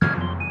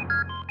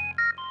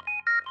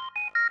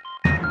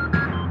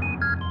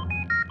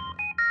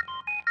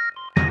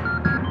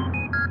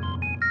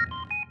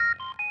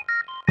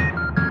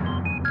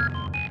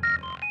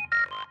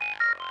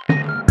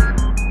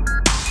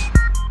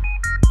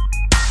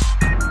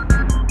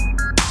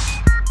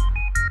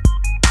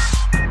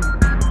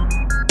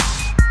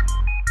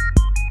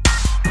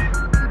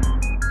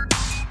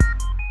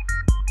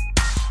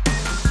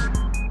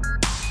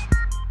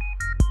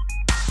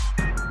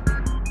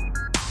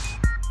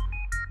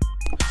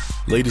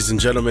Ladies and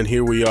gentlemen,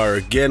 here we are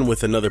again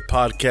with another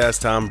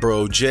podcast. I'm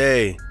Bro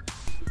J.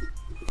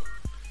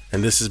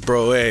 And this is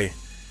Bro A.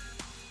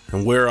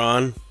 And we're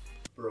on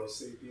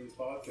Brosaipienz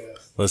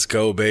podcast. Let's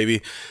go,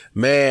 baby.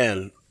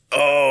 Man,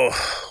 oh,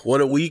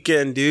 what a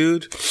weekend,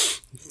 dude.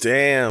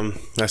 Damn.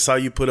 I saw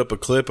you put up a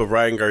clip of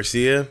Ryan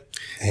Garcia.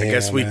 Yeah, I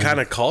guess we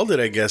kind of called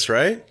it,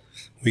 right?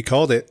 We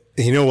called it.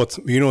 You know what's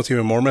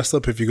even more messed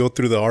up? If you go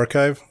through the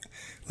archive,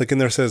 look in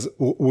there, it says,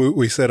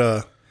 we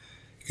said,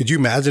 could you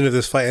imagine if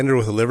this fight ended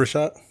with a liver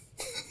shot?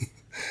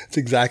 It's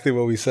exactly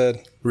what we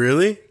said.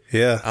 Really?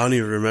 Yeah. I don't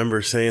even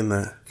remember saying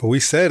that. But we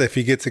said if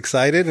he gets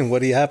excited, and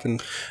what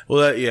happened?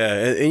 Well, yeah.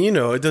 And you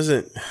know, it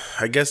doesn't,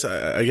 I guess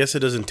it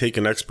doesn't take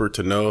an expert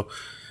to know.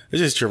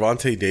 It's just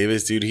Gervonta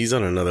Davis, dude. He's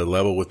on another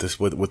level with this,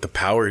 with the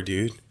power,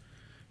 dude.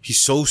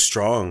 He's so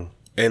strong.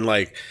 And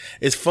like,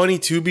 it's funny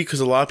too,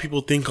 because a lot of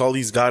people think all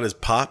he's got is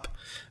pop.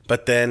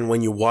 But then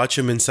when you watch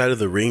him inside of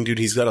the ring, dude,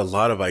 he's got a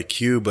lot of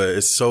IQ, but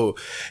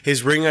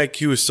his ring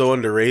IQ is so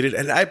underrated.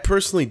 And I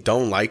personally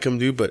don't like him,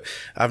 dude, but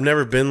I've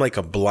never been like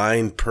a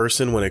blind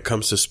person when it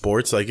comes to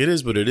sports. Like, it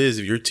is what it is.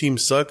 If your team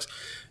sucks,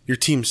 your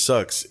team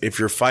sucks. If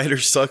your fighter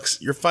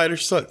sucks, your fighter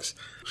sucks.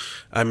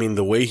 I mean,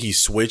 the way he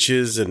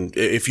switches, and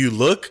if you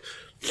look,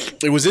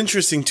 it was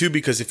interesting too,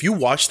 because if you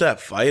watch that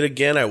fight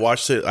again, I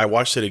watched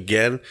it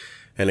again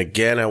and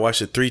again. I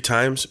watched it 3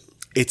 times.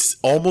 It's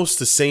almost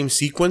the same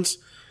sequence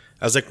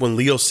as like when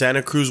Leo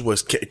Santa Cruz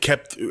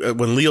kept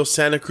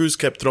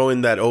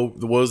throwing that,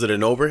 what was it,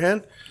 an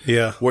overhand?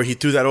 Yeah. Where he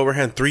threw that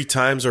overhand 3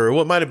 times, or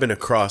what might have been a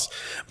cross,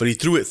 but he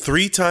threw it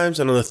 3 times,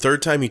 and on the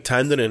 3rd time he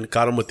timed it and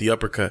got him with the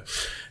uppercut.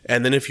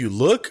 And then if you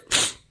look,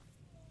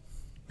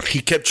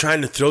 he kept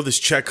trying to throw this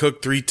check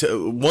hook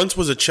once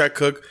was a check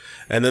hook,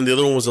 and then the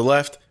other one was a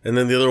left, and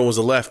then the other one was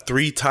a left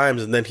 3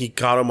 times, and then he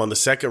got him on the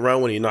 2nd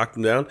round when he knocked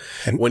him down.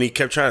 And when he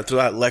kept trying to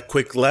throw that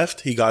quick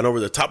left, he got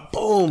over the top,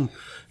 boom,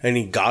 and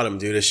he got him,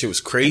 dude. That shit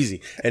was crazy.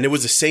 And it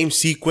was the same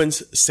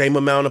sequence, same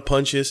amount of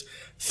punches,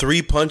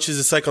 3 punches.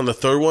 It's like on the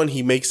 3rd one,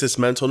 he makes this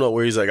mental note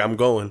where he's like, I'm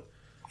going.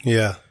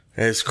 Yeah.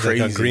 And it's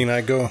crazy. Like a green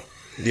eye go.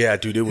 Yeah,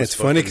 dude, it was It's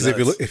funny because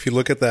if you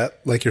look at that,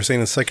 like you're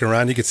saying, in the 2nd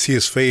round, you could see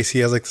his face. He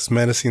has like this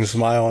menacing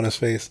smile on his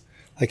face.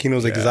 Like he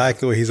knows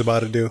exactly what he's about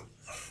to do.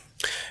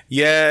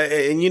 Yeah,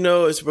 and you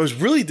know, it was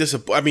really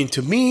disappointing. I mean,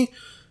 to me,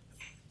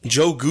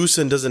 Joe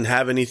Goosen hasn't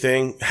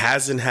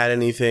had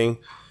anything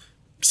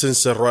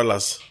since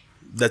Cerruelas.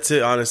 That's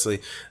it, honestly.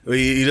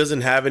 He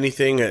doesn't have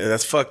anything.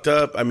 That's fucked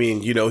up. I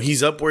mean, you know,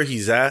 he's up where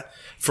he's at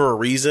for a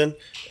reason.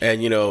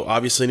 And, you know,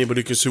 obviously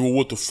anybody can say, well,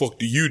 what the fuck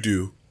do you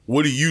do?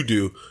 What do you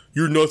do?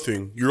 You're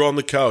nothing. You're on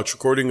the couch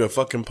recording a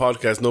fucking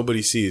podcast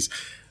nobody sees.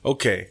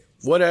 Okay,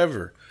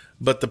 whatever.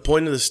 But the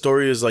point of the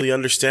story is, like, you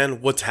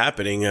understand what's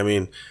happening. I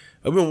mean,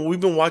 we've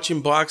been watching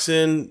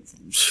boxing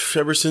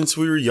ever since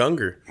we were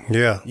younger.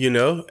 Yeah. You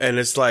know? And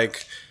it's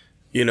like,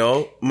 you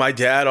know, my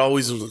dad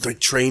always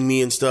like trained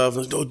me and stuff.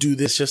 Like, don't do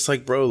this. Just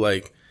like, bro,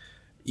 like,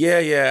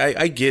 yeah,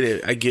 I get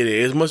it.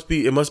 It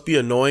must be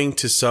annoying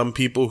to some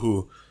people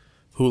who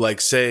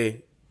like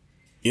say,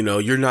 you know,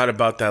 you're not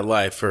about that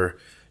life, or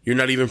you're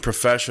not even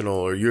professional,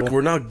 or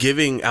we're not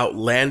giving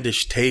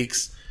outlandish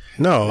takes.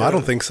 No, I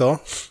don't think so. I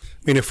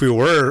mean, if we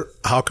were,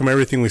 how come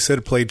everything we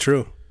said played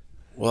true?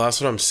 Well, that's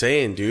what I'm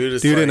saying, dude.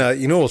 It's dude,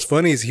 and you know what's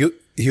funny is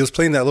he was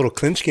playing that little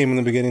clinch game in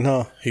the beginning,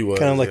 huh? He was.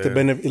 Kind of like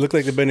it looked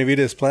like the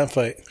Benavidez plant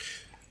fight.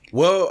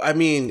 Well, I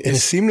mean, and it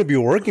seemed to be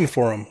working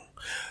for him,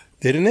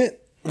 didn't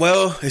it?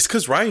 Well, it's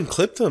because Ryan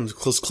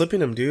was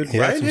clipping him, dude.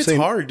 Yeah, Ryan hits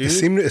hard, dude.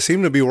 It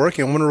seemed to be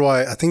working. I wonder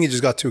why. I think he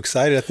just got too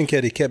excited. I think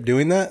he kept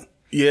doing that.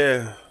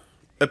 Yeah.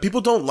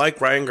 People don't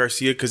like Ryan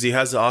Garcia because he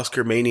has the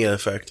Oscar mania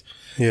effect.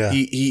 Yeah.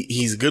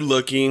 He's good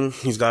looking.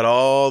 He's got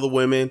all the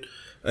women,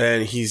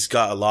 and he's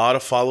got a lot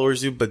of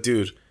followers, dude. But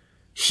dude,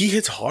 he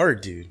hits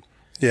hard, dude.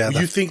 Yeah.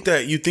 You think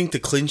the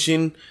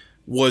clinching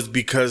was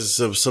because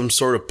of some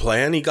sort of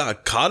plan? He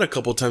got caught a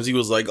couple times. He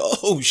was like,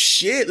 "Oh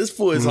shit, this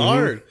fool is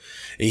hard."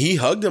 And he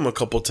hugged him a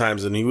couple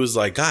times, and he was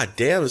like, "God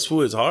damn, this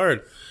fool is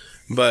hard."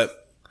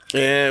 But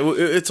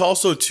it's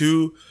also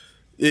too.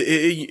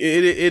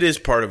 It is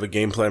part of a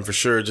game plan for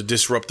sure, to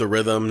disrupt the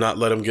rhythm, not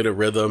let him get a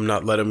rhythm,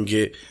 not let him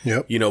get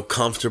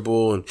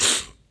comfortable.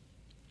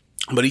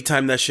 But he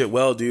timed that shit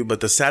well, dude. But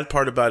the sad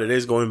part about it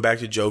is, going back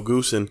to Joe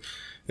Goosen,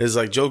 is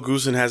like Joe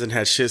Goosen hasn't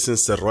had shit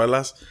since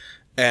Cerruelas.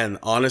 And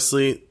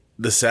honestly,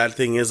 the sad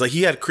thing is, like,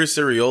 he had Chris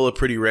Arreola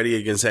pretty ready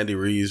against Andy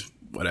Ruiz.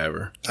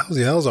 Whatever.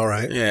 That was all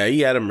right. Yeah,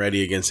 he had him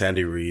ready against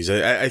Andy Ruiz.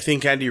 I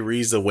think Andy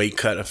Ruiz, the weight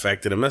cut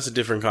affected him. That's a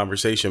different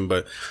conversation,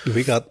 but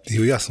we got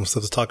some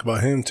stuff to talk about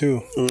him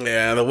too.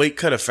 Yeah, the weight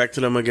cut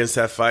affected him against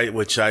that fight,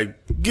 which I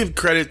give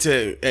credit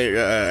to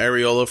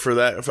Arreola for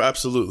that,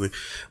 absolutely.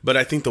 But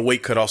I think the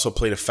weight cut also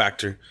played a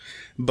factor.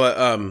 But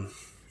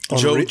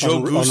Joe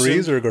Goosen, on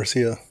Ruiz or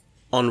Garcia?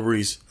 On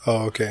Ruiz.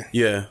 Oh, okay.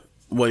 Yeah,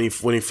 when he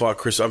fought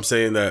Chris, I'm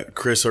saying that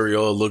Chris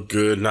Arreola looked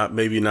good.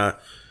 Maybe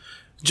not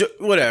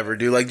Whatever,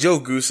 dude. Like Joe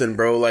Goosen,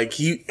 bro. Like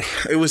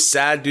it was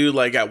sad, dude.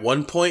 Like at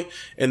one point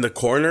in the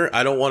corner,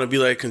 I don't want to be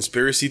like a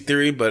conspiracy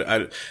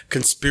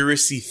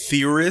conspiracy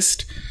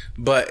theorist,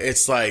 but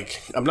it's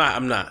like I'm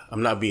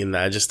not being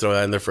that. I just throw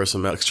that in there for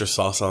some extra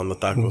sauce on the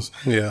tacos.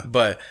 Yeah.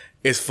 But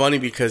it's funny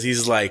because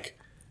he's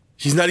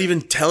not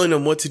even telling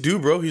him what to do,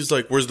 bro. He's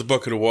like, "Where's the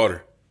bucket of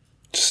water?"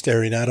 Just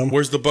staring at him.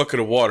 Where's the bucket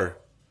of water?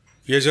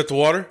 You guys got the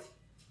water?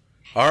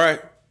 All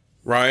right,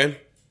 Ryan,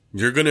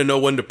 you're gonna know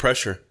when to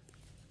pressure.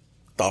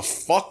 The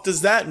fuck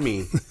does that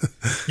mean?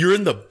 You're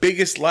in the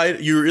biggest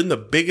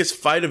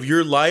fight of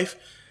your life.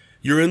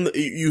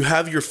 You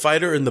have your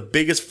fighter in the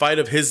biggest fight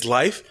of his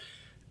life.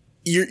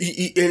 And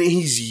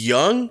he's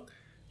young.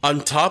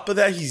 On top of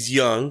that, he's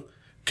young.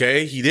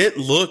 Okay, he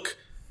didn't look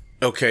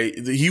okay.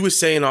 He was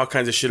saying all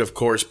kinds of shit, of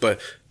course,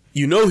 but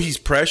he's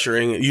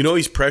pressuring.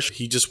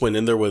 He just went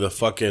in there with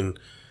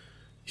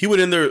he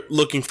went in there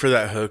looking for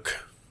that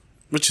hook,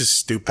 which is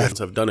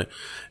stupid. I've done it,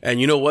 and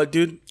you know what,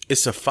 dude?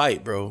 It's a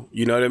fight, bro.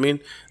 You know what I mean?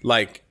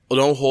 Like,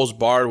 no holds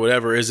barred,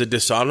 whatever. Is it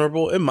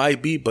dishonorable? It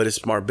might be, but it's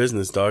smart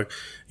business, dog.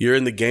 You're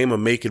in the game of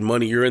making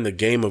money. You're in the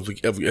game of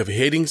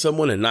hitting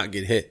someone and not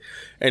get hit.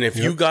 And if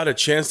you got a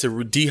chance to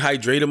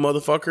dehydrate a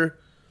motherfucker,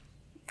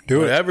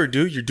 whatever,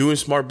 dude. You're doing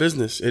smart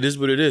business. It is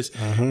what it is.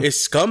 Mm-hmm.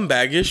 It's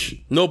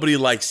scumbagish. Nobody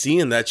likes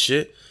seeing that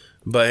shit.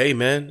 But hey,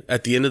 man,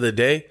 at the end of the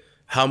day,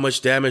 how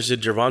much damage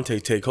did Gervonta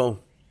take home?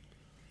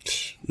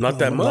 Not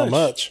that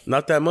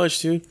much,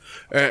 dude.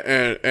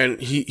 And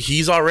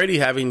he's already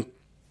having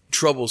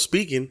trouble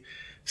speaking,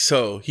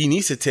 so he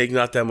needs to take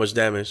not that much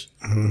damage.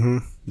 Mm-hmm.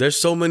 There's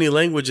so many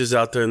languages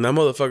out there, and that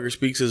motherfucker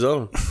speaks his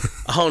own.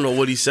 I don't know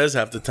what he says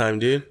half the time,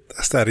 dude.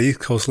 That's that East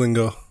Coast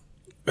lingo.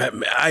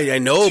 I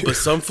know, but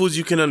some fools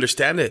you can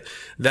understand it.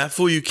 That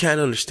fool you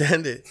can't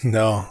understand it.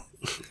 No,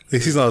 at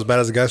least he's not as bad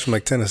as the guys from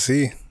like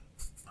Tennessee.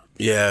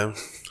 Yeah.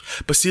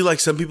 But see, like,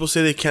 some people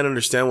say they can't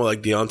understand what,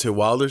 like, Deontay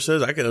Wilder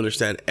says. I can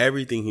understand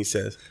everything he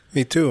says.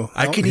 Me too.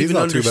 I can even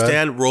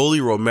understand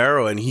Rolly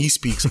Romero, and he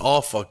speaks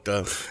all fucked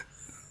up.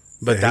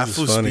 But that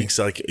fool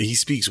he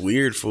speaks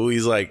weird, fool.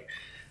 He's like,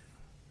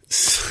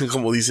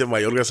 como dice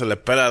Mayorga, se le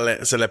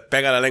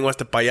pega la lengua a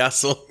este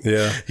payaso.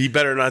 Yeah. He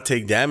better not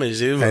take damage,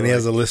 dude. And he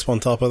has a lisp on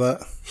top of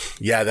that.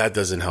 Yeah, that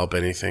doesn't help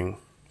anything.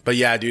 But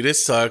yeah, dude, it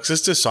sucks.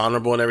 It's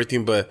dishonorable and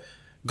everything, but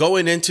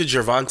going into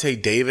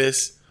Gervonta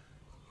Davis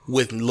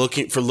with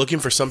looking for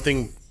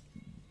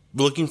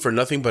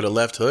nothing but a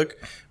left hook,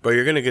 but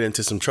you're gonna get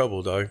into some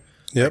trouble, dog.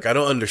 Yep. Like, I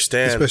don't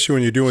understand, especially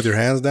when you're doing with your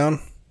hands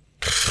down.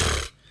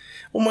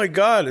 Oh my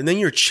god! And then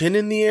your chin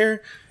in the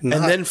air, and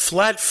then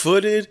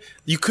flat-footed.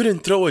 You couldn't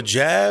throw a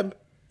jab.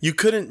 You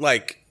couldn't,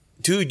 like,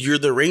 dude. You're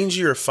the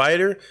rangier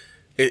fighter.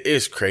 It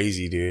is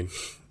crazy, dude.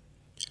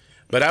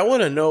 But I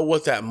want to know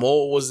what that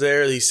mole was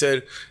there. He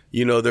said,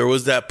 there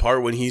was that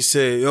part when he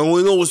said,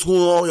 "We know what's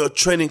going on in your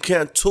training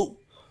camp too."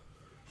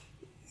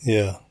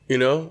 Yeah.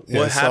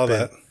 What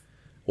happened?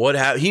 What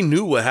happened? He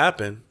knew what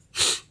happened.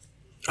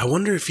 I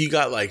wonder if he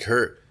got, like,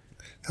 hurt.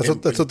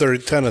 That's what they're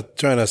trying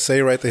to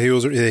say, right? That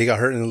he got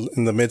hurt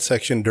in the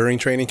midsection during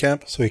training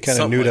camp, so he kind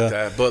of knew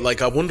that. But,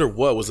 like, I wonder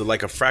what was it,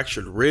 like a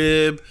fractured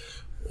rib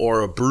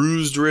or a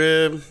bruised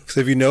rib? Because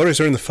if you notice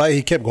during the fight,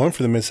 he kept going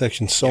for the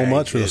midsection so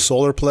much for the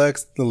solar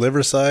plex, the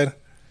liver side.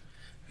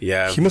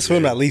 Yeah, he must have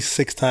hit him at least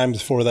 6 times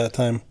before that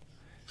time.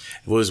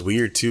 It was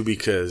weird too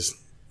because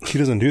he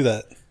doesn't do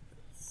that.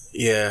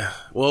 Yeah.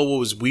 Well, what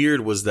was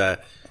weird was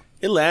that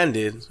it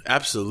landed.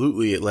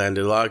 Absolutely, it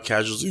landed. A lot of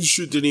casualties. You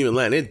shit didn't even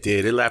land. It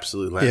did. It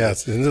absolutely landed. Yeah,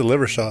 it's a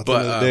liver shot.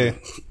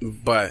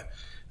 But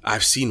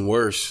I've seen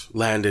worse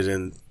landed,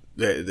 and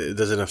it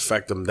doesn't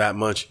affect them that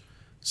much.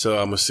 So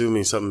I'm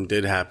assuming something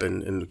did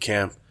happen in the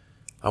camp.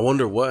 I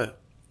wonder what.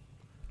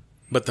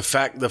 But the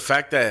fact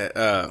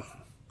that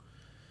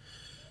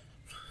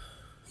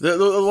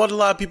what a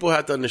lot of people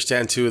have to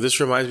understand too. This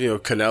reminds me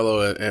of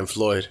Canelo and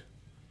Floyd.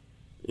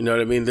 You know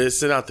what I mean?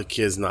 This is not the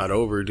kid's not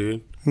over,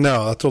 dude.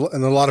 No,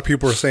 and a lot of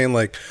people are saying,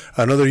 like,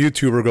 another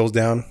YouTuber goes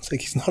down. It's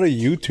like, he's not a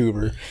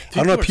YouTuber. I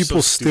don't know if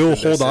people still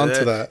hold on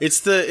to that.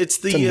 It's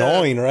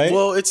annoying, right?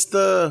 Well,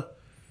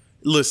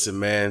 listen,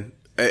 man,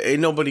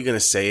 ain't nobody gonna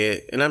say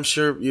it, and I'm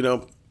sure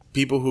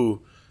people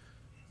who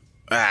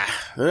they're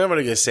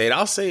nobody gonna say it.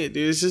 I'll say it,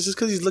 dude. It's just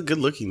because he's good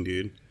looking,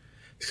 dude.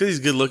 It's because he's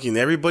good looking.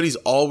 Everybody's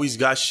always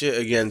got shit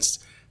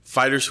against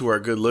fighters who are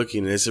good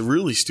looking, and it's a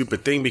really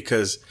stupid thing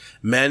because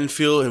men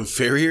feel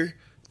inferior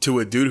to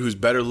a dude who's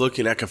better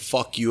looking that can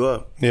fuck you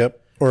up.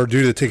 Yep. Or a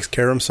dude that takes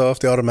care of himself.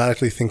 They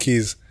automatically think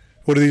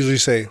what do they usually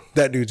say?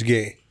 That dude's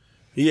gay.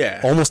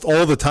 Yeah. Almost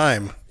all the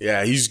time.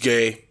 Yeah, he's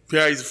gay.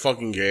 Yeah, he's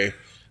fucking gay.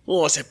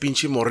 Oh, ese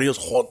pinche morrillo's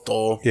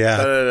joto. Yeah.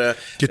 Da, da, da.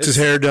 Gets his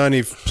hair done.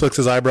 He flicks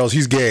his eyebrows.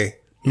 He's gay.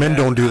 Men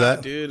don't do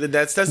that. Dude,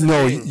 that's the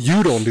no, thing.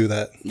 You don't do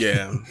that.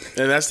 Yeah.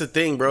 And that's the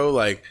thing, bro.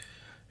 Like,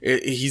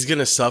 he's going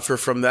to suffer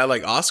from that.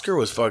 Like, Oscar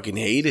was fucking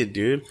hated,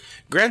 dude.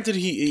 Granted,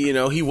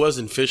 he was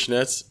in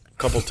fishnets a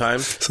couple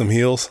times. Some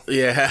heels.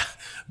 Yeah.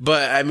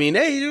 But, I mean,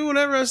 hey, dude,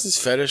 whatever. That's his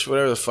fetish.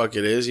 Whatever the fuck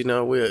it is,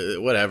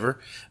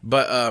 whatever.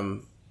 But,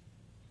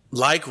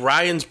 like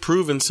Ryan's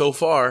proven so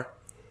far,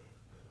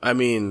 I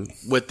mean,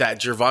 with that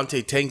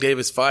Gervonta Tank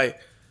Davis fight,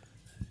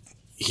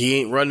 he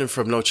ain't running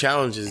from no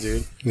challenges,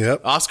 dude.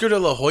 Yep. Oscar De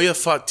La Hoya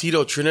fought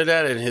Tito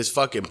Trinidad in his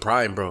fucking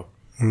prime, bro.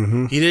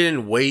 Mm-hmm. He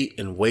didn't wait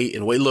and wait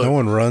and wait. Look, no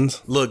one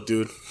runs. Look,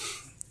 dude.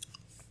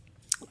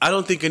 I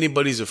don't think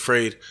anybody's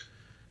afraid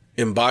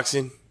in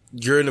boxing.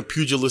 You're in a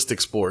pugilistic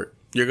sport.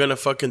 You're going to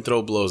fucking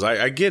throw blows.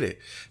 I get it.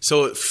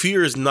 So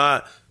fear is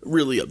not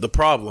really the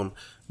problem.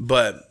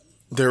 But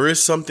there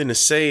is something to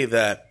say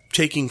that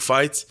taking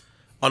fights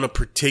on a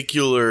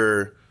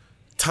particular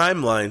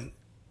timeline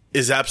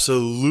is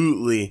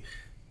absolutely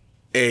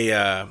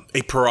a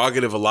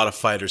prerogative a lot of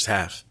fighters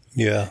have.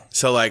 Yeah.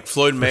 So like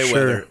Floyd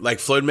Mayweather,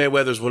 Floyd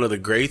Mayweather's one of the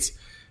greats.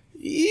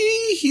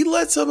 He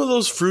let some of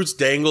those fruits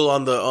dangle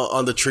on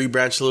the tree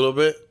branch a little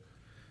bit.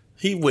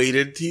 He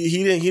waited.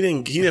 He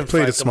didn't Played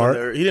fight it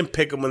smart. He didn't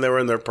pick them when they were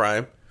in their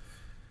prime.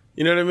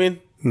 You know what I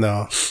mean?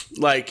 No.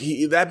 Like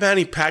that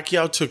Manny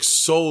Pacquiao took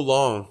so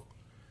long.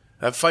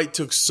 That fight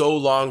took so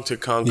long to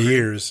conquer.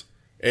 Years.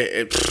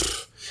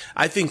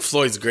 I think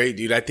Floyd's great,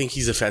 dude. I think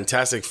he's a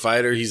fantastic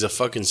fighter. He's a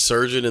fucking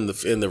surgeon in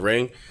the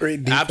ring.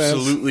 Great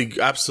defense.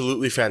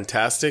 Absolutely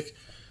fantastic.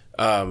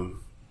 When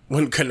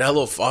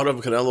Canelo fought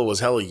him, Canelo was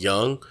hella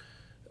young.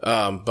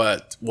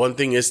 But one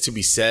thing is to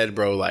be said,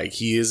 bro, like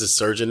he is a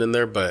surgeon in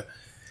there, but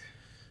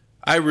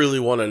I really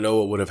want to know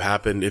what would have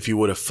happened if he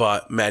would have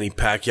fought Manny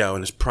Pacquiao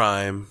in his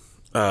prime.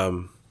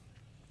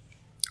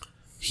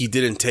 He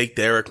didn't take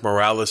the Eric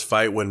Morales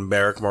fight when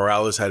Eric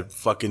Morales had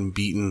fucking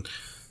beaten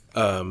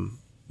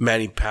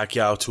Manny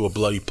Pacquiao to a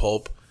bloody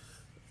pulp.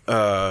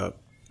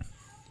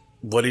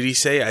 What did he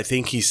say? I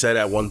think he said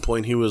at one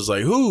point he was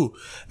like, "Who?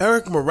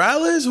 Eric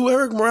Morales? Who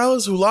Eric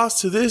Morales who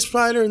lost to this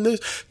fighter and this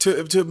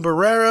to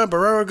Barrera?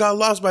 Barrera got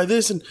lost by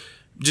this," and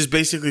just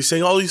basically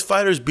saying all these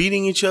fighters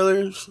beating each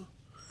other.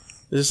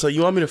 It's like,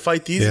 you want me to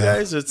fight these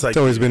guys? It's like, it's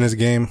always been his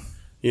game.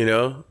 You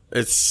know,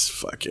 it's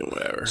fucking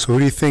whatever. So who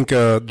do you think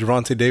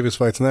Gervonta Davis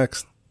fights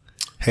next?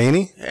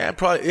 Haney? Yeah,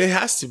 probably. It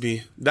has to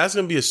be. That's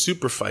gonna be a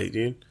super fight,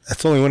 dude.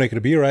 That's the only one it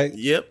could be, right?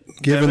 Yep.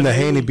 Given that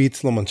Haney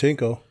beats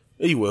Lomachenko.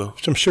 He will.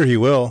 Which I'm sure he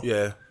will.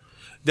 Yeah.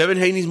 Devin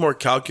Haney's more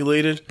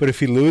calculated. But if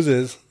he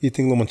loses, you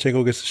think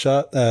Lomachenko gets a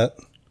shot at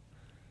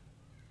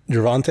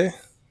Gervonta?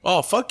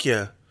 Oh, fuck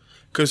yeah.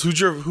 Because who's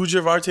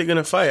Gervonta going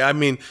to fight? I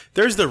mean,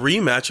 there's the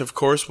rematch, of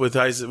course, with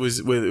Isaac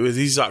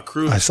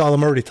Cruz. I saw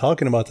them already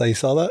talking about that. You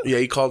saw that? Yeah,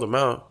 he called him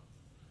out.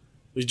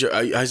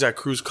 Isaac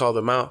Cruz called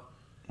him out.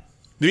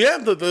 Yeah,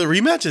 the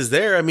rematch is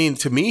there. I mean,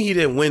 to me, he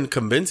didn't win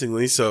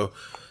convincingly. So,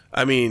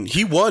 I mean,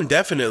 he won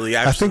definitely.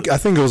 Actually. I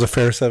think it was a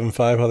fair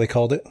 7-5, how they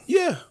called it.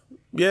 Yeah.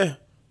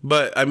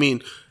 But, I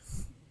mean,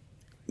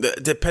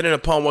 depending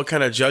upon what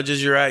kind of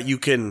judges you're at,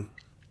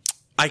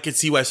 I could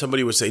see why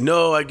somebody would say,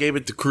 no, I gave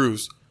it to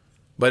Cruz.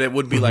 But it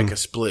would be like a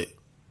split,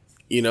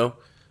 you know?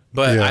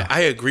 But yeah.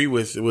 I agree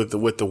with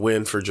the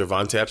win for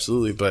Gervonta,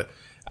 absolutely. But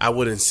I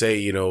wouldn't say,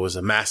 you know, it was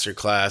a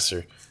masterclass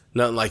or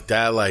nothing like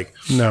that. Like,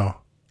 no.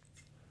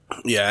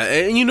 Yeah,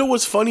 and you know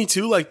what's funny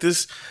too? Like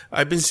this,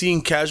 I've been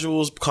seeing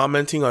casuals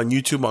commenting on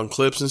YouTube on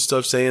clips and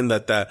stuff saying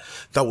that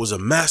was a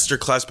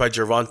masterclass by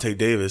Gervonta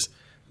Davis.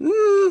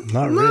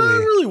 Not really. It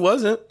really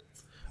wasn't.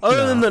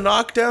 Other than the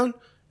knockdown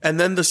and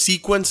then the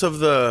sequence of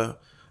the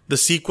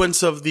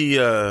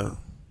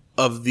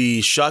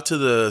shot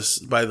to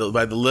by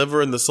the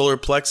liver and the solar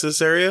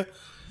plexus area.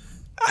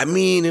 I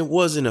mean, it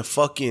wasn't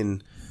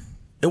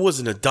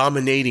a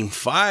dominating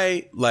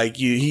fight. Like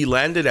he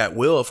landed at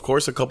will, of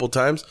course, a couple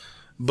times.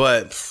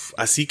 But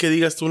así que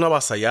digas tú una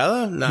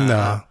vasallada?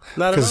 Nah,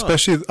 not at all.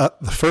 Especially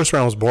the first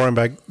round was boring.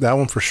 Back that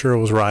one for sure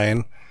was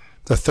Ryan.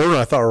 The third one,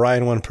 I thought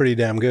Ryan won pretty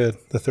damn good.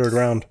 The third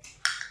round,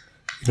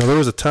 you know, there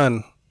was a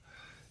ton,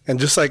 and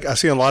just like I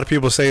see a lot of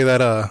people say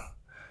that.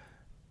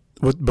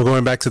 But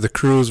going back to the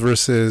Cruz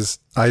versus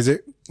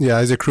Isaac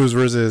Cruz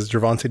versus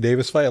Gervonta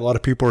Davis fight, a lot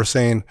of people are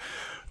saying,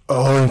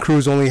 "Oh, and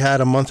Cruz only had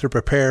a month to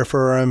prepare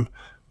for him,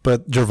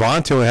 but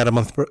Gervonta only had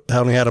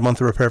a month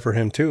to prepare for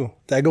him too."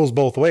 That goes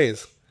both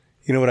ways.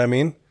 You know what I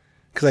mean?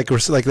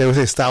 Because like they would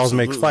say, styles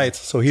make fights.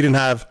 So he didn't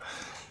have.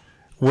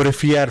 What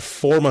if he had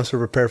 4 months to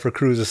prepare for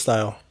Cruz's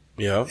style?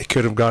 Yeah, it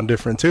could have gone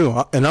different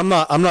too. And I'm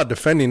not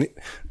defending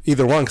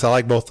either one because I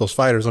like both those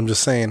fighters. I'm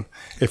just saying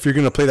if you're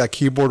gonna play that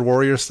keyboard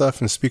warrior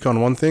stuff and speak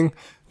on one thing,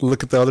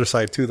 look at the other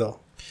side too,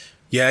 though.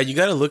 Yeah, you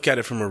got to look at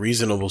it from a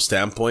reasonable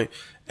standpoint.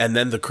 And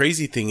then the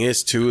crazy thing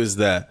is too is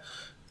that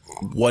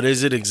what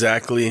is it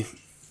exactly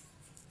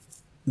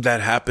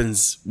that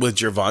happens with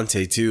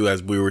Gervonta too,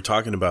 as we were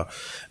talking about?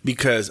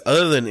 Because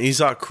other than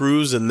Isaac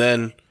Cruz and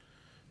then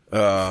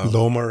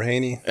Loma or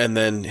Haney, and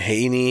then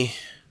Haney.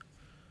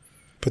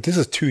 But this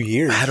is 2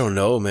 years. I don't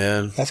know,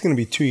 man. That's going to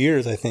be 2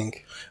 years, I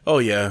think. Oh,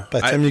 yeah.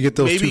 By the time you get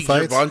those two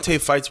fights. Maybe Gervonta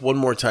fights one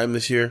more time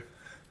this year.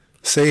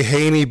 Say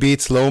Haney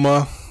beats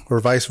Loma or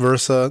vice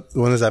versa.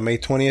 When is that, May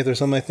 20th or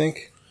something, I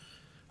think?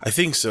 I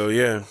think so,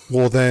 yeah.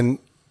 Well, then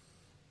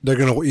they're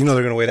going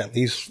to wait at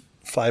least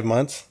 5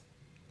 months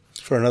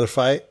for another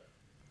fight.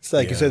 It's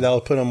like you said, that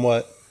would put him,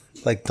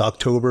 like the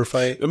October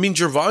fight? I mean,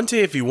 Gervonta,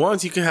 if he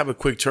wants, he can have a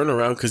quick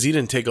turnaround because he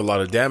didn't take a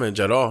lot of damage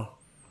at all.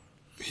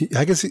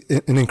 I guess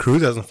and then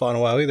Cruz hasn't fought in a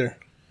while either.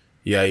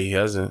 Yeah, he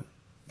hasn't.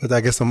 But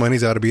I guess the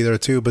money's got to be there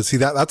too. But see,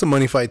 that's a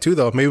money fight too,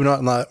 though. Maybe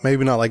not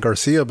like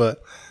Garcia,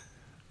 but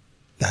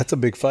that's a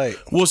big fight.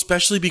 Well,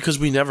 especially because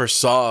we never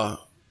saw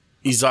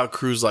Isaac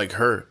Cruz like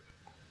hurt.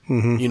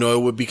 Mm-hmm. You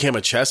know, it became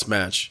a chess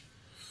match.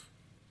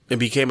 It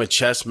became a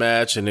chess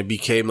match, and it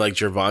became like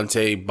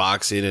Gervonta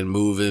boxing and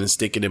moving,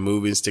 sticking and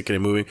moving, sticking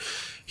and moving.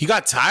 He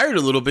got tired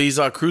a little bit.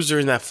 Isaac Cruz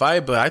during that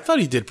fight, but I thought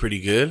he did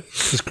pretty good.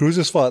 Because Cruz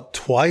has fought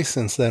twice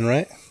since then,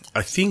 right?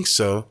 I think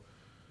so.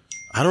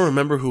 I don't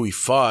remember who he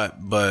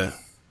fought, but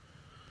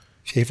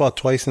he fought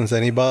twice since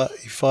then. He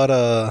fought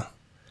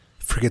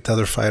forget the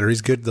other fighter.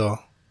 He's good though.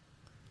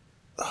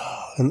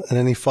 And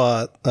then he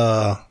fought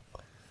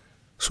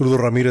Zurdo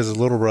Ramirez's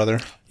little brother.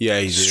 Yeah,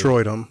 he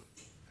destroyed him,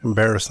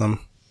 embarrassed him.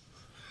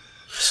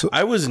 So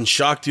I was in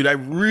shock, dude. I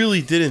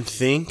really didn't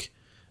think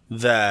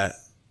that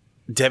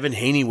Devin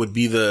Haney would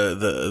be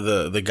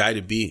the guy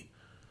to beat.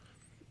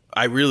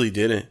 I really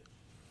didn't.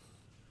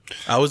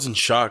 I was in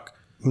shock.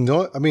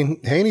 No, I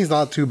mean Haney's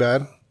not too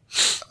bad.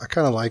 I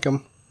kind of like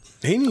him.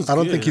 Haney's. I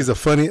don't think he's the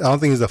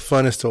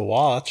funnest to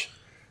watch,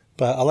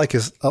 but I like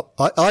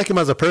I like him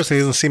as a person.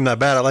 He doesn't seem that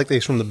bad. I like that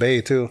he's from the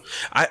Bay too.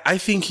 I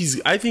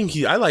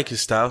like his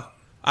style.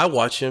 I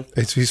watch him.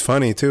 He's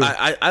funny too.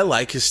 I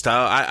like his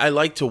style. I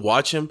like to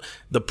watch him.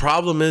 The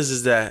problem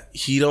is that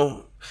he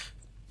don't.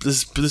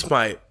 This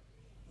might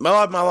a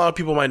lot of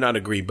people might not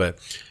agree, but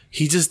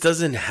he just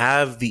doesn't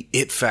have the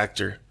it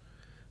factor.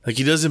 Like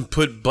he doesn't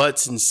put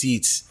butts in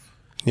seats.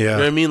 Yeah, you know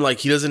what I mean. Like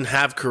he doesn't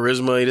have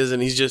charisma. He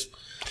doesn't. He's just.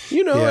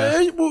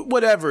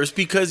 Whatever. It's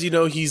because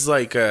he's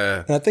like.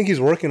 And I think he's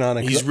working on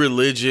it. He's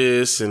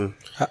religious, and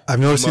I've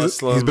noticed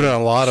he's been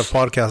on a lot of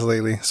podcasts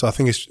lately. So I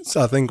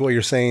think what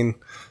you're saying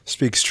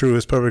speaks true.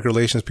 His public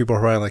relations people are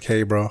probably like,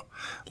 "Hey, bro,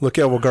 look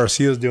at what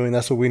Garcia's doing.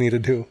 That's what we need to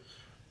do.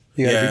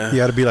 You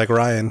got to be like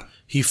Ryan."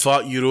 He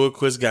fought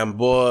Uruguay's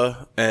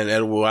Gamboa and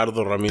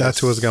Eduardo Ramirez. That's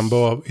who was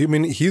Gamboa. I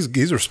mean,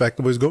 he's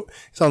respectable.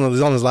 He's on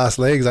his last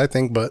legs, I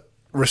think, but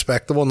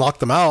respectable.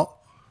 Knocked him out.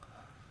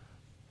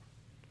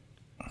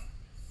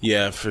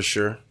 Yeah, for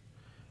sure.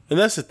 And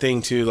that's the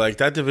thing, too. Like,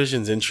 that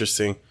division's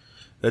interesting.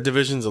 That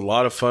division's a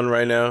lot of fun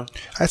right now.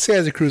 I'd say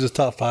Isaac Cruz is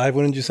top 5,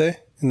 wouldn't you say,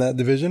 in that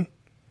division?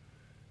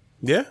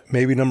 Yeah.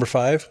 Maybe number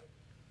 5?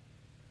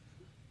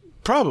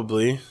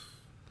 Probably.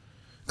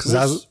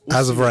 Because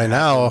as of right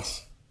now,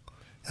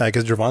 I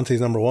guess Gervonta's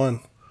number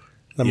 1.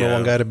 Number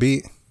 1 guy to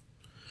beat.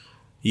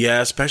 Yeah,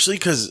 especially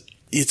because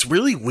it's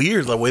really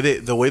weird the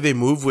way they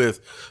move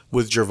with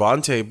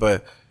Gervonta,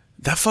 but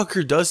that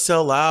fucker does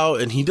sell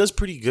out, and he does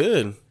pretty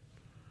good.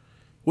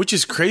 Which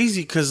is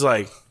crazy because,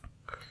 like,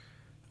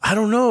 I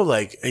don't know.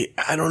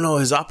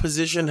 His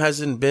opposition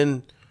hasn't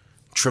been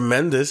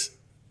tremendous.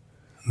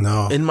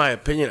 No. In my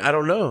opinion, I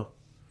don't know.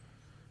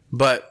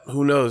 But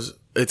who knows?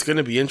 It's going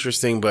to be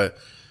interesting, but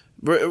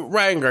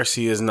Ryan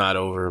Garcia is not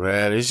over,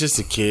 man. He's just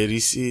a kid.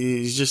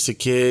 He's just a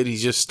kid.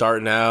 He's just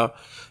starting out.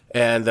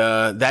 And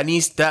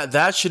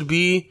that should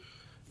be...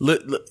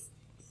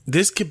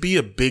 This could be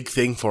a big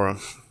thing for him.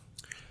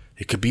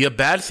 It could be a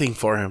bad thing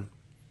for him.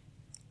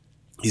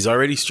 He's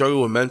already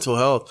struggled with mental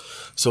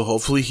health. So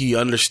hopefully he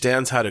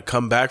understands how to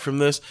come back from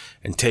this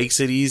and takes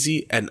it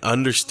easy and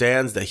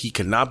understands that he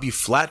cannot be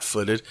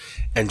flat-footed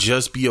and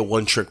just be a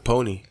one-trick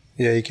pony.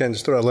 Yeah, you can't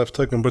just throw a left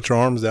hook and put your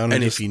arms down.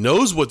 And if he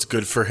knows what's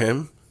good for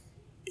him,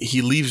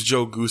 he leaves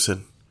Joe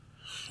Goosen.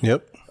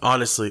 Yep.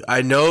 Honestly,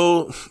 I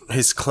know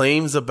his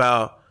claims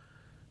about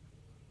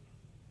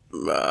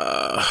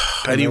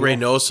Eddie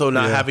Reynoso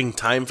not having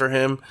time for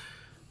him.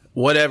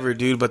 Whatever,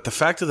 dude. But the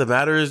fact of the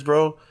matter is,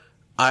 bro,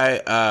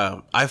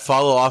 I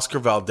follow Oscar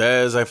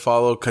Valdez. I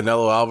follow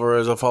Canelo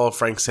Alvarez. I follow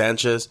Frank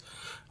Sanchez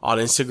on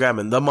Instagram,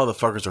 and them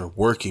motherfuckers are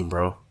working,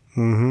 bro.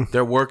 Mm-hmm.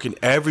 They're working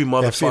every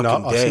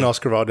motherfucking day. I've seen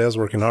Oscar Valdez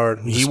working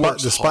hard.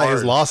 Despite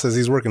his losses,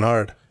 he's working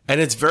hard.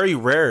 And it's very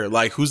rare.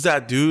 Like, who's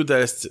that dude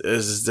that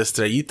is the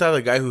Estrellita,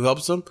 the guy who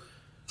helps him?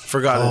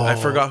 I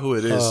forgot who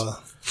it is.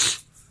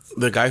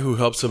 The guy who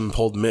helps him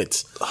hold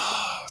mitts.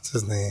 What's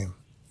his name?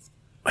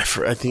 I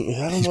think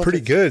he's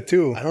pretty good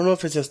too. I don't know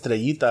if it's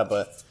Estrellita,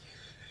 but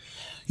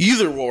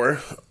either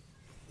or,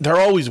 they're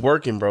always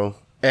working, bro.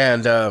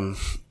 And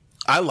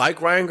I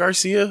like Ryan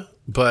Garcia,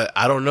 but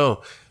I don't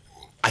know.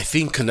 I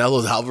think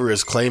Canelo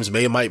Alvarez claims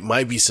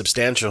might be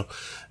substantial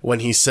when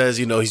he says,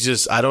 he's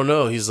just, I don't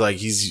know. He's like,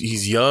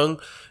 he's young.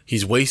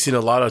 He's wasting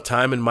a lot of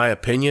time, in my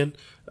opinion.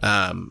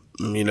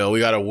 We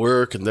got to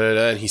work and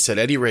da-da-da. And he said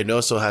Eddie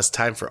Reynoso has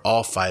time for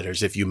all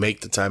fighters if you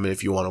make the time and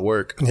if you want to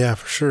work. Yeah,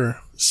 for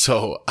sure.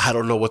 So I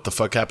don't know what the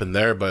fuck happened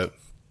there, but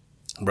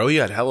bro, he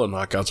had hella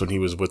knockouts when he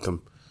was with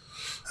them.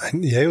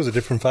 Yeah, he was a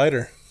different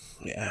fighter.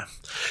 Yeah.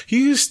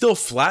 He was still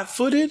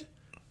flat-footed,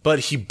 but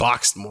he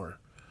boxed more.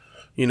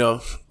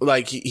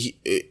 Like he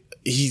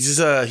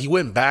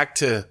went back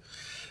to,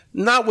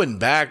 not went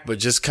back, but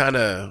just kind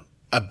of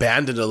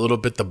abandoned a little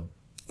bit the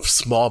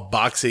small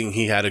boxing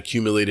he had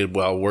accumulated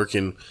while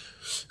working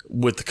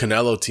with the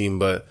Canelo team.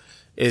 But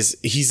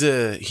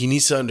he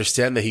needs to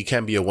understand that he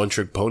can't be a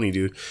one-trick pony,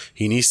 dude.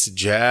 He needs to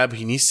jab.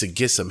 He needs to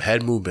get some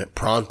head movement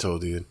pronto,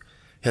 dude.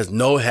 He has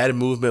no head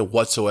movement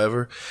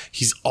whatsoever.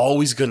 He's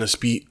always going to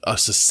be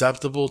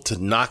susceptible to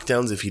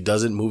knockdowns if he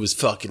doesn't move his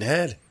fucking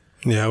head.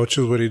 Yeah, which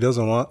is what he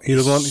doesn't want. He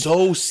doesn't want.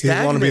 So he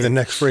doesn't want to be the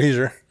next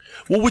Frazier.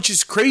 Well, which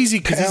is crazy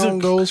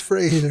because goes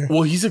Frazier.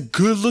 Well, he's a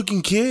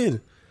good-looking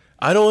kid.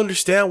 I don't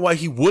understand why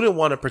he wouldn't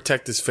want to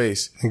protect his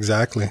face.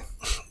 Exactly.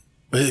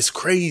 It's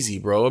crazy,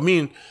 bro. I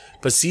mean,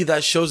 but see,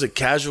 that shows a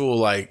casual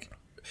like.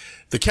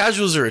 The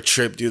casuals are a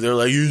trip, dude. They're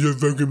like, he's a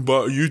fucking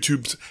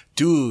YouTube.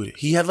 Dude,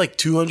 he had like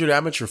 200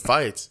 amateur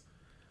fights.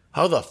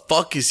 How the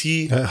fuck is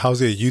he?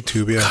 How's he at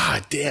YouTube? Yeah.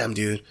 God damn,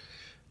 dude.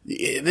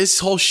 This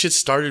whole shit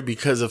started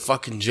because of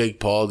fucking Jake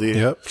Paul, dude.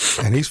 Yep.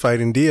 And he's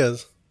fighting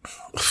Diaz.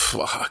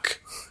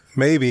 Fuck.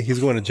 Maybe. He's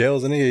going to jail,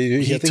 isn't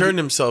he? He turned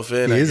himself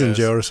in. He is in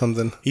jail or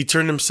something. He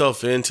turned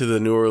himself in to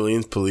the New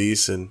Orleans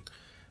police, and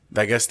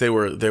I guess they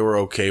were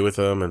okay with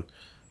him, and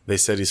they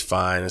said he's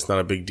fine. It's not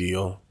a big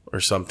deal. Or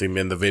something,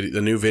 man.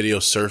 The new video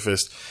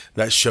surfaced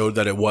that showed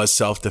that it was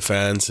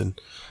self-defense,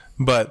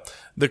 but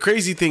the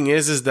crazy thing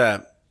is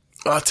that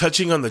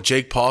touching on the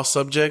Jake Paul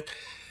subject,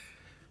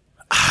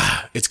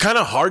 it's kind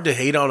of hard to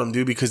hate on him,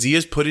 dude, because he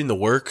is putting the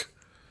work.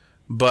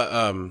 But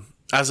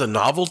as a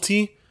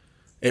novelty,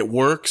 it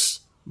works.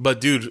 But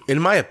dude,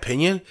 in my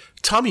opinion,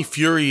 Tommy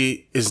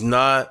Fury is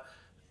not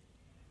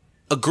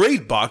a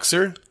great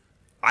boxer.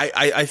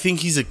 I think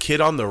he's a kid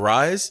on the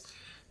rise.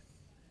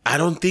 I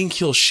don't think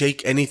he'll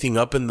shake anything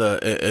up in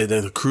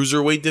the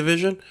cruiserweight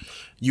division.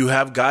 You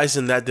have guys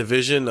in that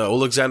division.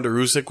 Alexander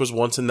Usyk was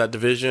once in that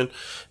division.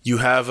 You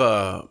have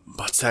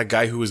what's that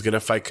guy who was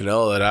gonna fight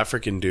Canelo? That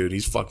African dude.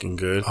 He's fucking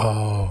good.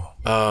 Oh.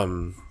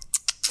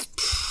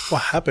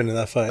 What happened in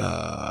that fight?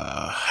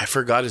 I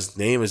forgot his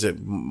name. Is it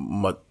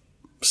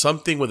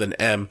something with an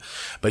M?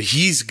 But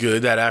he's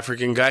good. That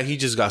African guy. He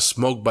just got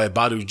smoked by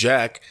Badu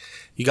Jack.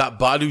 You got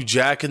Badu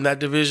Jack in that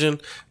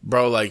division,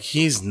 bro. Like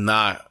he's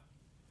not.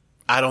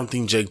 I don't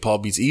think Jake Paul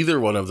beats either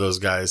one of those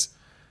guys.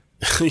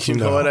 You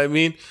know what I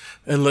mean?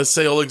 And let's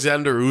say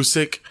Alexander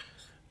Usyk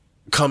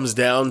comes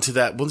down to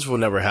that. Which will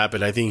never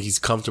happen. I think he's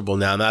comfortable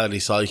now. Now that he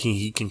saw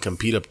he can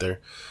compete up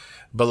there.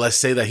 But let's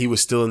say that he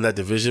was still in that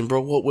division,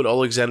 bro. What would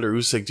Alexander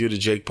Usyk do to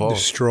Jake Paul?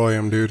 Destroy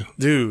him, dude.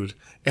 Dude.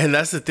 And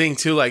that's the thing,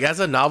 too. Like, as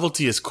a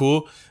novelty, it's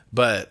cool.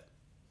 But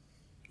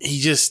he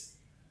just...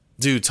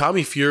 Dude,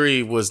 Tommy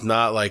Fury was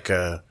not like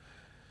a...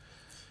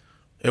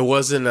 It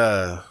wasn't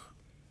a...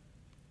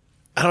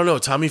 I don't know.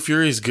 Tommy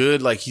Fury is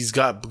good. Like, he's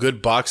got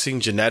good boxing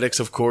genetics,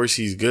 of course.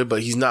 He's good,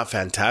 but he's not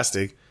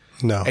fantastic.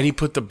 No. And he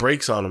put the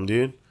brakes on him,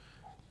 dude.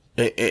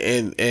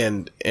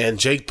 And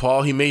Jake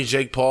Paul, he made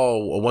Jake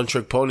Paul a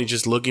one-trick pony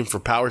just looking for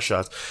power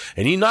shots.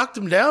 And he knocked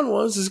him down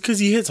once. It's because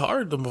he hits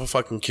hard, the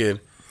fucking kid.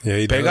 Yeah,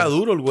 he does. Pega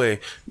duro el güey.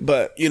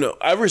 But, you know,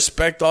 I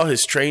respect all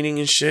his training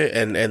and shit.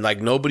 And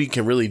like, nobody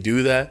can really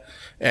do that.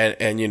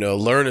 And you know,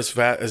 learn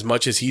as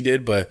much as he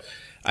did. But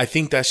I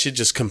think that shit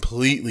just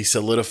completely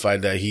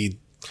solidified that he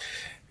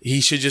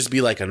should just be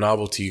like a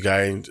novelty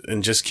guy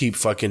and just keep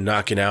fucking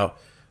knocking out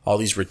all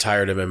these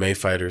retired MMA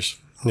fighters.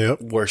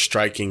 Yep. Where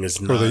striking is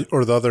not.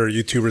 Or the other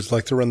YouTubers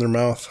like to run their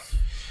mouth.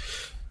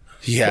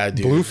 Yeah,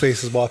 dude.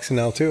 Blueface is boxing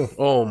now too.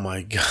 Oh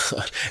my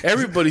god.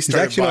 Everybody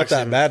started He's actually boxing.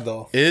 not that bad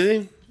though. Is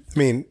he? I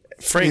mean,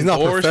 Frank he's not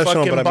Gore's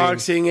professional, fucking but I mean,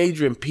 boxing.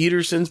 Adrian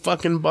Peterson's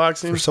fucking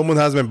boxing. For someone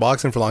who hasn't been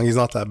boxing for long, he's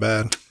not that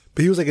bad.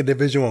 But he was like a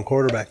Division I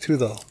quarterback too,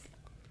 though.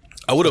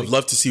 I would have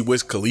loved to see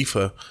Wiz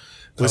Khalifa.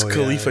 Wiz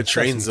Khalifa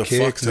trains a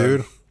fuck ton.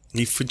 Dude.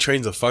 He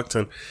trains a fuck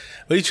ton.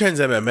 But he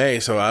trains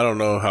MMA, so I don't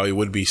know how he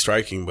would be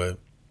striking, but...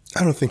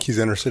 I don't think he's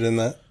interested in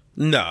that.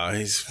 No,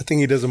 I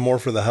think he does it more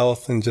for the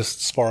health and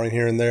just sparring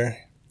here and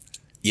there.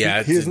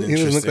 Yeah, he doesn't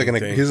look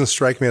like he doesn't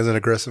strike me as an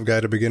aggressive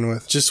guy to begin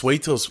with. Just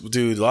wait till...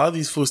 Dude, a lot of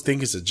these fools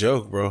think it's a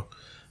joke, bro.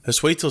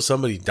 Just wait till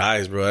somebody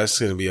dies, bro. That's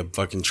going to be a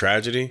fucking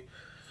tragedy.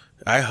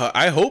 I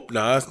hope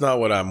not. That's not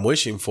what I'm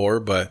wishing for,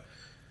 but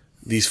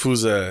these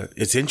fools,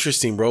 it's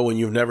interesting, bro, when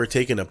you've never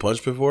taken a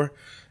punch before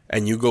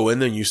and you go in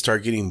there and you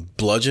start getting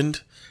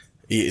bludgeoned.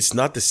 It's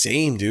not the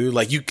same, dude.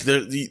 Like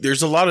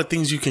there's a lot of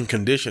things you can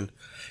condition.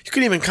 You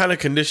can even kind of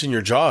condition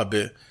your jaw a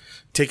bit.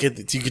 You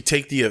could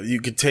take the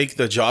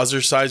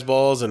jazzercise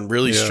balls and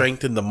really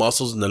strengthen the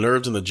muscles and the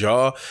nerves in the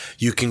jaw.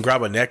 You can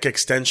grab a neck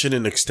extension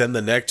and extend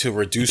the neck to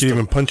reduce. You can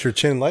even punch your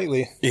chin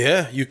lightly.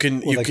 Yeah, you can.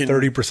 With like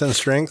 30%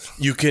 strength.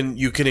 You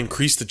can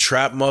increase the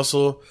trap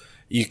muscle.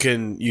 You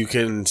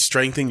can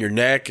strengthen your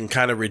neck and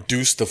kind of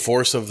reduce the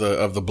force of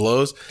the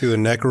blows. Do the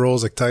neck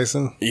rolls like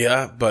Tyson.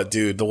 Yeah, but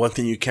dude, the one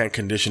thing you can't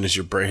condition is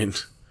your brain.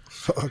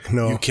 Fuck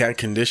no. You can't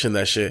condition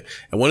that shit.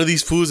 And one of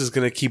these fools is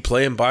going to keep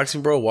playing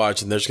boxing, bro.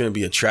 Watch, and there's going to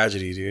be a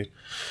tragedy, dude.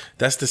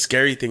 That's the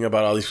scary thing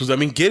about all these fools. I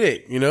mean, get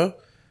it, you know?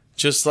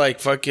 Just like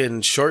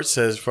fucking Short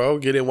says, bro,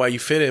 get in while you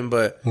fit in.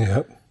 But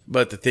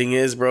but the thing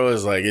is, bro,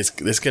 is like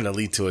it's going to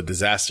lead to a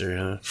disaster.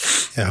 Huh?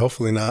 Yeah,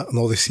 hopefully not. And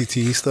all the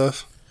CTE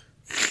stuff.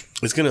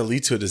 It's going to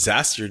lead to a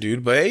disaster,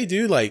 dude. But hey,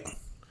 dude, like,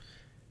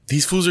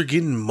 these fools are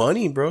getting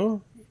money,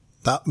 bro.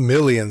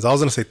 Millions. I was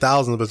going to say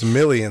thousands, but it's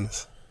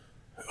millions.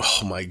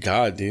 Oh my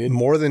god, dude!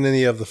 More than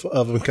any of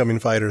the incoming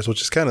fighters,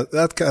 which is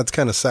that's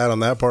kind of sad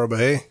on that part. But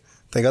hey,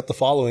 they got the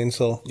following,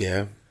 so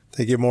yeah,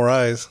 they get more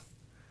eyes.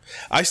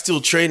 I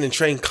still train and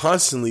train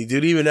constantly,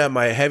 dude, even at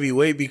my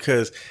heavyweight,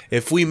 because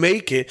if we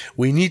make it,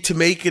 we need to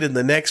make it in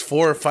the next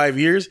 4 or 5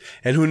 years.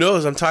 And who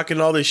knows? I'm talking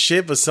all this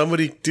shit, but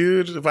somebody,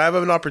 dude, if I have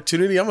an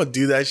opportunity, I'm going to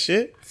do that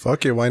shit.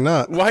 Fuck it. Why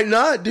not? Why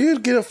not,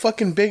 dude? Get a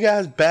fucking big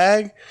ass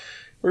bag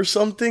or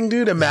something,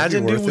 dude.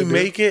 Imagine, dude, we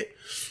make it.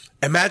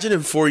 Imagine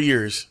in 4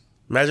 years.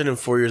 Imagine in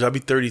 4 years. I'll be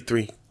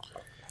 33.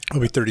 I'll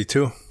be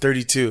 32.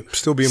 32.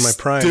 Still be in my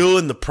prime. Still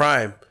in the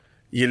prime,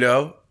 you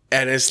know?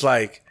 And it's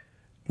like,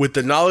 with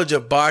the knowledge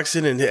of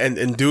boxing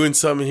and doing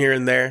something here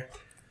and there,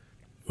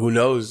 who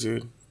knows,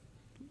 dude?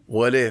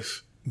 What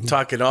if?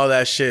 Talking all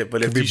that shit,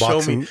 but if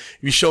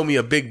you show me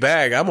a big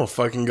bag, I'm gonna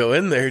fucking go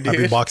in there, dude.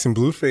 I'll be boxing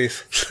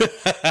Blueface.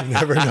 You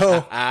never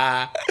know.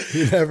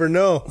 You never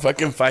know.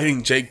 Fucking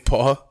fighting Jake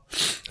Paul.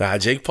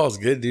 Jake Paul's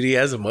good, dude. He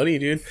has the money,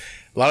 dude.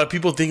 A lot of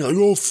people think, like,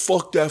 oh,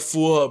 fuck that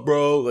fool up,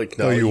 bro. Like,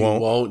 no, you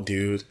won't,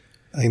 dude.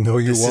 I know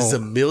you won't. This is a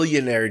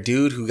millionaire,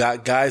 dude, who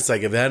got guys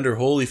like Evander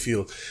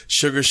Holyfield,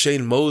 Sugar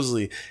Shane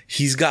Mosley.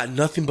 He's got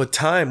nothing but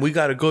time. We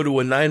got to go to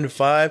a 9 to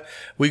 5.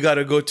 We got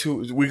to go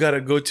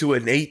to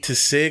an 8 to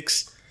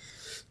 6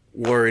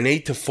 or an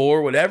 8 to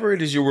 4, whatever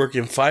it is you're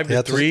working, 5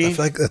 to 3. I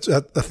think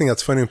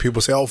that's funny when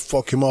people say, "Oh,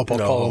 fuck him up. I'll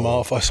call him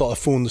out if I saw a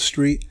fool in the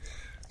street."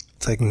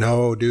 It's like,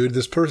 no, dude.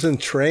 This person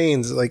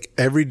trains like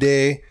every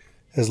day,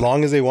 as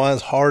long as they want,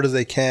 as hard as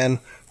they can,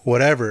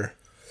 whatever.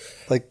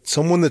 Like,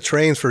 someone that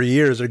trains for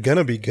years, they're going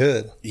to be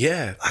good.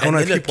 Yeah. And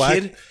then a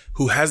kid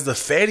who has the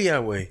feria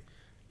way.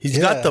 He's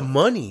got the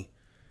money.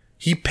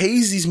 He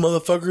pays these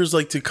motherfuckers,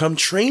 like, to come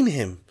train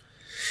him.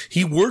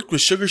 He worked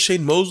with Sugar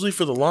Shane Mosley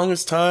for the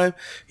longest time.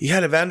 He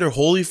had Evander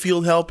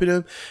Holyfield helping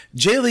him.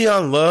 J.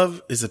 Leon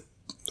Love is a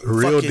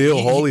real deal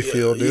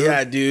Holyfield, dude.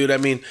 Yeah, dude. I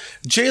mean,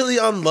 J.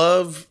 Leon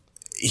Love,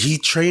 he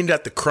trained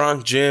at the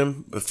Kronk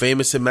Gym, the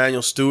famous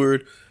Emmanuel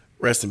Stewart.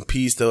 Rest in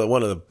peace, though.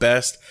 One of the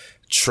best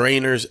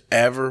trainers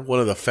ever. One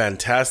of the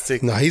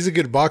fantastic. No, he's a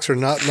good boxer.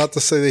 Not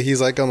to say that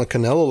he's like on the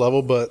Canelo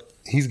level, but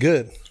he's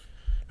good.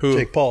 Who?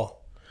 Jake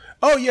Paul.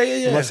 Oh,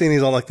 yeah. I'm not saying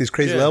he's on like these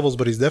crazy levels,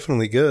 but he's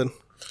definitely good.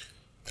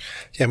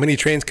 Yeah, I mean, he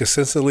trains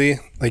consistently.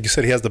 Like you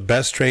said, he has the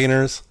best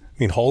trainers. I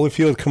mean,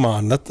 Holyfield, come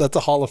on. That's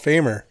a Hall of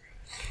Famer.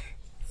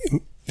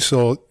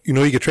 So, you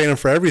know, you could train him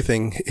for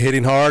everything.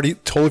 Hitting hard.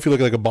 Holyfield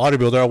looked like a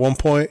bodybuilder at one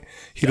point.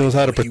 He knows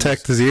how to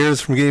protect his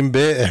ears from getting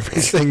bit.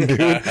 Everything, dude.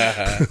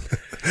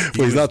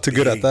 Well, he's not too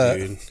good at that.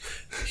 Dude.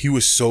 He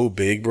was so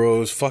big, bro. It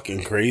was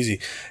fucking crazy.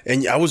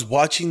 And I was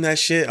watching that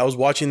shit. I was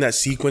watching that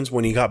sequence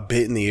when he got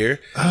bit in the ear.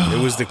 Oh,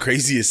 it was the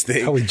craziest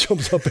thing. How he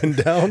jumps up and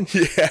down.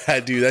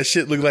 Yeah, dude. That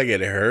shit looked like it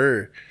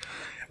hurt.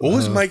 What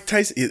was Mike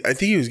Tyson? I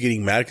think he was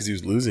getting mad because he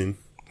was losing.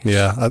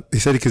 Yeah. He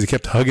said because he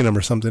kept hugging him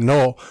or something.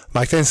 No,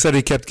 Mike Tyson said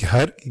he kept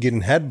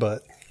getting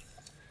headbutt.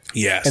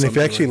 Yeah. And if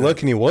you actually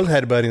look, and he was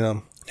headbutting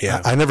him.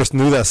 Yeah. I never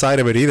knew that side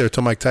of it either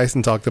until Mike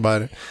Tyson talked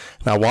about it.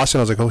 And I watched it and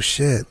I was like, oh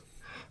shit.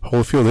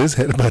 Holyfield is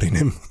headbutting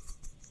him.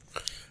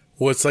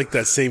 Well, it's like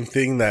that same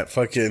thing that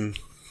fucking...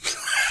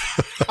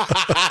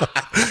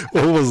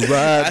 What was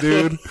that,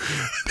 dude?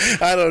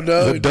 I don't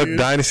know. The Duck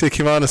Dynasty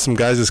came out and some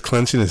guys just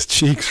clenching his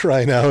cheeks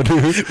right now,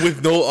 dude.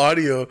 With no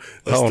audio.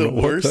 That's the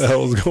worst. What the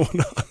hell was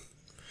going on?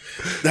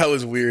 That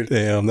was weird.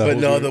 Damn,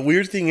 the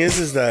weird thing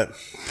is that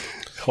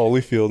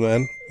Holyfield,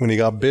 man, when he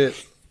got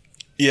bit.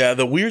 Yeah,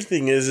 the weird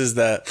thing is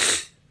that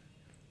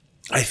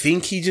I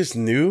think he just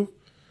knew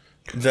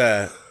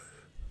that.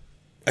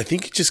 I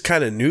think he just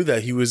kind of knew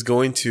that he was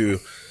going to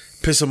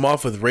piss him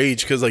off with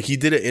rage because, like, he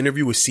did an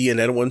interview with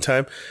CNN one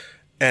time,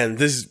 and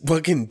this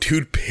fucking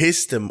dude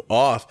pissed him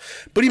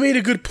off. But he made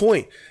a good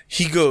point.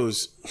 He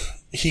goes,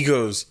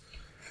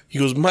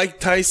 Mike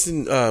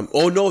Tyson.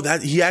 Oh no,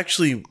 that he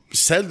actually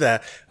said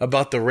that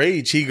about the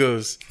rage. He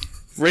goes,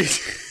 rage.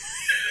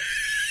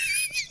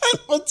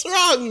 What's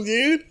wrong,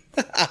 dude?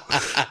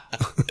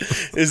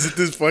 Is it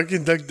this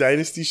fucking Duck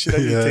Dynasty shit? I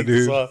need to take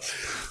this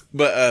off.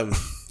 But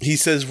he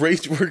says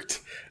rage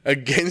worked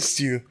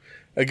against you,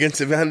 against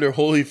Evander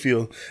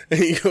Holyfield. And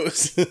he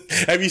goes,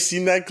 have you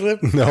seen that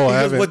clip? No, I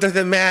haven't. What does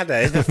it matter?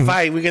 It's a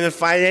fight. We're going to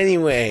fight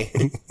anyway.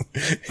 And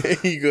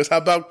he goes, how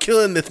about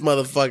killing this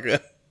motherfucker?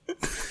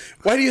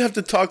 Why do you have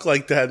to talk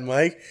like that,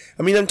 Mike?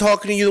 I mean, I'm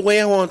talking to you the way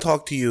I want to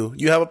talk to you.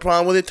 You have a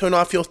problem with it? Turn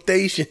off your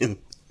station.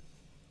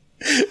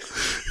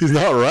 He's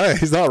not right.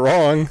 He's not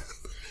wrong.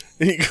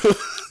 And he goes,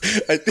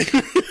 I think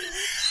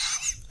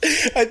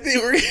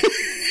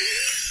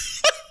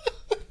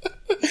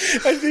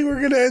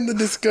we're gonna end the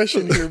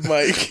discussion here,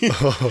 Mike.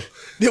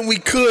 Then we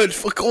could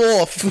fuck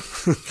off.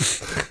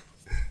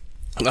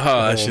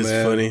 That's just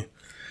funny.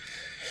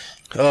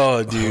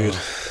 Oh, dude,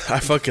 I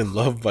fucking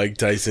love Mike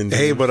Tyson. Dude.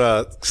 Hey,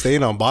 but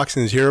staying on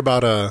boxing, did you hear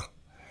about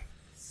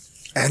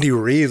Andy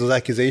Ruiz, those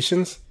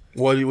accusations?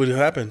 What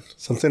happened?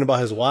 Something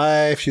about his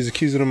wife. She's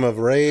accusing him of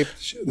rape.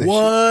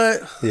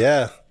 What?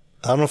 Yeah.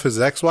 I don't know if his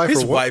ex-wife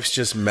his or what. wife's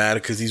just mad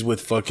because he's with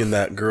fucking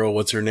that girl.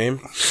 What's her name?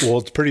 Well,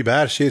 it's pretty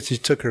bad. She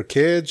took her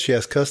kids. She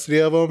has custody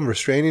of them.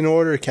 Restraining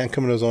order. He can't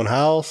come into his own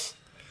house.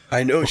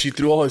 I know. She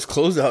threw all his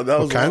clothes out.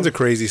 That was all kinds of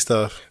crazy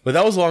stuff. But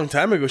that was a long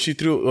time ago. She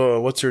threw,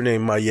 what's her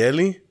name?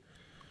 Mayeli?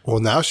 Well,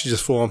 now she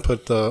just full on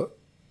put the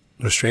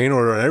restraining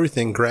order and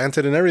everything,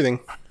 granted and everything.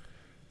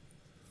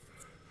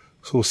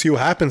 So we'll see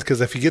what happens,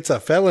 because if he gets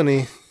that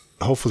felony,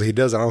 hopefully he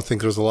does. I don't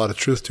think there's a lot of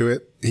truth to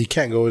it. He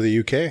can't go to the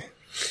UK.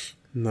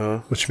 No.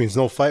 Which means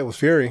no fight with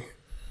Fury.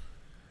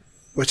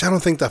 Which I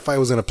don't think that fight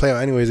was going to play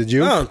out anyways. Did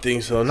you? I don't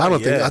think so.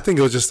 I think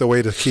it was just a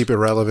way to keep it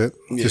relevant.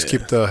 Yeah. Just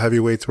keep the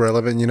heavyweights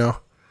relevant, you know?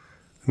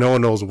 No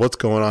one knows what's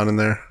going on in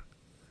there.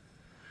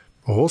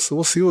 But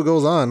we'll see what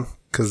goes on,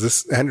 because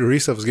this Andrew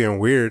Reese stuff is getting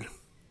weird.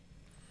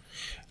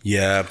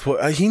 Yeah,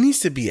 he needs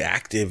to be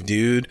active,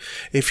 dude.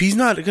 If he's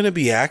not going to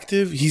be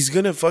active, he's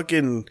going to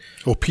fucking...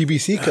 Well,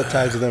 PBC cut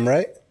ties with him,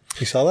 right?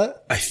 You saw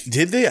that?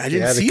 Did they? I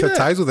didn't see that. Yeah, they cut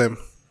ties with him.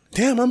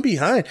 Damn, I'm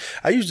behind.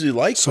 I usually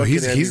like so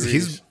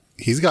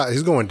he's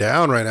going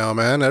down right now,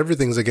 man.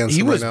 Everything's against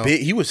him right now.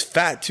 He was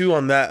fat too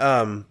on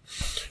that.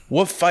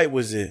 What fight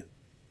was it?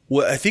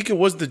 Well, I think it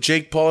was the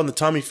Jake Paul and the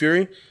Tommy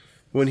Fury,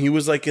 when he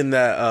was like in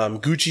that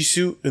Gucci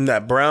suit, in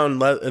that brown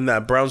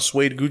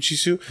suede Gucci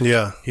suit.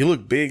 Yeah, he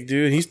looked big,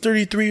 dude. He's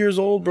 33 years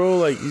old, bro.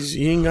 Like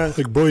he ain't got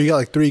like, bro. You got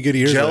like 3 good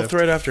years. Jail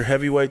threat after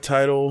heavyweight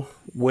title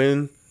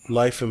win,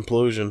 life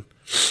implosion.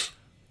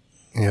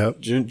 Yep.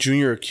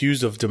 Junior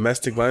accused of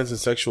domestic violence and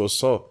sexual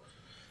assault.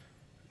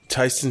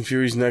 Tyson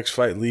Fury's next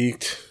fight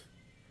leaked.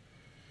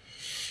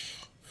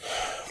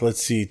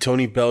 Let's see.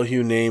 Tony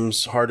Bellew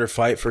names harder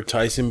fight for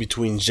Tyson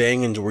between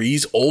Zhang and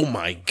Ruiz. Oh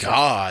my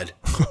God.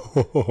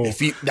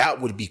 That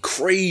would be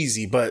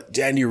crazy, but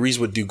Andy Ruiz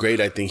would do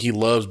great, I think. He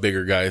loves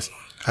bigger guys.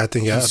 I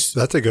think, yeah,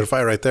 that's a good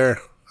fight right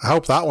there. I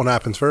hope that one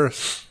happens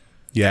first.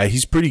 Yeah,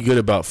 he's pretty good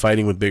about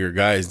fighting with bigger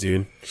guys,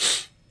 dude.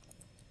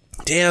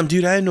 Damn,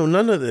 dude, I didn't know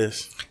none of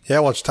this. Yeah,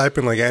 watch type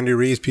in like Andy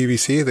Ruiz,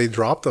 PBC. They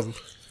dropped him.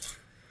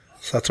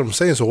 So that's what I'm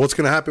saying. So what's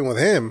going to happen with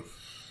him?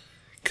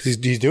 Because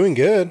he's doing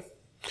good.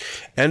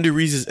 Andy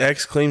Ruiz's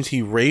ex claims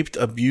he raped,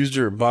 abused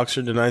her.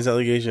 Boxer denies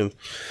allegations.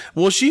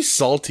 Well, she's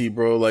salty,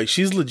 bro. Like,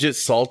 she's legit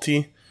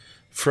salty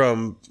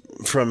from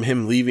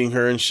him leaving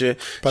her and shit.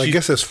 But I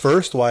guess his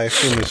first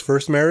wife in his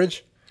first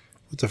marriage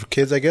with the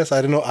kids, I guess.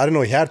 I didn't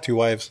know he had 2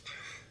 wives.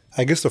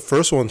 I guess the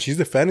first one, she's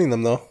defending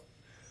them though.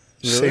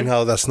 Really? Saying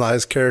how that's not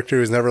his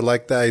character. He's never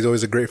like that. He's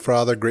always a great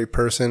father, great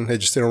person. It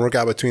just didn't work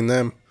out between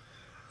them.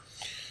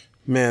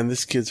 Man,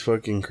 this kid's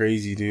fucking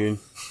crazy, dude.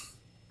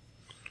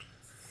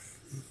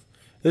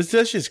 That's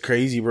just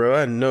crazy, bro. I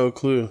had no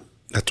clue.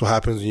 That's what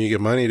happens when you get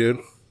money, dude.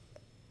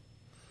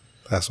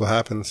 That's what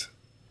happens.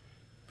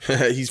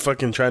 He's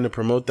fucking trying to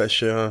promote that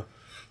shit, huh?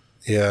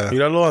 Yeah.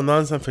 Míralo andando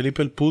en San Felipe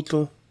el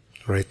Puto.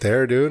 Right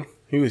there, dude.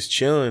 He was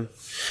chilling.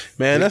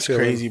 Man, that's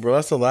crazy, bro.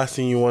 That's the last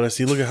thing you want to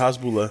see. Look at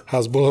Hasbullah.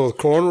 Hasbullah with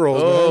cornrows,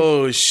 man.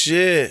 Oh,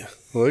 shit.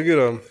 Look at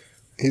him.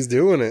 He's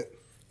doing it.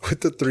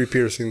 With the 3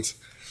 piercings.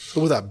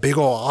 Look at that big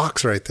old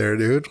ox right there,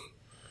 dude.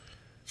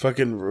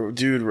 Fucking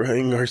dude,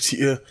 Ryan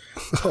Garcia.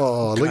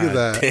 Oh, look at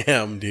that.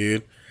 Damn,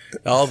 dude.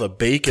 All the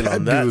bacon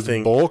on that dude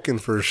thing. Bulking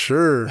for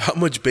sure. How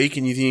much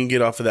bacon you think you can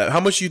get off of that? How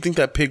much do you think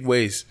that pig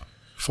weighs?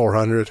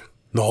 400.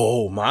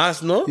 No,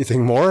 más, no? You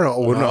think more? I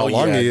wouldn't know how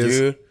long he is.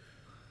 Dude.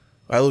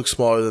 I look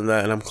smaller than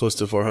that, and I'm close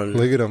to 400.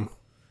 Look at him.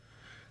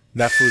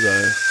 That food,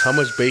 how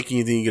much bacon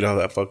you think you get out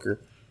of that fucker?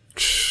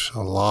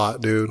 A lot,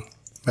 dude.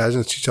 Imagine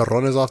the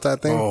chicharrones off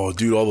that thing. Oh,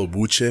 dude, all the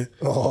buche.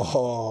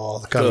 Oh,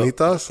 the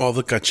carnitas. All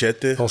the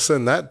cachete. I'll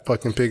send that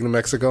fucking pig to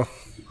Mexico.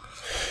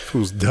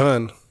 Who's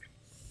done?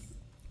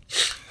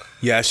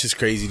 Yeah, it's just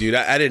crazy, dude.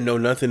 I didn't know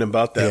nothing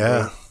about that,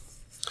 yeah.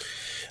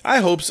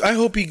 Bro. I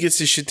hope he gets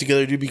his shit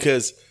together, dude,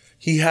 because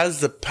he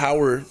has the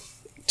power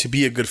to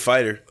be a good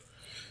fighter.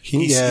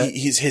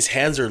 His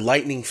hands are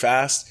lightning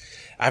fast.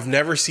 I've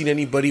never seen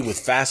anybody with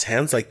fast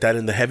hands like that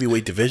in the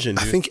heavyweight division,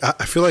 dude.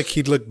 I feel like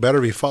he'd look better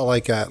if he fought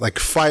like at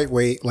fight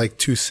weight, like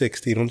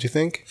 260, don't you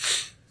think?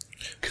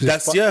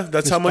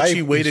 That's how much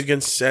he weighed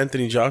against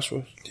Anthony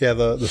Joshua. Yeah,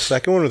 the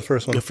second one or the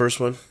first one? The first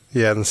one.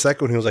 Yeah, and the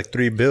second one he was like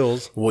 3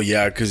 bills. Well,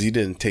 yeah, because he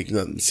didn't take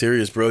nothing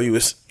serious, bro. He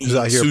was eating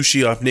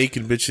sushi off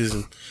naked bitches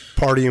and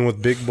partying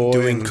with big boys,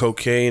 doing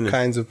cocaine,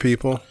 kinds of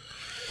people.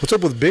 What's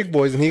up with Big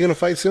Boy? Isn't he going to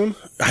fight soon?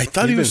 I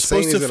thought he was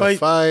supposed to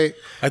fight.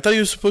 I thought he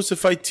was supposed to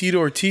fight Tito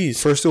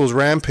Ortiz. First it was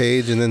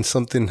Rampage, and then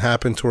something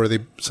happened to where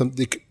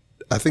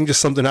I think just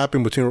something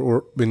happened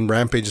in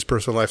Rampage's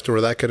personal life to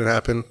where that couldn't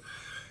happen.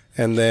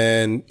 And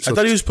then I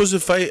thought he was supposed to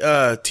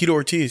fight Tito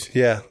Ortiz.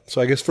 Yeah.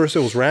 So I guess first it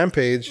was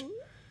Rampage,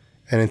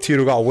 and then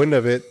Tito got wind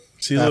of it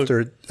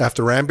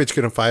after Rampage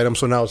couldn't fight him.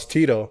 So now it's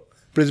Tito.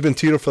 But it's been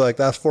Tito for like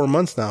the last 4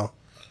 months now.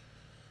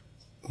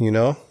 You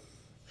know?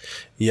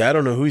 Yeah, I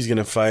don't know who he's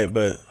gonna fight,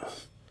 but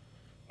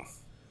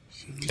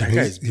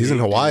that he's in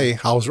Hawaii.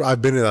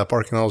 I've been to that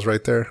park and I was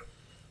right there.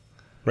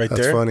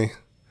 That's funny.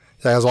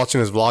 Yeah, I was watching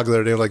his vlog the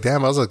other day. Like,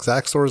 damn, I was at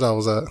exact stores I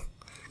was at.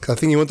 Cause I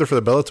think he went there for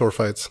the Bellator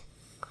fights.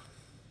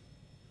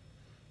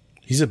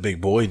 He's a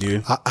big boy,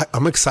 dude.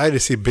 I'm excited to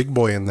see Big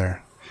Boy in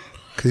there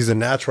because he's a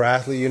natural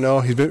athlete. You know,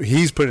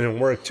 he's putting in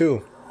work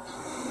too.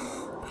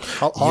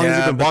 How long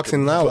has he been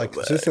boxing now? Like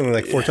consistently,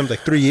 like 4 times,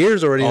 like 3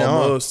 years already now.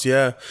 Almost,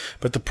 yeah.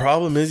 But the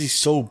problem is he's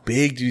so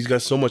big, dude. He's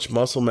got so much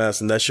muscle mass,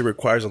 and that shit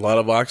requires a lot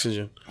of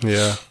oxygen.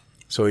 Yeah.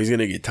 So he's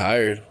gonna get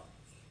tired.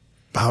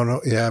 I don't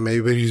know. Yeah,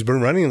 maybe. But he's been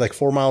running like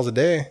 4 miles a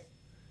day.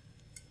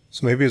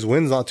 So maybe his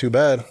win's not too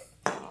bad.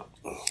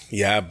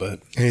 Yeah,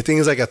 but Anything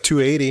is like a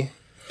 280,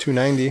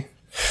 290.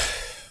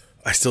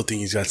 I still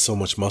think he's got so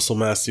much muscle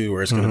mass, dude,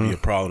 where it's going to be a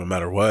problem no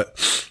matter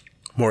what.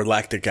 More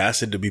lactic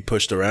acid to be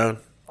pushed around.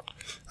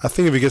 I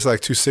think if he gets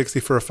like 260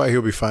 for a fight,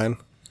 he'll be fine.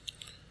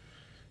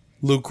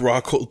 Luke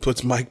Rockhold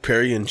puts Mike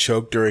Perry in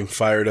choke during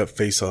fired up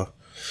face-off.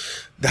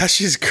 That's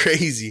just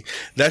crazy.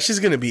 That's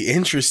just going to be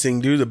interesting,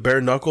 dude. The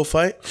bare knuckle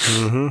fight.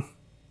 Mm-hmm.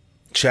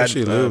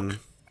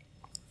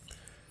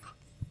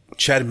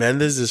 Chad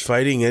Mendes is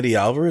fighting Eddie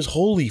Alvarez.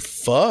 Holy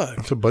fuck.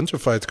 There's a bunch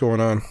of fights going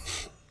on.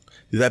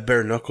 Dude, that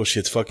bare knuckle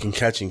shit's fucking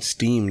catching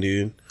steam,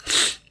 dude.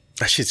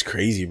 That shit's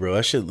crazy, bro.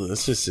 That's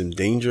just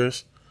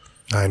dangerous.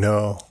 I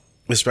know.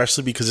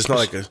 Especially because it's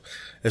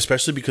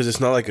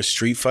not like a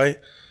street fight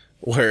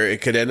where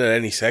it could end at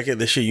any second.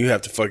 This shit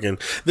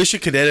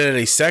could end at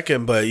any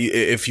second, but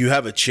if you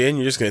have a chin,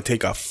 you're just going to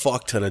take a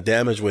fuck ton of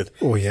damage with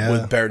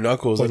bare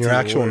knuckles. When your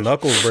actual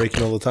knuckles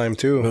breaking all the time,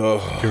 too.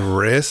 Oh. Your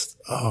wrist.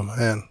 Oh,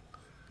 man.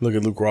 Look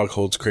at Luke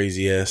Rockhold's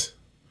crazy ass.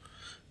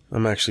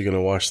 I'm actually going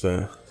to watch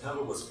that.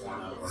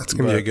 That's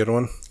going to be a good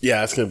one.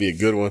 Yeah, it's going to be a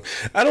good one.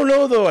 I don't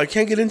know, though. I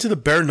can't get into the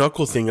bare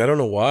knuckle thing. I don't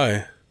know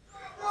why.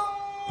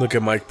 Look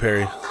at Mike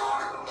Perry.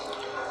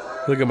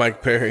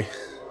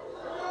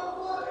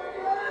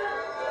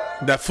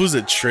 That fool's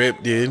a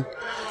trip, dude.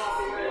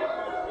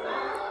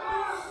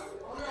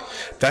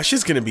 That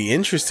shit's going to be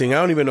interesting. I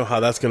don't even know how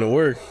that's going to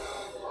work.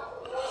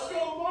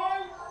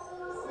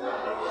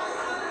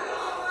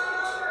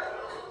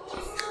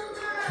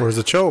 Where's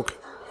the choke?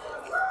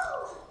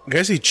 I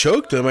guess he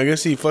choked him. I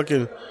guess he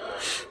fucking...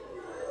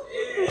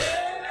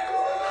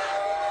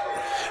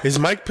 Is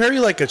Mike Perry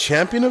like a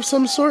champion of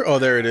some sort? Oh,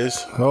 there it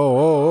is.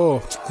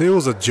 Oh. It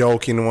was a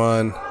joking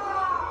one.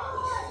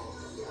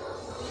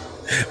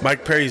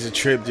 Mike Perry's a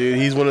trip, dude.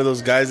 He's one of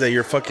those guys that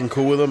you're fucking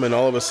cool with him and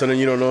all of a sudden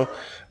you don't know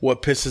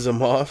what pisses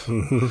him off.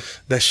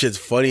 That shit's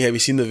funny. Have you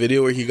seen the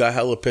video where he got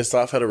hella pissed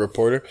off at a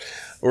reporter?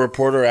 A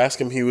reporter asked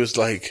him, he was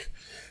like...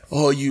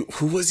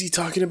 who was he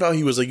talking about?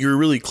 He was like, you were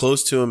really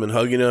close to him and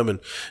hugging him and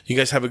you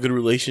guys have a good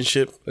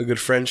relationship, a good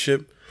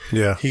friendship.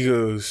 Yeah. He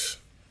goes,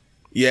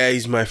 yeah,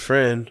 he's my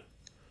friend.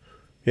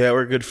 Yeah,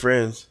 we're good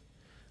friends.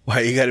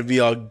 Why you gotta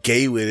be all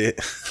gay with it?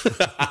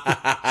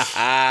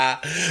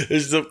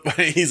 It's so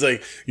funny. He's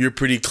like, you're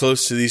pretty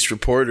close to these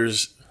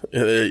reporters.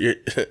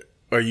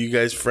 Are you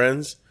guys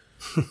friends?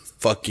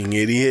 Fucking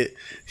idiot.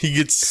 He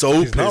gets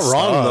so pissed off. He's not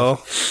wrong, though.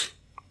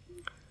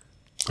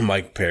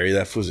 Mike Perry,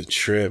 that fool's a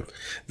trip.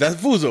 That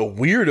fool's a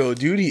weirdo,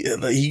 dude.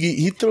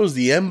 He throws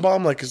the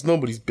M-bomb like it's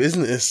nobody's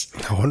business.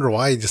 I wonder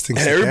why he just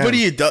thinks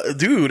everybody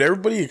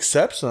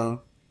accepts him.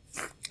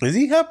 Is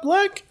he half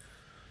black?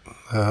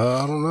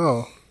 I don't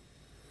know.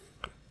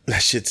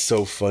 That shit's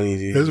so funny,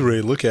 dude. Let's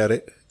really look at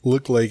it.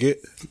 Look like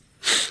it.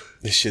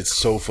 This shit's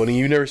so funny.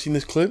 You never seen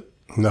this clip?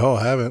 No,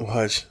 I haven't.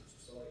 Watch.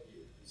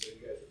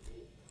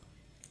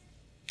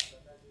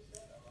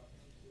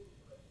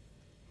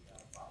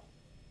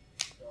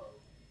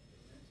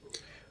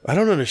 I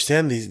don't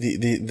understand this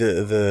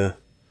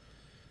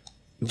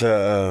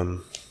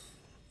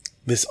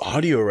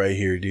audio right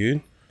here,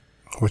 dude.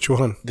 Which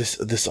one?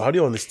 This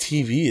audio on this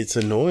TV, it's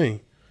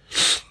annoying.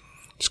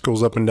 Just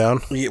goes up and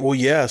down. Yeah, well,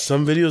 yeah.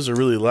 Some videos are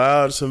really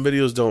loud. Some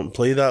videos don't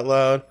play that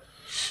loud.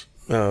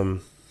 Well,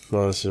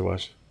 let's just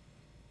watch.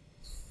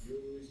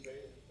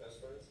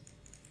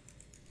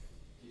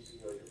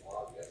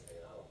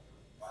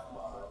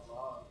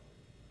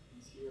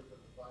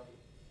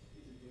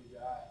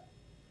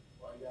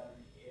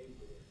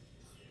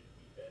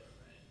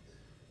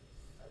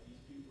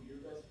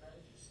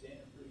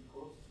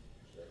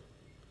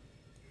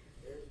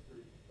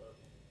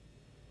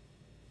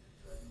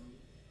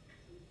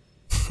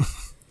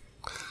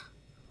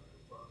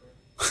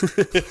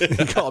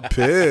 He got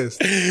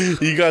pissed.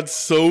 He got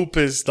so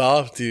pissed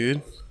off,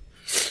 dude.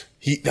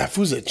 That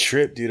fool's a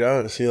trip, dude.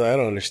 I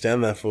don't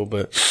understand that fool,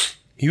 but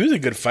he was a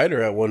good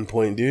fighter at one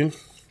point, dude.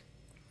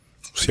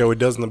 See how he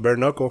does in the bare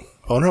knuckle.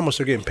 I wonder how much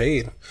they're getting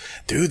paid.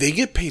 Dude, they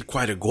get paid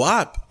quite a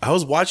guap. I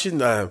was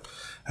watching, I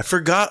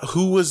forgot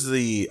who was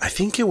I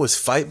think it was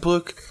Fight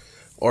Book,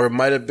 or it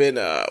might have been,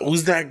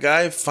 who's that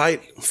guy?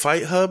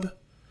 Fight Hub?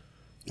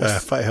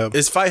 Fight Hub.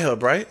 It's Fight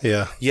Hub, right?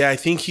 Yeah. Yeah, I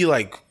think he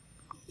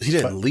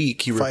didn't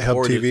leak. He Fight Hub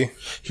TV.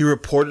 He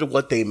reported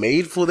what they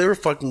made for. They were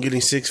fucking getting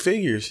six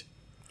figures.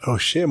 Oh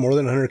shit! More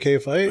than 100K a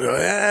fight.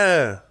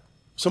 Yeah.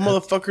 Some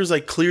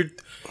motherfuckers cleared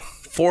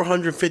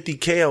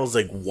 450K. I was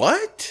like,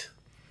 what?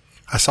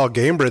 I saw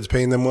Gamebred's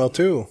paying them well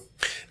too.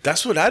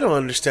 That's what I don't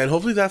understand.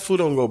 Hopefully that fool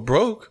don't go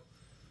broke.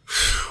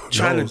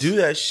 Trying to do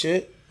that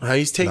shit.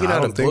 He's taking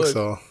out a book. I don't think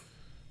so.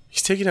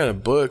 He's taking out a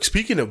book.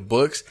 Speaking of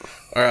books,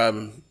 are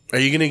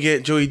you gonna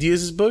get Joey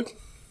Diaz's book?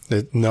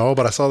 No,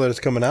 but I saw that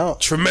it's coming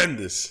out.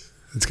 Tremendous.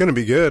 It's going to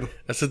be good.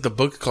 That's what the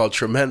book's called,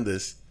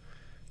 Tremendous.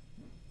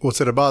 What's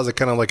it about? Is it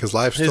kind of like his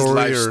life story? His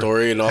life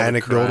story and all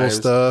anecdotal the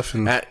stuff?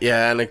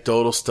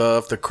 Anecdotal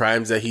stuff, the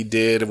crimes that he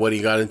did, when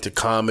he got into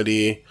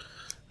comedy.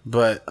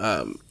 But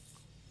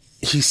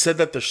he said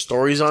that there's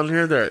stories on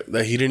here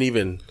that he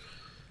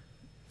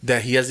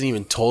hasn't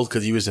even told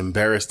because he was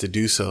embarrassed to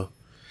do so.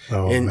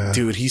 Oh, and man.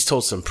 dude, he's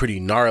told some pretty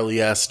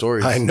gnarly ass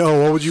stories. I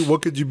know.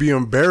 What could you be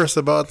embarrassed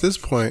about at this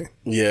point?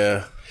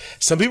 Yeah.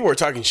 Some people were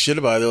talking shit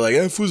about it. They're like,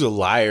 that fool's a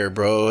liar,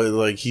 bro.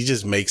 Like, he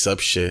just makes up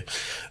shit.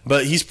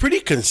 But he's pretty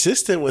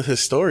consistent with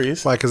his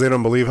stories. Why? Because they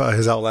don't believe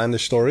his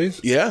outlandish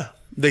stories? Yeah.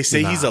 They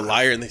say he's a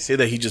liar, and they say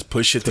that he just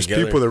pushed it together.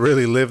 There's people that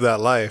really live that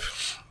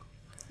life.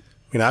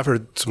 I mean, I've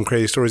heard some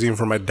crazy stories even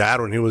from my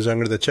dad when he was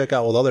younger to check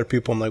out with other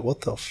people. I'm like,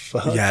 what the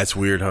fuck? Yeah, it's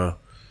weird, huh?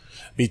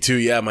 Me too.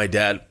 Yeah, my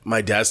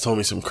dad's told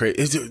me some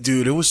crazy...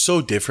 Dude, it was so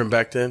different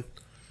back then.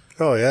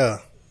 Oh,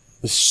 yeah.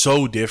 It's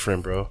so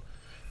different, bro.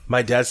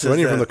 My dad says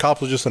running that, from the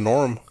cops was just a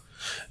norm.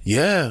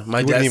 Yeah,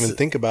 my dad wouldn't even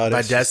think about it.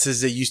 My dad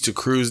says they used to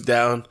cruise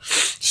down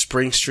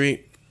Spring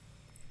Street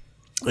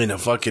in a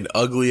fucking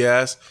ugly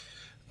ass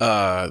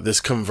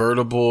this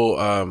convertible.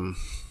 It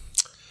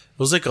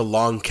was like a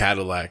long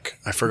Cadillac.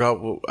 I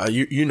forgot what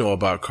you know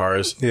about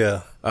cars.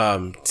 Yeah.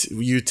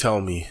 You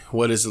tell me,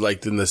 what is it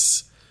like in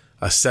this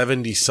a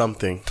 70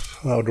 something?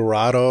 Oh,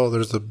 Dorado.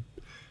 There's the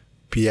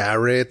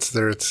Biarritz.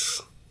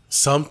 There's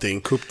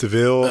something Coupe de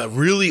Ville, a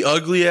really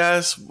ugly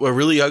ass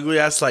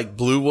like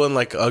blue one,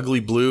 like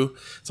ugly blue.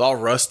 It's all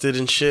rusted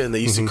and shit. And they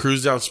used to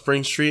cruise down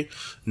Spring Street,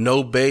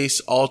 no bass,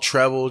 all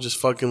treble, just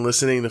fucking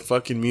listening to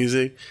fucking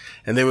music.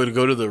 And they would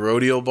go to the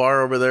rodeo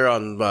bar over there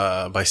on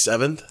by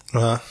 7th.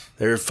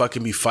 There would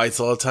fucking be fights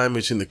all the time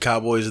between the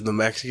cowboys and the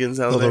Mexicans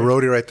out there. The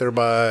rodeo right there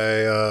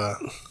by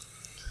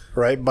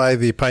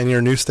the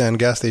Pioneer Newsstand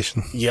gas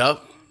station.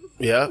 Yep.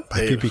 Yeah,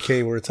 by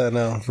PPK where it's at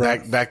now.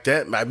 Back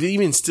then, I mean,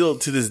 even still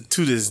to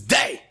this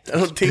day, I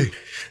don't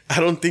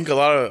think a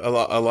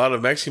lot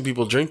of Mexican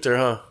people drink there,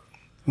 huh?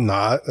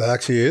 Nah, it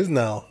actually is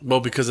now.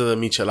 Well, because of the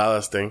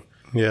micheladas thing.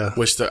 Yeah,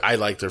 which I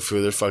like their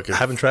food. They're fucking. I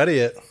haven't tried it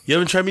yet. You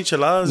haven't tried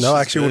micheladas? No,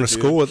 I actually went to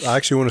school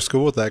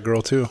with that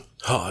girl too.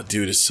 Oh,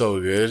 dude, it's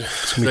so good.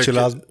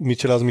 Micheladas,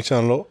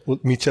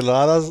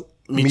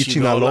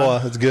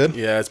 Michinaloa. It's good.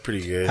 Yeah, it's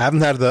pretty good. I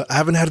haven't had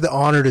the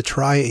honor to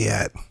try it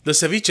yet. The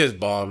ceviche is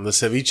bomb. The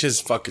ceviche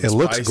is fucking. It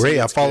looks spicy. great.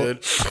 I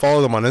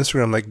follow them on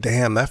Instagram. I'm like,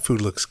 damn, that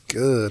food looks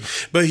good.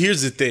 But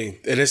here's the thing,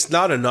 and it's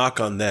not a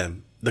knock on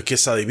them. The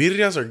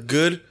quesadillas are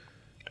good,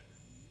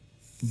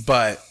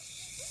 but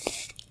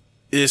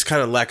it just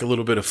kind of lack a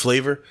little bit of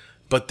flavor.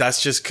 But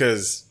that's just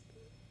because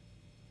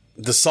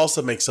the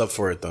salsa makes up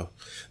for it, though.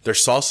 Their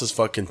salsa's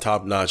fucking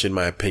top notch, in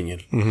my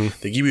opinion.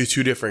 They give you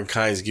two different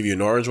kinds. They give you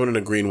an orange one and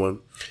a green one,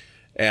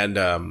 and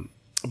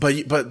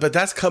but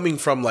that's coming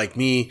from like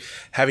me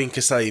having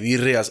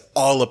quesadillas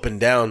all up and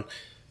down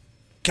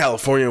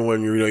California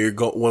when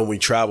when we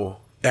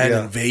travel and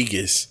in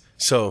Vegas.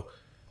 So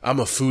I'm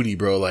a foodie,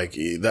 bro. Like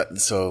that.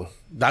 So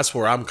that's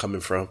where I'm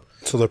coming from.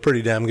 So they're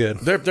pretty damn good.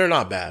 They're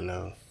not bad,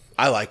 no.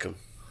 I like them.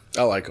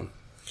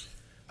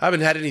 I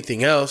haven't had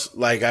anything else.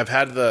 Like I've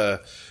had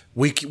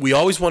we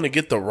always want to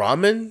get the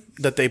ramen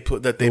that they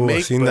make.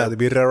 I've seen that, the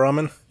birria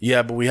ramen.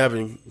 Yeah, but we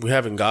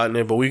haven't gotten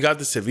it. But we got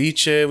the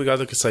ceviche. We got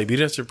the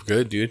quesadillas. They're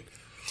good, dude.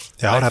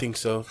 Yeah, I think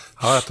so.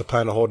 I'll have to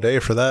plan a whole day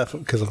for that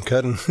because I'm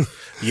cutting.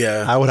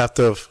 Yeah, I would have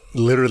to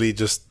literally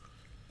just.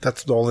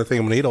 That's the only thing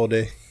I'm gonna eat all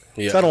day.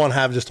 Yeah, I don't want to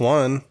have just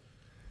one.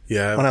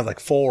 Yeah, I want to have like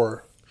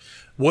 4.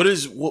 What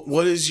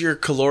is your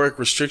caloric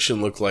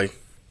restriction look like?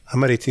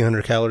 I'm at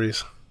 1,800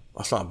 calories.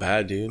 That's not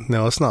bad, dude.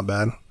 No, it's not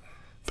bad.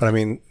 But I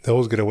mean,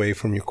 those get away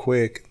from you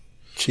quick.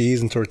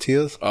 Cheese and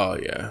tortillas. Oh,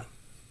 yeah.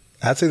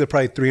 I'd say they're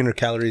probably 300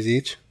 calories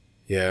each.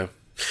 Yeah.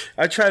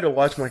 I try to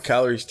watch my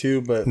calories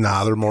too, but...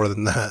 Nah, they're more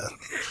than that.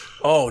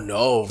 Oh,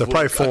 no. They're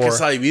probably 4.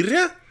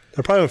 Quesadilla?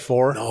 They're probably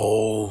 4.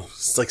 No.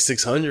 It's like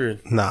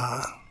 600.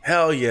 Nah.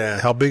 Hell yeah.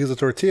 How big is a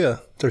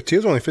tortilla?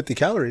 Tortilla's only 50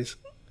 calories.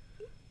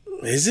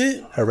 Is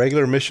it? A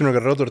regular Mission or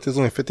Guerrero tortilla is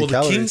only 50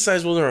 calories. The king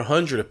size ones are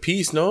 100 a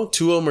piece, no?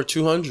 2 of them are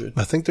 200.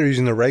 I think they're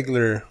using the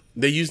regular...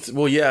 They used...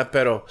 Well, yeah,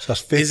 pero... So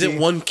is it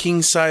one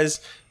king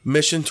size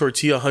Mission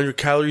tortilla 100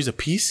 calories a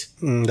piece?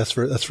 That's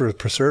for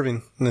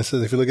preserving. And it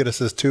says, if you look at it, it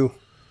says 2.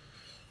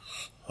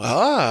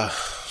 Ah.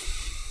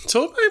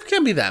 So it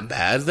can't be that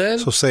bad then.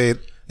 So say...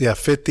 Yeah,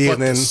 50 but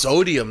and then... the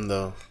sodium,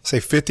 though. Say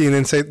 50 and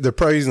then say... They're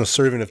probably using a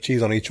serving of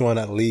cheese on each one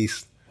at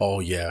least. Oh,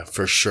 yeah,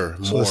 for sure.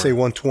 So let's say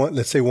 120.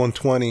 Let's say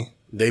 120.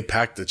 They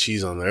pack the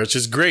cheese on there, which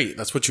is great.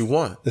 That's what you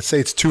want. Let's say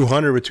it's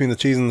 200 between the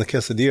cheese and the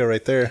quesadilla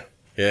right there.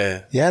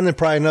 Yeah. Yeah, and then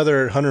probably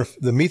another 100.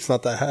 The meat's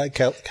not that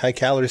high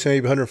calories, so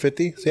maybe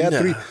 150. So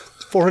yeah,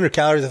 400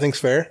 calories I think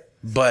is fair.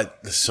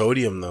 But the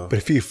sodium, though. But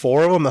if you eat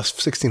 4 of them, that's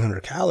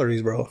 1,600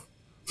 calories, bro.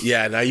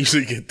 Yeah, and I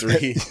usually get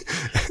 3.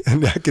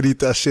 And I could eat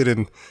that shit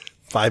in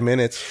 5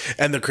 minutes.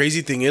 And the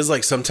crazy thing is,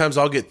 like, sometimes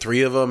I'll get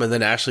 3 of them, and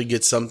then Ashley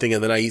gets something,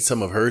 and then I eat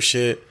some of her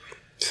shit.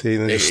 See,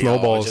 then it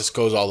snowballs. It just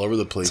goes all over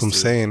the place. That's what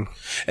I'm saying.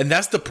 And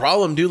that's the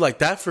problem, dude. Like,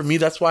 that for me,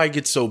 that's why I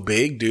get so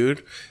big, dude.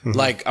 Mm-hmm.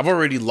 Like, I've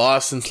already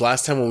lost since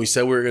last time when we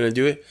said we were going to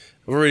do it.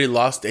 I've already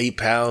lost 8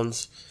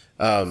 pounds.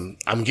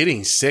 I'm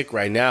getting sick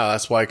right now.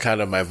 That's why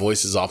kind of my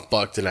voice is all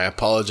fucked, and I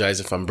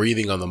apologize if I'm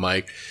breathing on the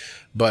mic.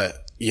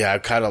 But, yeah, I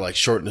kind of like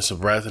shortness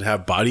of breath and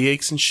have body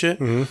aches and shit.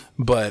 Mm-hmm.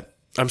 But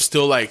I'm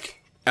still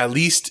like, at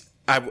least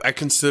I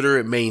consider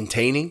it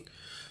maintaining.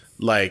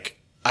 Like,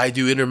 I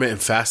do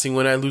intermittent fasting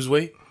when I lose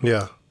weight.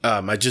 Yeah.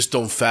 I just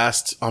don't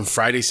fast on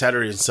Friday,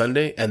 Saturday, and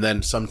Sunday, and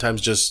then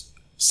sometimes just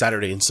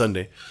Saturday and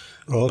Sunday.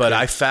 Okay. But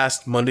I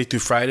fast Monday through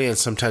Friday and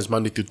sometimes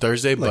Monday through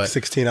Thursday. Like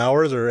 16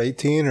 hours or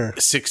 18 or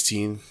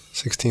 16.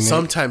 16.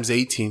 Sometimes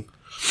 18.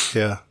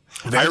 Yeah.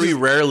 Very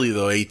rarely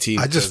though 18.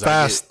 I just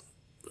fast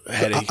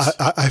headaches.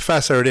 I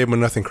fast every day, but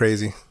nothing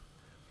crazy.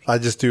 I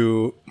just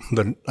do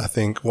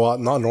not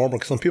normal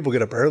because some people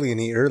get up early and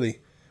eat early.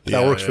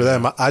 That works for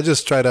them. I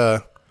just try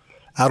to.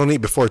 I don't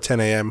eat before 10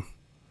 a.m.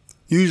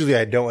 Usually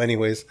I don't,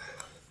 anyways.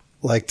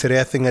 Like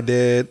today, I think I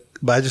did,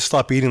 but I just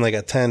stopped eating like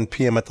at 10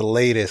 p.m. at the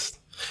latest.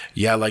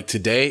 Yeah, like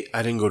today,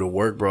 I didn't go to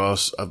work, bro.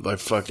 I'm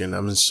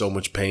in so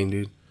much pain,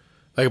 dude.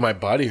 Like my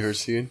body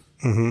hurts, dude.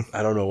 Mm-hmm.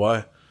 I don't know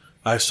why.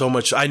 I have so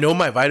much. I know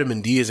my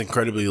vitamin D is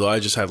incredibly low. I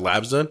just had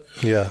labs done.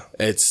 Yeah.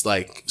 It's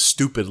like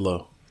stupid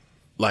low.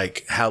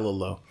 Like hella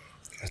low.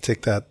 I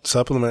take that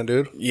supplement,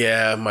 dude.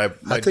 Yeah,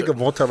 I take a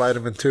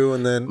multivitamin too,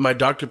 and then my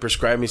doctor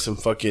prescribed me some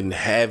fucking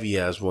heavy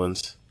ass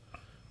ones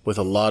with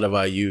a lot of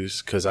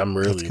IUs because I'm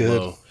really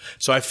low.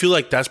 So I feel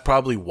like that's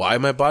probably why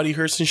my body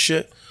hurts and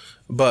shit.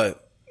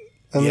 But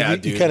and yeah,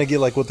 you kind of get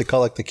like what they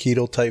call like the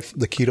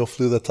keto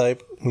flu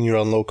type when you're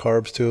on low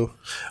carbs too.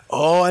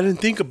 Oh, I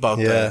didn't think about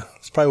that. Yeah,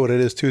 it's probably what it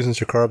is too,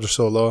 since your carbs are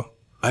so low.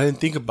 I didn't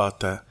think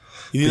about that.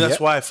 You think that's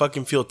why I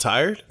fucking feel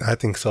tired? I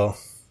think so.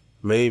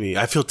 Maybe.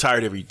 I feel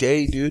tired every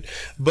day, dude.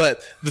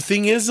 But the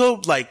thing is,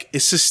 though, like,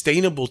 it's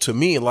sustainable to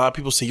me. A lot of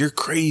people say, you're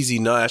crazy.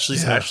 No,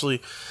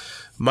 actually,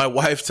 my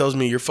wife tells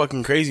me you're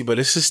fucking crazy, but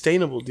it's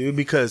sustainable, dude.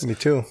 Because me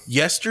too.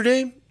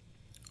 Yesterday,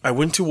 I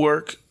went to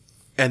work,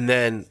 and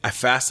then I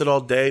fasted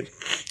all day,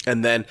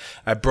 and then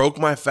I broke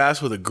my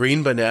fast with a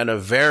green banana.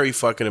 Very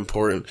fucking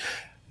important.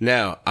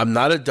 Now, I'm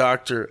not a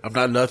doctor. I'm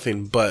not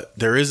nothing, but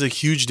there is a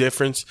huge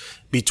difference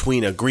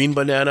between a green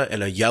banana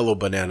and a yellow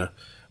banana.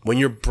 When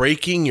you're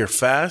breaking your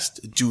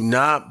fast, do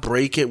not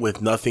break it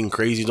with nothing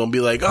crazy. Don't be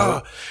like,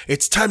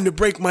 it's time to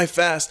break my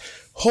fast.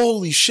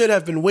 Holy shit,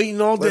 I've been waiting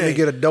all day. Let me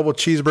get a double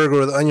cheeseburger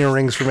with onion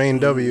rings from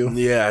A&W.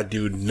 Yeah,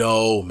 dude,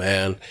 no,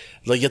 man.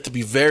 Like, you have to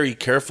be very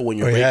careful when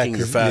you're breaking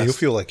your fast. You'll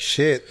feel like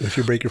shit if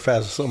you break your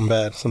fast with something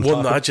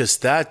bad. Not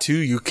just that, too.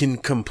 You can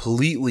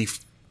completely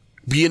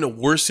be in a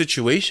worse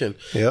situation.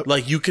 Yep.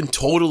 Like you can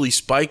totally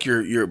spike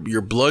your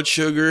blood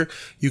sugar.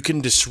 You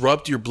can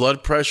disrupt your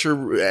blood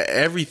pressure,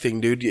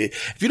 everything, dude.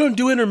 If you don't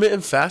do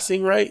intermittent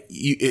fasting right,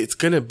 it's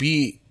going to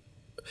be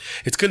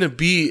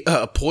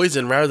a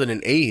poison rather than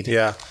an aid.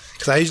 Yeah.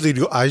 Cause I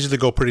usually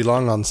go pretty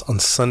long on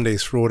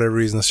Sundays for whatever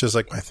reason. It's just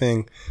like my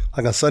thing.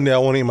 Like on Sunday, I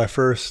won't eat my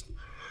first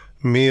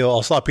meal.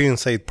 I'll stop eating,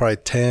 say probably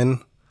 10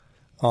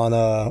 on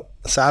a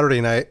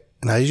Saturday night.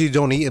 And I usually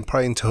don't eat it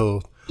probably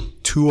until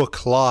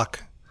 2:00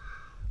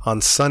 on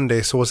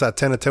Sunday. So what's that?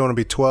 10 to 10 would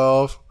be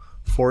 12,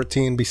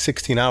 14, be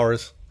 16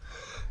 hours.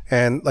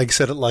 And like you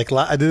said, like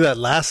I did that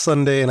last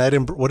Sunday and I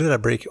didn't, what did I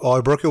break? Oh,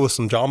 I broke it with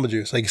some Jamba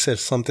Juice. Like you said,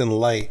 something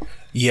light.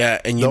 Yeah.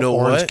 And you know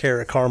what? Orange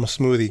carrot caramel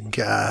smoothie.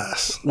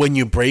 Gas. When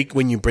you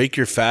break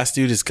your fast,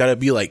 dude, it's gotta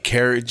be like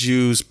carrot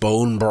juice,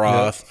 bone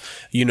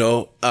broth, you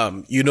know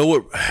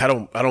what? I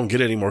don't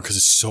get it anymore because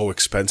it's so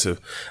expensive.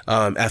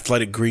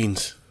 Athletic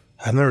Greens.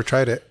 I've never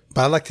tried it,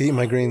 but I like to eat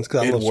my greens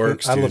because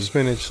I love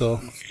spinach.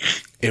 So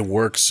it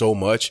works so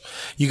much.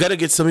 You got to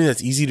get something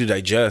that's easy to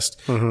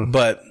digest. Mm-hmm.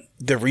 But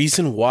the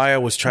reason why I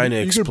was trying to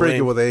explain, you can break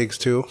it with eggs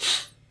too.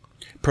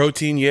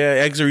 Protein, yeah,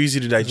 eggs are easy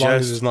to digest. As long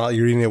as it's not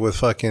you're eating it with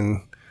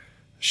fucking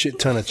shit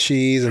ton of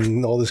cheese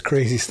and all this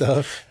crazy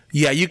stuff.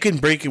 Yeah, you can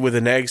break it with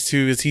an eggs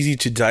too. It's easy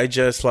to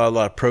digest. A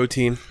lot of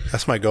protein.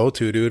 That's my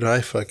go-to, dude.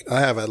 I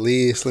have at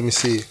least, let me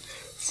see,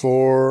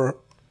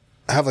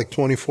 I have like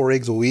 24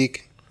 eggs a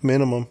week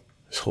minimum.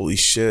 Holy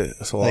shit,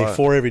 that's a lot. Like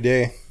 4 every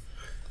day.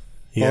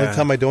 Yeah. The only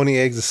time I don't eat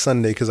eggs is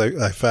Sunday because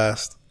I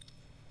fast.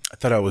 I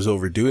thought I was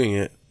overdoing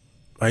it.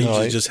 I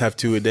usually just have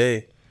 2 a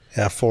day.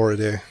 Yeah, 4 a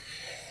day.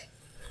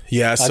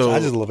 Yeah, so I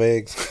just love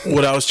eggs.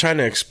 What I was trying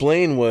to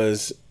explain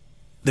was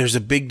there's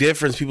a big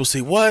difference. People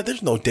say, what?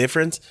 There's no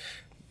difference.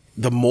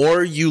 The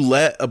more you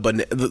let a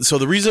banana... So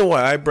the reason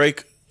why I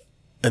break...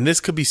 And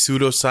this could be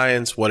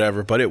pseudoscience,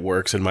 whatever, but it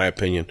works in my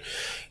opinion.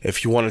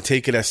 If you want to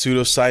take it as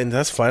pseudoscience,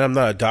 that's fine. I'm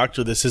not a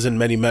doctor. This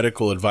isn't any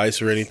medical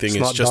advice or anything.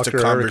 It's just Dr.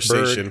 a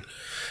conversation.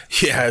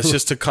 Yeah, it's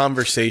just a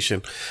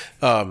conversation.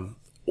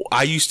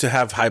 I used to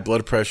have high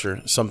blood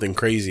pressure, something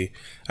crazy.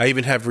 I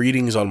even have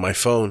readings on my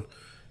phone.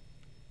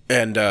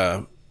 And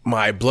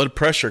my blood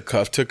pressure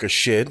cuff took a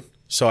shit,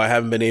 so I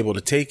haven't been able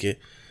to take it.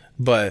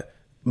 But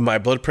my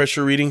blood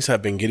pressure readings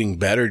have been getting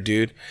better,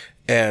 dude.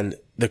 And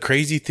the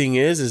crazy thing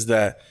is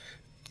that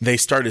they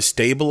started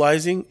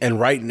stabilizing, and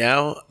right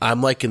now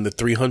I'm like in the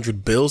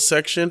 300 bills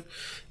section,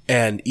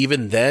 and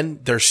even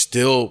then they're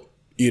still,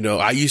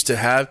 I used to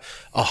have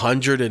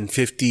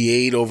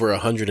 158 over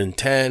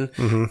 110,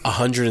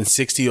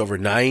 160 over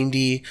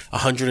 90,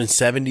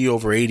 170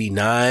 over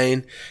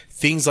 89,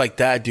 things like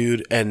that,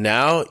 dude. And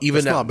now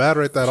even that's not bad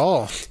right at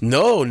all.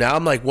 No, now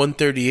I'm like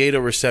 138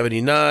 over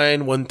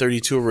 79,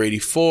 132 over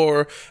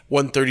 84,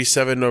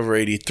 137 over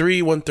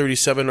 83,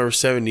 137 over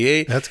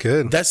 78. That's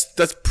good.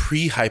 That's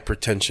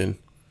pre-hypertension.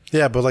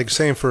 Yeah, but like you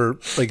said,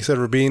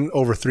 for being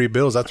over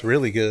 $3 that's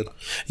really good.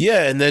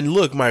 Yeah, and then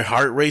look, my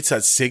heart rate's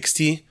at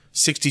 60,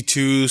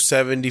 62,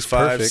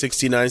 75,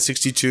 69,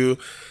 62.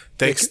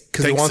 Thanks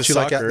Because they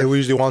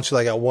usually want you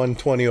like at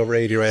 120 over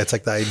 80, right? It's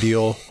like the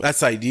ideal.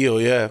 That's ideal,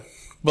 yeah.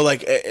 But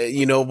like,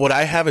 what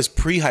I have is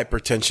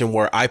pre-hypertension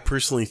where I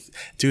personally,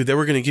 dude, they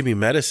were going to give me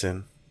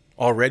medicine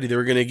already. They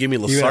were going to give me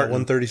losartan. You at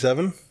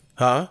 137?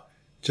 Huh?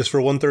 Just for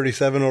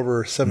 137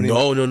 over 70?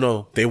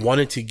 No. They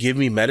wanted to give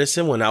me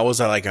medicine when I was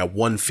at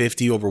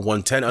 150 over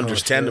 110,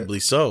 understandably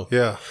so.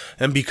 Yeah.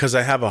 And because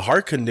I have a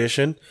heart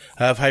condition,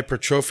 I have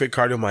hypertrophic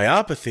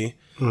cardiomyopathy,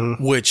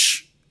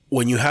 which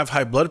when you have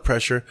high blood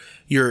pressure,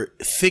 you're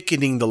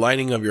thickening the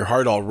lining of your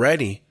heart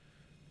already.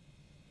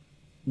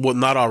 Well,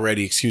 not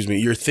already, excuse me.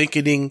 You're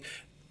thickening.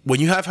 When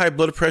you have high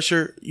blood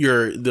pressure,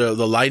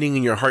 the lining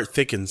in your heart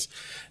thickens.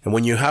 And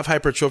when you have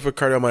hypertrophic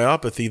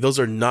cardiomyopathy, those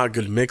are not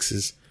good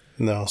mixes.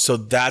 No. So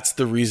that's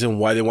the reason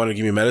why they wanted to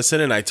give me medicine.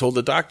 And I told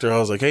the doctor, I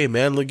was like, hey,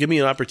 man, give me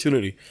an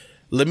opportunity.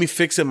 Let me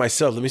fix it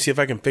myself. Let me see if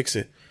I can fix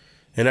it.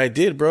 And I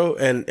did, bro.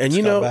 And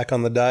back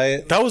on the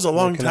diet. That was a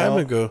long time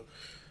ago.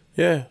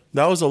 Yeah,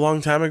 that was a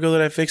long time ago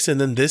that I fixed it.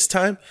 And then this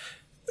time,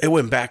 it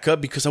went back up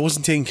because I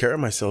wasn't taking care of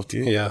myself,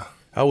 dude. Yeah.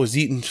 I was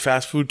eating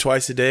fast food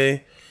twice a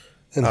day.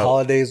 And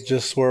holidays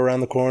just were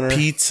around the corner.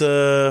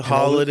 Pizza,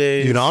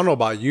 holidays. I don't know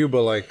about you,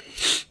 but like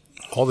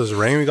all this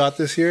rain we got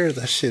this year,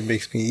 that shit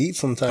makes me eat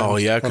sometimes. Oh,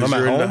 yeah, because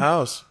you're in the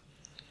house.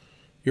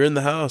 You're in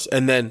the house.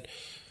 And then,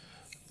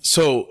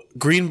 so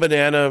green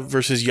banana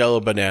versus yellow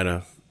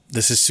banana.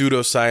 This is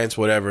pseudoscience,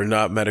 whatever,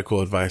 not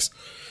medical advice.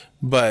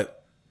 But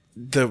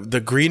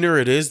the greener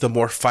it is, the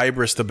more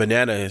fibrous the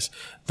banana is.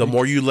 The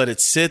more you let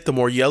it sit, the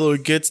more yellow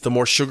it gets, the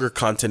more sugar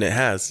content it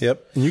has.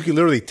 Yep. And you can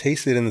literally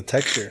taste it in the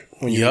texture.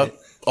 When you eat it.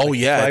 Oh,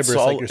 yeah. Fibrous,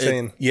 like you're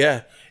saying.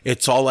 Yeah.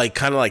 It's all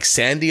kind of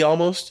sandy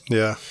almost.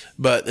 Yeah.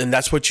 And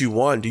that's what you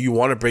want. Do you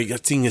want to break?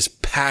 That thing is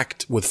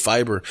packed with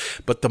fiber.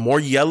 But the more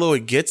yellow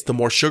it gets, the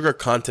more sugar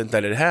content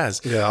that it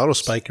has. Yeah, it'll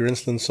spike your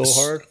insulin so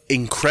hard.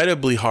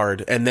 Incredibly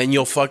hard. And then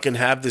you'll fucking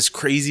have this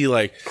crazy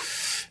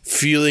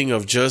feeling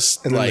of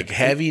just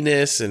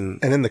heaviness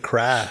and then the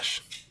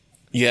crash.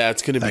 Yeah,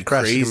 it's going to be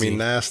crash crazy. Is gonna be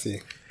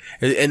nasty.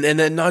 And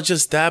then not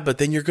just that, but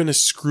then you're going to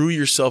screw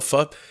yourself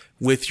up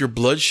with your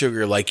blood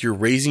sugar. You're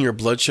raising your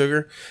blood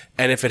sugar.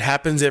 And if it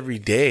happens every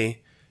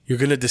day, you're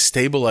going to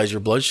destabilize your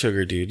blood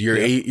sugar, dude. Your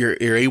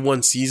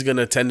A1C is going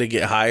to tend to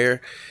get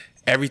higher.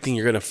 Everything,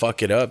 you're going to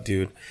fuck it up,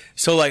 dude.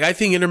 So I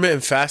think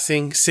intermittent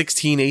fasting,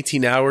 16,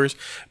 18 hours,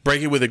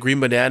 break it with a green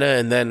banana.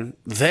 And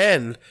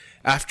then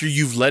after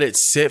you've let it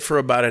sit for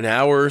about an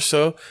hour or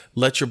so,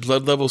 let your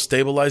blood level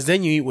stabilize,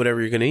 then you eat whatever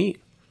you're going to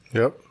eat.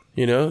 Yep.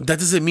 That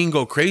doesn't mean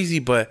go crazy,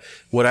 but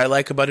what I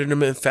like about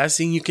intermittent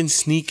fasting, you can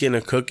sneak in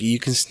a cookie, you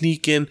can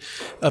sneak in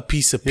a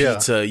piece of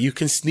pizza, you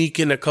can sneak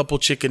in a couple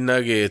chicken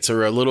nuggets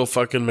or a little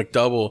fucking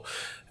McDouble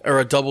or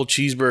a double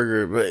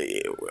cheeseburger,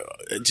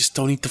 but just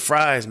don't eat the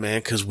fries, man,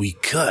 because we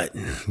cut.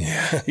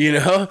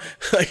 Yeah.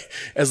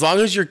 As long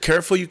as you're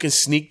careful, you can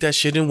sneak that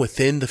shit in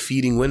within the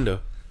feeding window.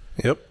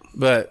 Yep.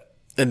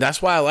 And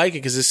that's why I like it,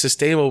 because it's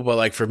sustainable.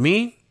 But for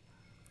me,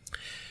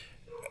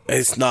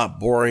 it's not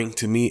boring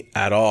to me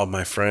at all,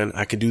 my friend.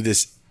 I can do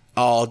this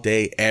all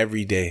day,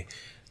 every day.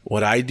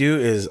 What I do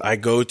is I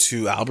go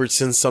to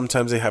Albertsons.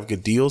 Sometimes they have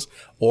good deals,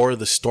 or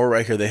the store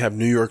right here. They have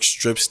New York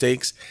strip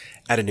steaks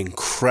at an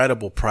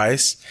incredible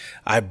price.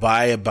 I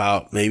buy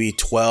about maybe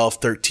 12,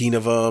 13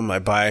 of them. I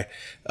buy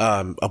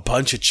a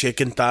bunch of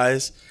chicken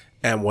thighs.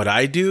 And what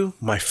I do,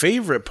 my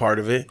favorite part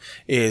of it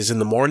is in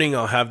the morning,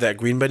 I'll have that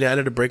green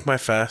banana to break my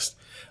fast.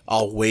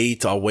 I'll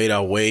wait.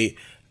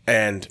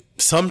 And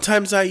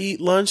sometimes I eat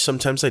lunch,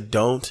 sometimes I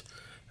don't.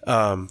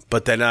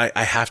 But then I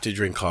have to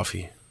drink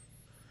coffee.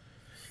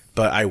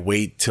 But I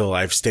wait till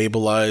I've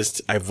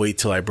stabilized. I wait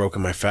till I've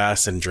broken my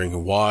fast and drink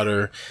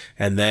water.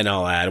 And then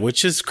I'll add,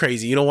 which is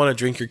crazy. You don't want to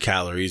drink your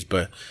calories,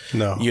 but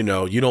no, you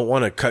don't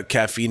want to cut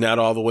caffeine out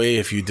all the way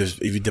if you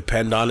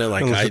depend on it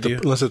I do.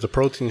 Unless it's a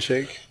protein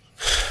shake.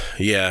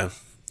 Yeah.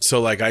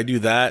 So I do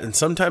that. And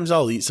sometimes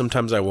I'll eat,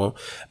 sometimes I won't.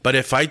 But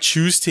if I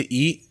choose to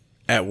eat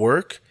at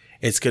work,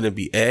 it's going to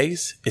be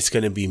eggs. It's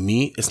going to be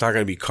meat. It's not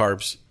going to be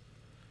carbs.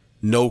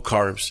 No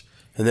carbs.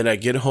 And then I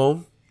get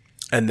home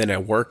and then I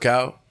work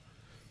out,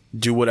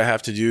 do what I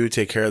have to do,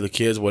 take care of the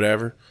kids,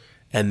 whatever.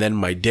 And then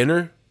my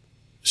dinner,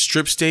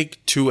 strip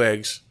steak, 2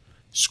 eggs,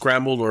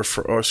 scrambled or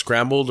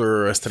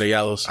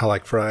estrellados. I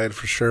like fried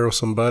for sure with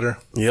some butter.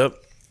 Yep.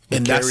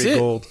 And that's it.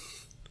 Gold.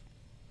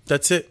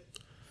 That's it.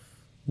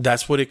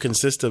 That's what it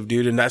consists of,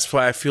 dude. And that's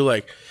why I feel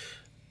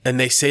and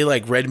they say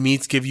red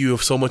meats give you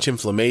so much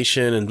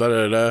inflammation and blah,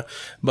 blah, blah.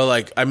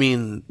 But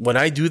when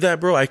I do that,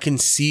 bro, I can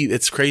see,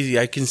 it's crazy.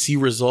 I can see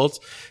results.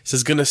 This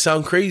is going to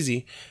sound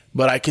crazy,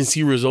 but I can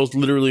see results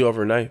literally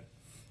overnight.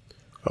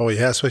 Oh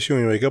yeah. Especially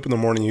when you wake up in the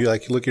morning, you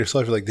look at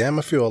yourself, you're like, damn,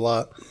 I feel a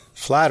lot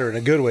flatter in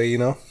a good way,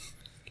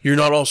 You're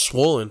not all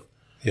swollen.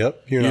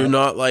 Yep. You're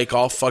not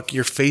all fuck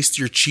your face,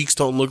 your cheeks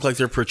don't look like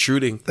they're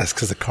protruding. That's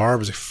because the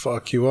carbs, they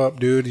fuck you up,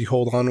 dude. You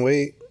hold on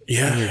weight.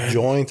 Yeah. In your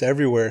joints,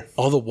 everywhere.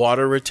 All the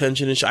water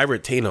retention and shit. I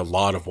retain a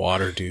lot of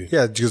water, dude.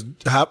 Yeah, just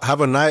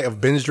have a night of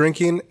binge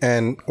drinking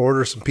and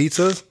order some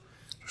pizzas.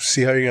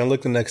 See how you're going to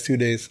look the next 2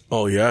 days.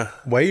 Oh, yeah.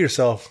 Weigh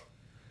yourself.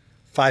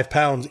 5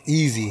 pounds,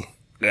 easy.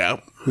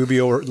 Yeah. You'll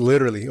be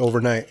literally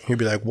overnight. You'll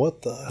be like,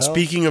 what the hell?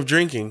 Speaking of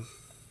drinking.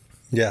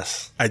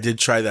 Yes. I did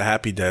try the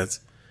Happy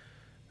Dads.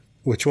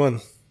 Which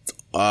one?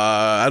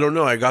 I don't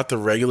know. I got the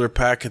regular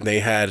pack and they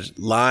had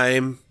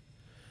lime,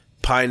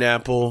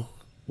 pineapple,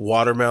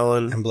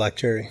 watermelon, And black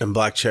cherry.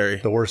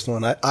 The worst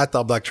one. I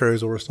thought black cherry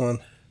was the worst one.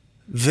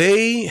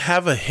 They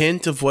have a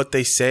hint of what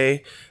they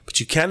say, but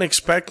you can't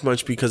expect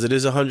much because it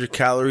is 100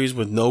 calories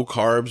with no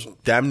carbs,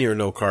 damn near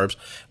no carbs,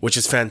 which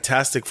is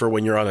fantastic for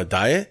when you're on a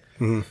diet.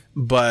 Mm-hmm.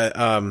 But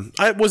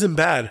it wasn't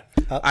bad.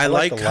 I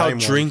like how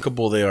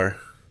drinkable they are.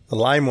 The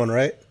lime one,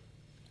 right?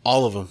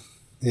 All of them.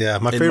 Yeah,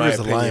 my favorite is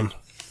the lime.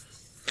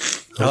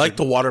 I like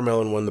the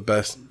watermelon one the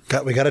best.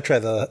 We got to try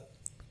the...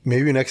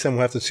 Maybe next time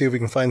we'll have to see if we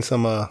can find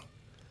some...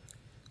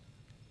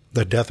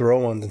 the death row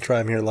ones and try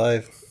them here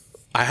live.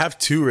 I have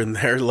 2 in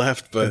there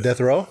left, but... The death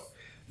row?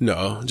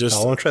 No, just...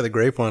 I want to try the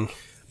grape one.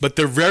 But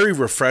they're very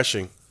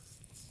refreshing.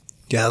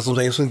 Yeah, that's what I'm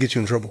saying. It's going to get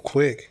you in trouble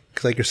quick.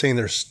 Because like you're saying,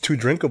 they're too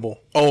drinkable.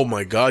 Oh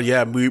my God,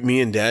 yeah.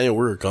 Me and Daniel,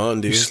 we were gone,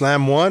 dude. You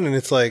slam one and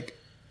it's like...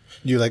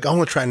 You're like, I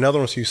want to try another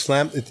one. So you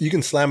slam... You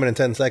can slam it in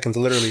 10 seconds,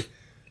 literally.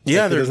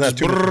 Yeah, like, there's not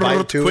too much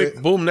bite to quick.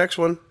 it. Boom, next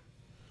one.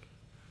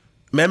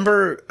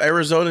 Remember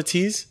Arizona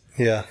teas?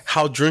 Yeah.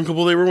 How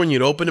drinkable they were when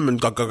you'd open them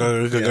and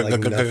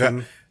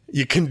nothing.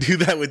 You can do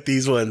that with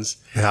these ones.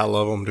 Yeah, I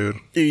love them, dude.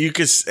 You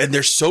can, and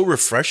they're so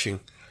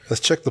refreshing.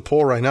 Let's check the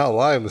poll right now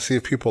live to see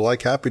if people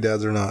like Happy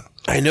Dads or not.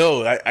 I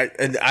know.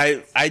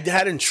 I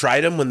hadn't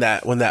tried them when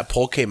that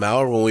poll came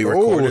out or when we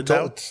recorded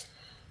that.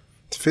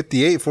 It's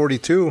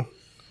 58-42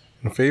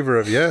 in favor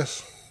of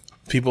yes.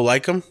 People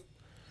like them?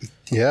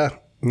 Yeah.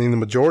 I mean, the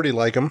majority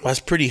like them. That's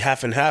pretty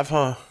half and half,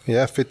 huh?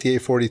 Yeah,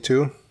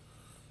 58-42.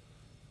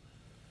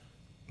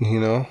 You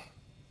know?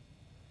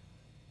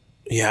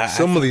 Yeah.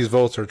 Some of these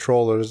votes are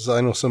trollers.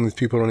 I know some of these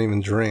people don't even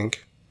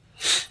drink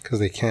because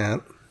they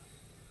can't.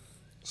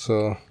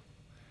 So,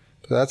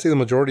 but I'd say the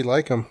majority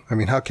like them. I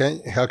mean, how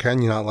can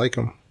you not like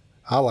them?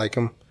 I like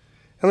them.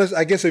 Unless,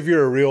 I guess if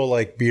you're a real,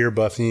 like, beer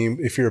buff,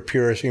 if you're a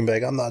purist, you can be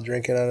like, I'm not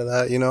drinking out of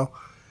that, you know?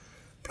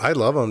 But I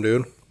love them,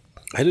 dude.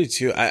 I do,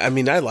 too. I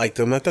mean, I liked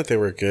them. I thought they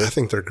were good. I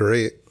think they're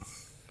great.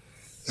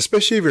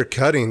 Especially if you're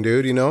cutting,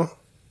 dude, you know?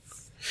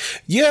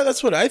 Yeah,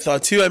 that's what I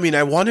thought, too. I mean,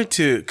 I wanted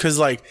to, because,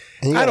 like,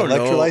 I don't know.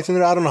 Electrolytes in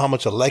there? I don't know how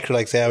much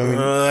electrolytes they have. I mean,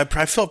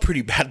 I felt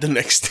pretty bad the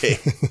next day.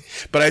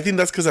 But I think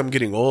that's because I'm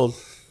getting old.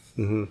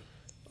 Mm-hmm.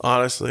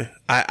 Honestly.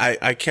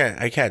 I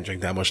can't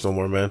drink that much no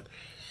more, man.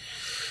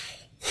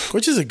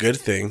 Which is a good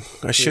thing.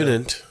 I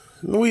shouldn't.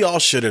 Yeah. We all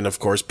shouldn't, of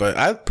course, but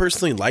I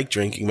personally like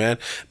drinking, man.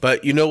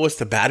 But you know what's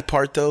the bad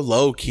part, though?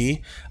 Low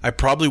key. I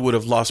probably would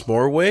have lost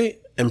more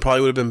weight and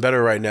probably would have been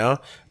better right now,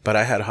 but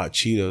I had hot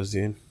Cheetos,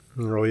 dude.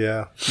 Oh,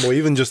 yeah. Well,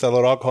 even just that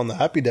little alcohol in the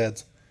Happy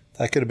Dads,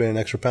 that could have been an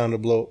extra pound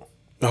of bloat.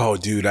 Oh,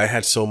 dude, I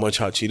had so much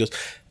hot Cheetos.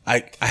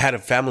 I had a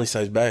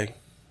family-sized bag.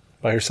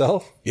 By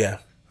yourself? Yeah.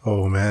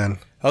 Oh, man.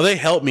 Oh, they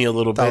helped me a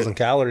little bit. 1,000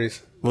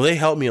 calories. Well, they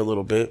helped me a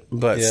little bit,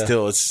 but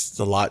still, it's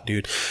a lot,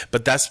 dude.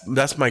 But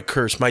that's my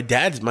curse. My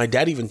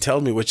dad even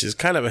told me, which is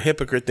kind of a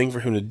hypocrite thing for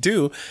him to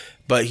do,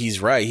 but he's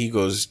right. He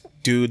goes,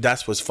 dude,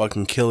 that's what's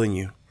fucking killing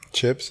you.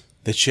 Chips?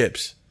 The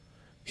chips.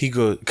 He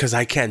goes, because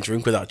I can't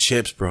drink without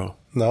chips, bro.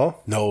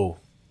 No?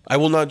 I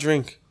will not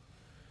drink.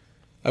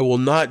 I will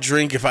not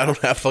drink if I don't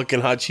have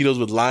fucking hot Cheetos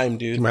with lime,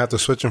 dude. You might have to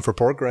switch them for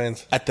pork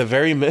rinds. At the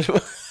very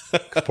minimum.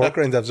 Pork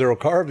rinds have 0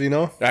 carbs, you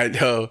know? I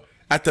know.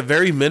 At the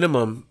very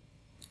minimum,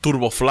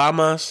 Turbo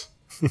Flamas,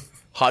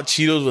 hot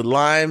Cheetos with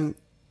lime.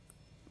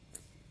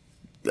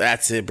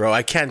 That's it, bro.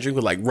 I can't drink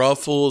with like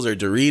Ruffles or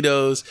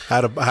Doritos.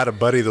 I had a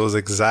buddy that was the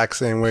exact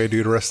same way,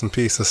 dude. Rest in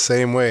peace. The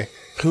same way.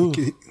 Who?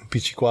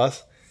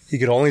 Pichiquas. He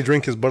could only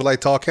drink his Bud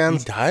Light tall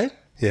cans. He died?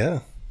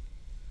 Yeah.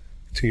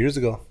 2 years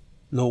ago.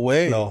 No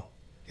way. No.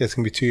 Yeah, it's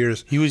going to be 2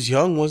 years. He was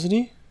young, wasn't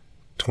he?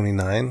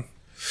 29.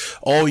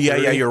 Oh,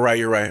 yeah, you're right.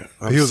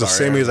 He was the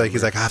same. He's like,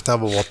 I have to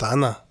have a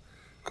botana.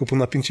 Ocupo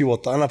una pinche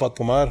botana para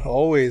tomar.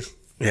 Always.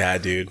 Yeah,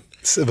 dude.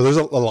 But there's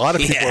a lot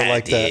of people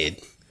like that.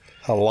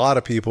 A lot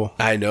of people.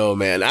 I know,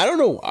 man. I don't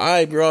know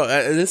why, bro.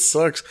 This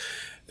sucks.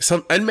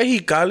 In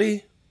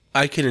Mexicali,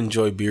 I can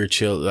enjoy beer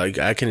chill. Like,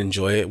 I can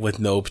enjoy it with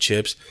no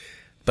chips.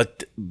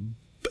 But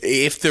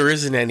if there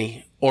isn't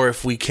any, or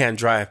if we can't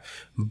drive,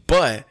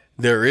 but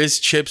there is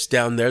chips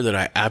down there that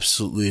I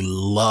absolutely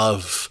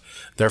love.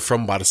 They're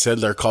from Barcel.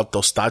 They're called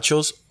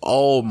Tostachos.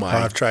 Oh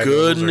my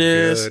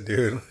goodness, good,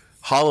 dude.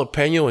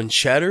 Jalapeno and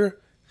cheddar.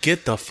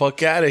 Get the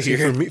fuck out of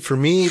here. For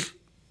me,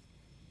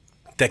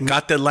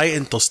 Tecate Light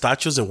and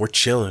Tostachos, and we're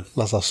chilling.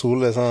 Las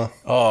Azules, huh?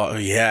 Oh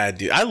yeah,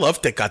 dude. I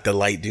love Tecate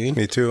Light, dude.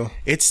 Me too.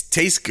 It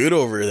tastes good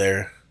over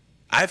there.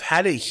 I've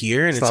had it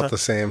here, and it's not the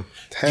same.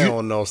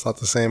 Hell no, it's not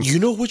the same. You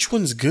know which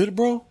one's good,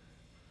 bro?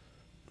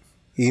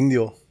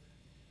 Indio.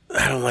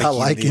 I don't like. I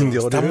like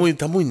Indio.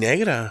 Está muy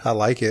negra. I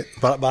like it,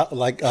 but I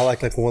like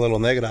one little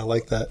negra. I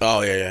like that.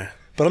 Oh yeah.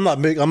 But I'm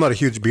not big. I'm not a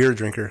huge beer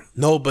drinker.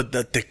 No, but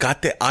the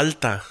Tecate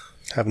Alta.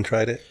 Haven't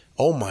tried it.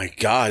 Oh my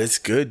God, it's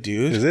good,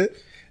 dude. Is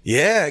it?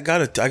 Yeah, I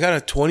got a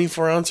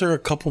 24-ouncer a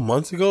couple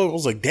months ago. I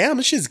was like, damn,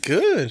 this shit's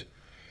good.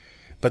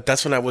 But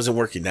that's when I wasn't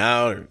working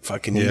out or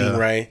fucking eating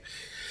right.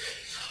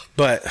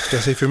 But yeah,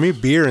 see, for me,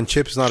 beer and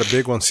chips is not a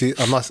big one. See,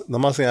 I'm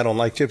not saying I don't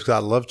like chips because I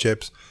love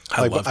chips.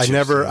 I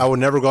would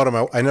never go out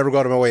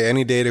of my way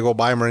any day to go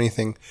buy them or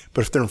anything.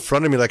 But if they're in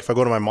front of me, like if I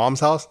go to my mom's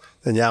house,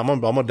 then yeah, I'm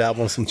gonna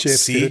dabble in some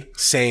chips. See, dude.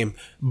 Same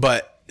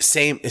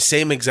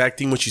exact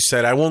thing what you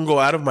said. I won't go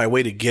out of my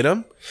way to get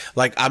them.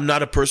 Like I'm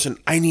not a person.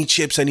 I need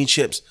chips.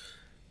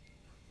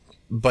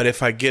 But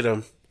if I get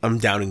them, I'm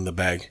downing the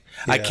bag.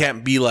 Yeah. I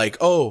can't be like,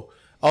 oh,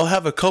 I'll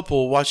have a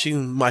couple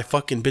watching my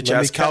fucking bitch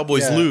ass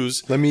Cowboys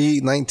lose. Let me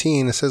eat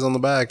 19. It says on the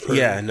bag.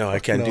 No, I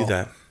can't do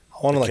that. I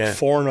want to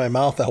 4 in my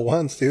mouth at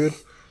once, dude.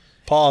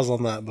 Pause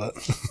on that, but.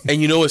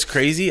 And you know what's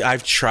crazy?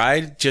 I've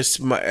tried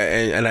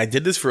and I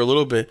did this for a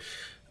little bit.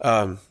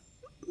 I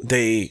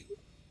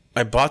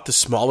bought the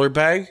smaller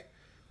bag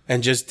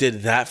and just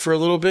did that for a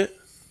little bit.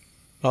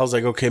 I was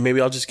like, okay,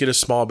 maybe I'll just get a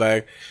small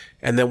bag,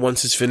 and then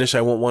once it's finished, I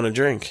won't want to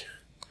drink.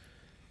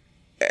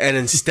 And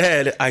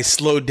instead, I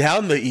slowed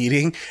down the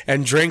eating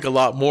and drank a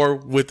lot more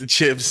with the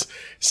chips.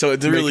 So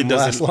it really doesn't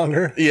last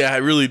longer. Yeah, it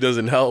really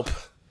doesn't help.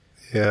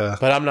 Yeah,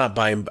 but I'm not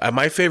buying.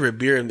 My favorite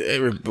beer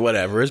and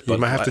whatever is. You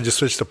might have to just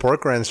switch to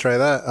pork rinds. Try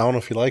that. I don't know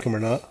if you like them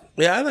or not.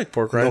 Yeah, I like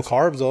pork rinds. No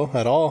carbs though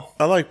at all.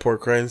 I like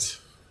pork rinds.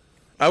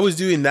 I was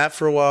doing that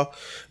for a while,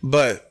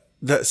 but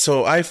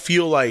so I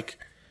feel like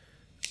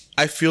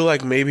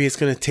maybe it's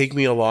gonna take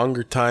me a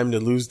longer time to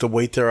lose the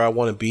weight that I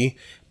want to be.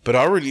 But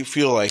I already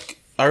feel like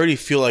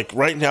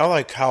right now,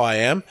 like how I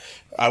am,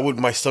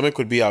 my stomach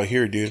would be out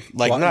here, dude.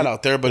 Like not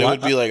out there, but it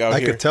would be like out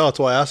here. I could tell. That's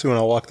why I asked you when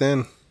I walked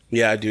in.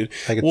 Yeah, dude.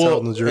 I could tell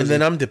in New Jersey. And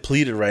then I'm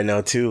depleted right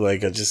now too.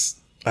 Like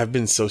I've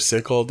been so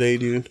sick all day,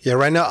 dude. Yeah,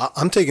 right now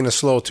I'm taking it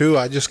slow too.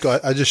 I just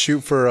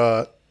shoot for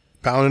 1.5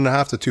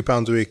 pounds to 2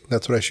 pounds a week.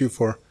 That's what I shoot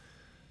for.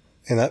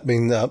 And that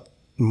being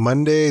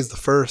Monday is the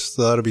first,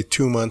 so that'll be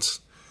 2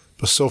 months.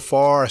 But so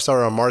far, I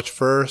started on March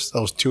 1st. I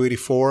was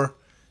 284,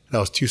 and I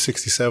was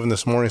 267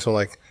 this morning. So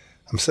like,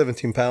 I'm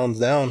 17 pounds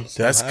down.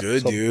 That's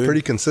good, dude.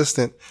 Pretty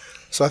consistent.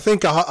 So I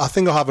think I'll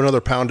have another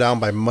pound down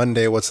by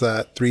Monday. What's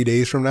that? 3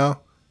 days from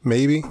now,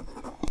 maybe.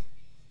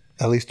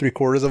 At least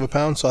 3/4 of a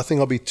pound. So I think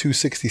I'll be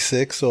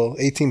 266. So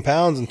 18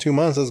 pounds in 2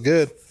 months. That's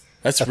good.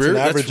 That's an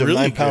average of really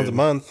 9 pounds a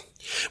month.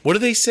 What do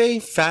they say?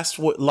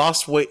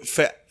 Lost weight.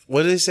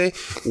 What do they say?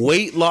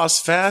 Weight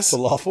loss fast.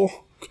 Falafels.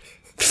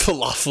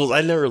 I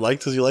never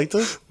liked those. You like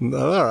those?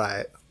 No, all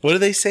right. What do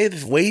they say?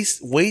 The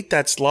weight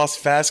that's lost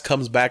fast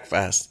comes back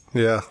fast.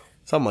 Yeah.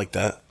 Something like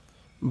that.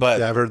 But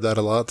yeah, I've heard that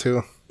a lot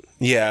too.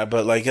 Yeah,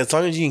 but like as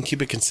long as you can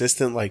keep it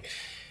consistent, like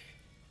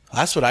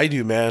that's what I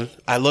do, man.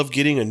 I love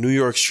getting a New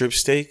York strip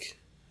steak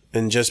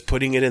and just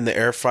putting it in the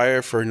air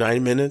fryer for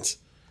 9 minutes.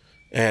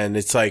 And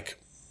it's like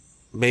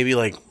maybe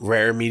like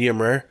rare, medium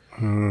rare.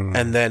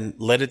 And then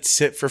let it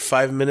sit for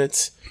 5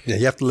 minutes. Yeah,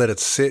 you have to let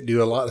it sit,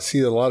 dude. A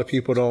lot of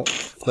people don't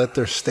let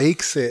their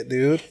steak sit,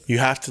 dude. You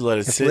have to let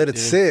it sit. Let it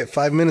sit.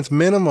 5 minutes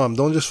minimum.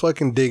 Don't just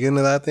fucking dig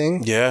into that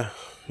thing. Yeah.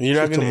 You're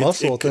not going to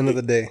muscle at the end of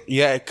the day.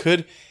 Yeah, it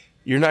could.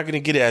 You're not going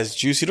to get it as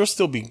juicy. It'll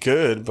still be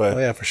good, but. Oh,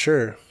 yeah, for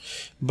sure.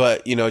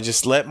 But,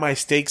 just let my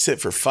steak sit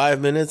for 5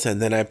 minutes,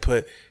 and then I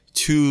put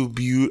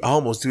I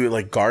almost do it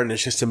like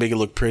garnish just to make it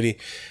look pretty.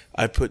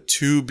 I put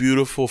 2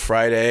 beautiful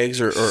fried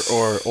eggs or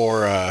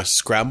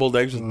scrambled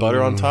eggs with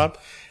butter on top.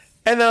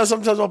 And then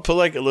sometimes I'll put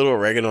like a little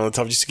oregano on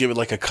top just to give it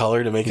like a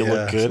color to make it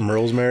look good. Some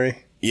rosemary.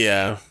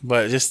 Yeah,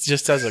 but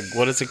just as a,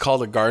 what is it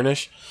called? A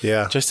garnish?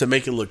 Yeah. Just to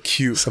make it look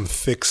cute. Some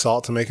thick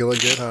salt to make it look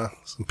good, huh?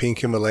 Some pink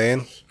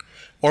Himalayan.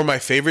 Or my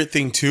favorite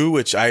thing too,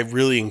 which I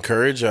really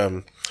encourage,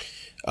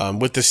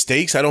 with the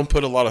steaks, I don't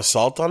put a lot of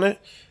salt on it.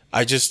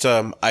 I just,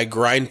 I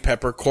grind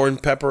corn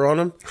pepper on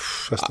them.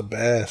 That's the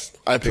best.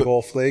 Big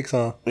old flakes,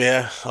 huh?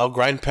 Yeah, I'll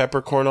grind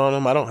peppercorn on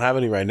them. I don't have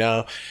any right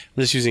now. I'm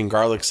just using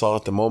garlic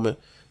salt at the moment.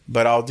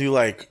 But I'll do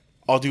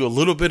a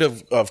little bit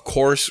of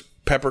coarse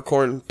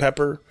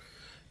pepper,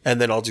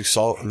 and then I'll do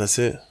salt, and that's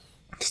it.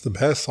 It's the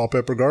best. Salt,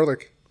 pepper,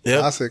 garlic. Yep.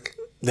 Classic.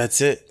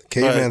 That's it.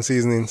 Caveman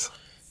seasonings.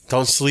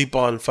 Don't sleep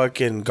on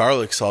fucking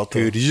garlic salt,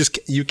 though. Dude,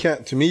 you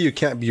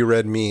can't be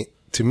red meat.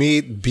 To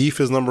me,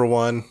 beef is number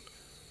 1.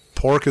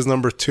 Pork is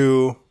number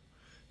 2.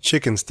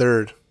 Chicken's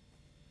 3rd.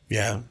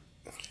 Yeah.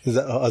 Is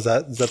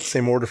that the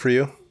same order for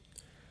you?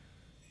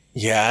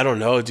 Yeah, I don't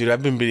know, dude.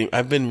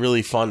 I've been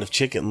really fond of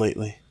chicken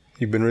lately.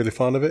 You've been really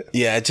fond of it?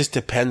 Yeah, it just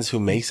depends who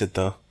makes it,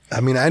 though.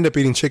 I mean, I end up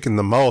eating chicken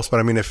the most, but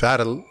I mean, if I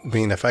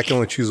can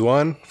only choose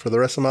one for the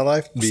rest of my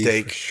life, beef,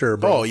 steak, for sure,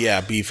 bro. Oh yeah,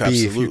 beef,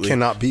 absolutely. You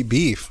cannot beat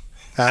beef.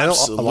 And I know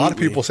a lot of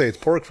people say it's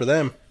pork for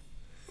them.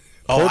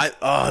 Pork?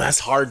 That's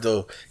hard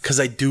though, because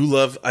I do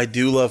love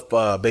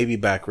baby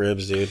back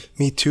ribs, dude.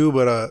 Me too,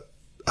 but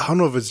I don't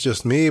know if it's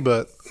just me,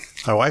 but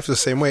my wife's the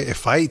same way.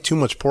 If I eat too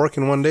much pork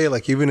in one day,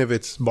 like even if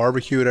it's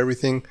barbecued,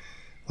 everything,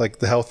 like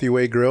the healthy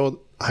way grilled,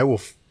 I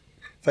will.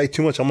 If I eat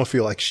too much, I'm gonna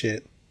feel like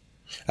shit.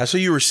 That's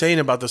what you were saying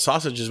about the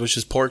sausages, which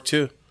is pork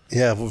too.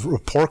 Yeah,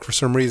 with pork for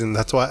some reason.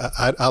 That's why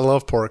I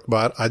love pork,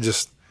 but I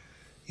just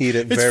eat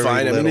it It's very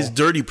fine. little. I mean, it's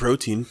dirty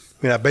protein.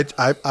 I mean,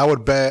 I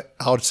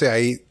would say I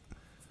eat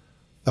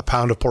a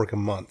pound of pork a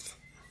month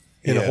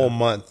in a whole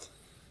month.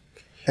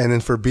 And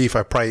then for beef,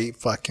 I probably eat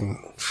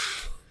fucking...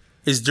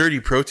 It's dirty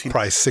protein.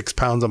 Probably 6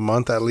 pounds a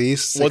month at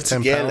least.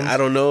 10 pounds. I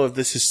don't know if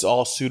this is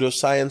all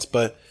pseudoscience,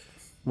 but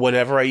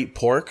whenever I eat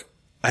pork,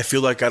 I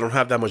feel like I don't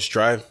have that much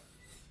drive.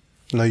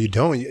 No, you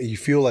don't. I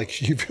feel like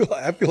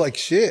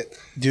shit.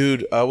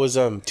 Dude, it's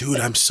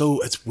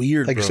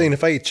weird, like bro. You're saying,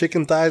 if I eat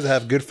chicken thighs that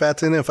have good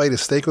fats in it, if I eat a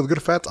steak with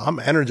good fats, I'm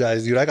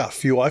energized, dude. I got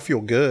fuel. I feel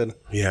good.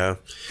 Yeah.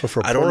 But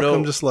for pork,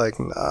 I'm just like,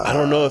 nah. I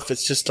don't know if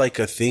it's just like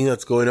a thing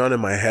that's going on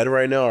in my head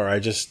right now, or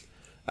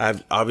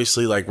I've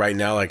obviously, like right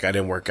now, like I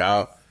didn't work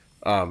out.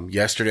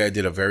 Yesterday I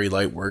did a very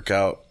light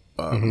workout.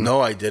 No,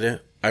 I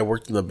didn't. I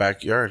worked in the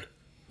backyard.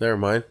 Never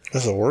mind.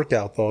 That's a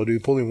workout though,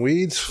 dude. Pulling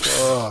weeds?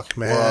 Fuck,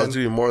 man. Well, I was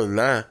doing more than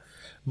that.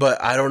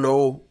 But I don't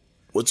know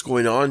what's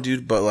going on,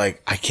 dude. But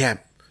like, I can't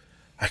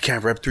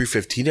rep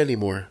 315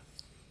 anymore.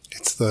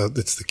 It's the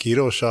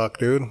keto shock,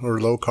 dude,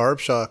 or low carb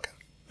shock.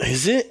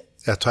 Is it?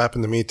 That's what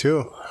happened to me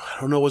too.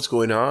 I don't know what's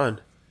going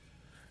on.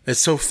 It's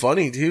so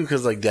funny, dude,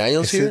 because like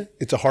Daniel's here.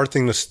 It's a hard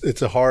thing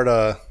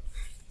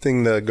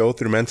thing to go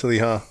through mentally,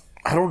 huh?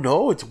 I don't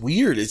know. It's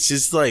weird. It's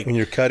just like when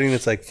you're cutting,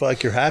 it's like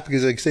fuck. You're happy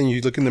because like saying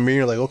you look in the mirror,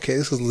 you're like, okay,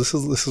 this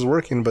is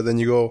working. But then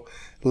you go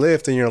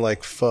lift, and you're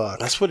like, fuck.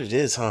 That's what it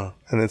is, huh?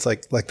 And it's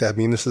like that. I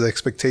mean, this is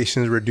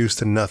expectations reduced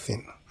to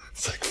nothing.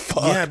 It's like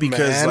fuck. Yeah,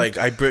 because man. like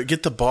I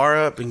get the bar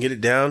up and get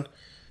it down,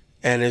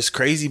 and it's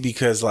crazy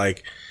because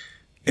like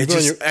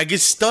I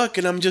get stuck,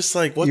 and I'm just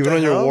like, what? Even the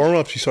on hell? your warm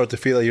ups, you start to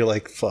feel like you're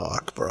like,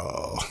 fuck,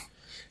 bro.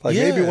 Like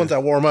maybe once I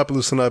warm up,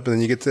 loosen up, and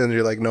then you get to the end,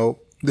 you're like,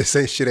 nope. This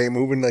shit ain't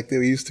moving like they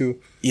used to.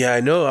 Yeah,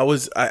 I know.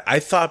 I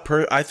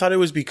thought it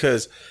was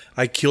because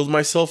I killed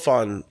myself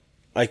on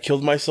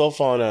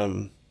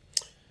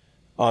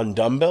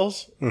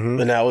dumbbells,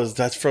 and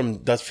that's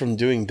from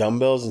doing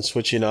dumbbells and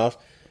switching off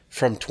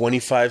from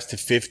 25s to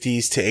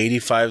 50s to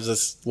 85s.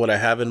 That's what I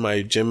have in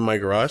my gym in my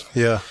garage.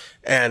 Yeah,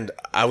 and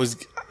I was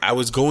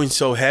going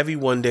so heavy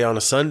one day on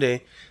a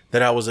Sunday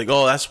that I was like,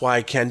 oh, that's why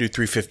I can't do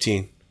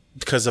 315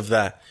 because of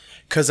that.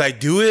 Because I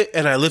do it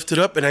and I lift it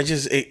up and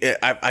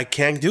I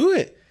can't do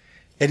it.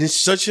 And it's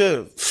such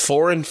a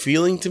foreign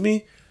feeling to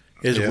me.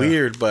 It's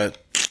weird,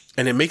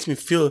 and it makes me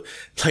feel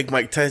like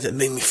Mike Tyson. It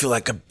made me feel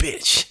like a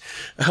bitch.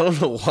 I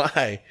don't know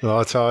why. Well,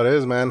 that's how it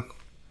is, man.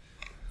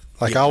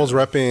 Like I was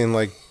repping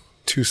like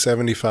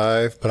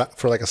 275, but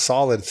for like a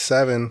solid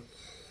 5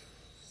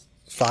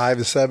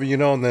 to 7, you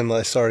know, and then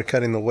I started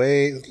cutting the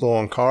weight, low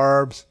on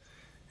carbs.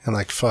 And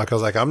like, fuck, I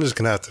was like, I'm just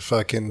going to have to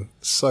fucking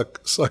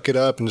suck it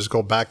up and just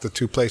go back to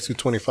 2 plates,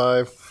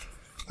 225.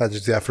 I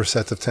just do that for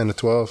sets of 10 to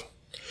 12.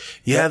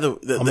 Yeah.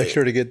 I'll make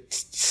sure to get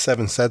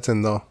 7 sets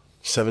in though.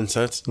 7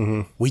 sets?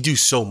 Mm-hmm. We do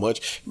so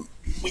much.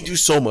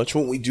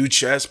 When we do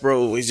chest,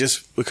 bro. We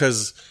just,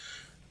 because,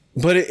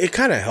 but it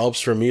kind of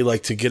helps for me,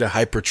 like to get a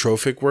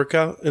hypertrophic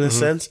workout in a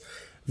sense.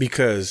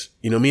 Because,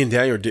 you know, me and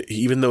Daniel,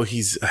 even though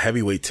he's a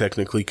heavyweight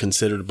technically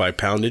considered by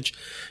poundage,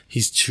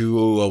 he's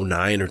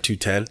 209 or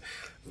 210.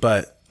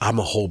 But I'm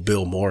a whole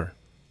bill more.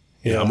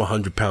 I'm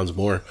 100 pounds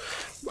more.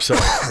 So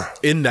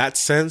in that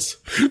sense,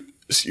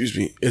 excuse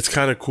me, it's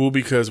kind of cool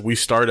because we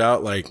start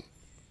out like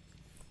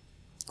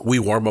we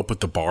warm up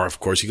with the bar. Of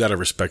course, you got to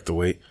respect the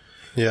weight.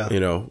 Yeah. You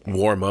know,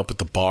 warm up with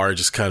the bar,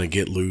 just kind of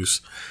get loose.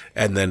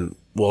 And then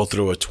we'll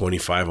throw a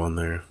 25 on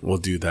there. We'll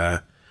do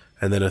that.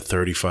 And then a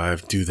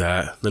 35, do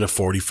that. Then a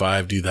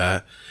 45, do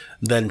that.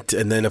 And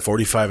then a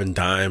 45 and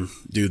dime,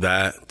 do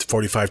that.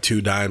 45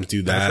 2 dimes,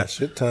 do that. That's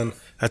a shit ton.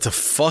 That's a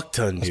fuck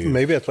ton, dude.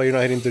 Maybe that's why you're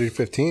not hitting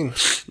 315.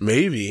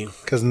 Maybe.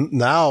 Because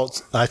now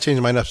I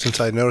changed mine up since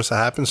I noticed that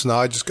happened. So now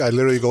I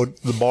literally go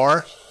to the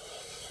bar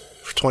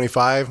for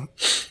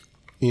 25,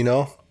 you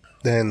know.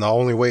 Then I'll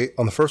only wait,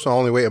 on the first one, I'll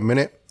only wait a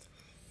minute.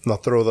 And I'll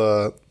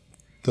throw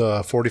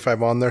the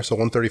 45 on there. So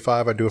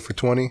 135, I do it for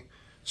 20.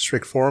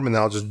 Strict form, and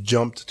then I'll just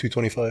jump to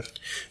 225.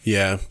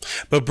 Yeah.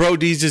 But Bro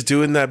D's just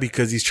doing that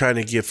because he's trying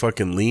to get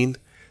fucking lean.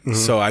 Mm-hmm.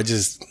 So I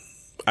just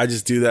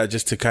do that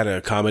just to kind of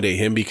accommodate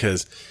him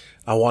because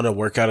I want to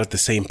work out at the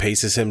same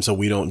pace as him so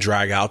we don't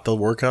drag out the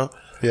workout.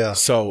 Yeah.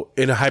 So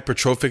in a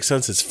hypertrophic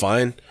sense, it's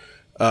fine.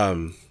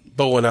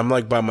 But when I'm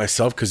like by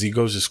myself, because he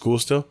goes to school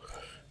still,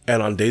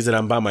 and on days that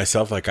I'm by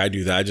myself, like I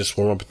do that, I just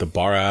warm up at the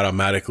bar, I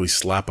automatically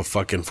slap a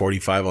fucking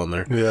 45 on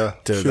there. Yeah.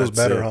 Feels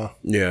better, huh?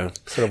 Yeah.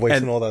 Instead of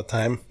wasting all that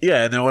time.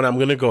 Yeah. And then when I'm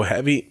going to go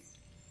heavy,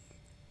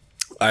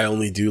 I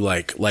only do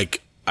like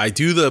I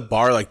do the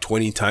bar like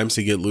 20 times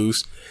to get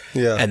loose.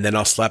 Yeah. And then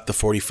I'll slap the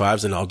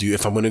 45s and I'll do,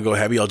 if I'm going to go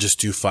heavy, I'll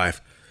just do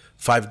 5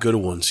 good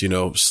ones, you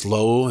know,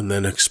 slow and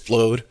then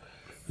explode,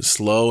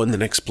 slow and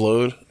then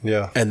explode.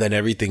 Yeah. And then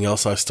everything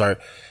else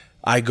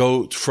I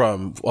go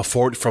from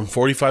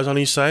 45s on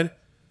each side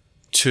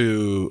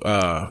to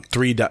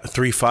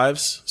 3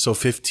 fives, so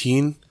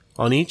 15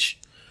 on each.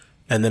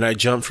 And then I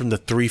jump from the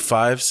 3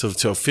 5s,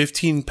 so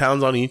 15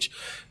 pounds on each,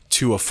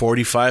 to a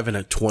 45 and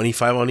a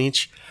 25 on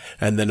each,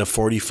 and then a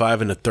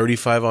 45 and a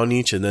 35 on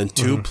each, and then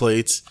 2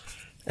 plates,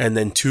 and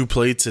then 2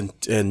 plates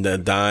and a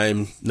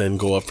dime, then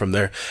go up from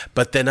there.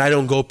 But then I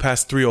don't go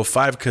past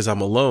 305 because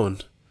I'm alone.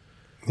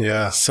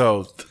 Yeah.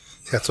 So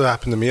that's what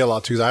happened to me a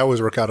lot too. I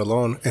always work out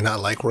alone, and I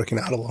like working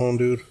out alone,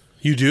 dude.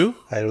 you do?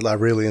 I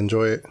really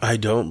enjoy it. I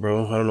don't,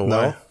 bro. I don't know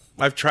why.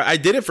 I've tried. I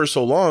did it for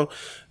so long,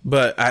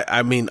 but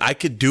I mean, I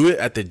could do it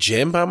at the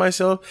gym by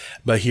myself,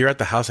 but here at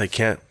the house, I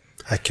can't.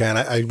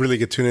 I really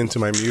get tuned into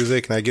my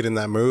music, and I get in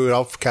that mood.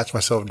 I'll catch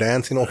myself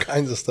dancing, all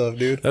kinds of stuff,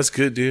 dude. That's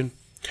good, dude.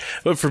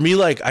 But for me,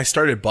 like, I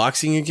started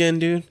boxing again,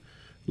 dude.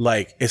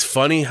 Like, it's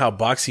funny how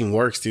boxing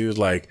works, dude.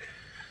 Like,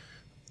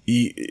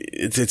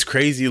 it's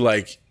crazy.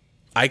 Like,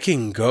 I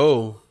can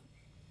go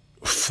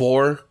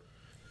 4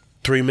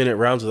 3-minute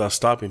rounds without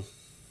stopping.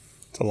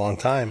 It's a long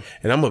time.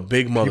 And I'm a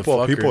big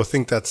motherfucker. People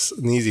think that's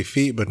an easy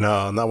feat, but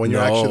no, not when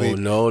you're actually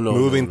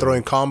moving,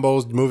 throwing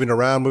combos, moving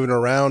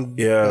around,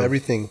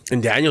 everything.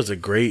 And Daniel's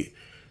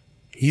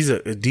he's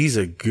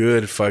a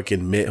good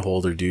fucking mitt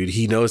holder, dude.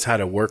 He knows how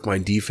to work my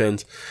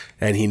defense,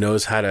 and he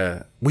knows how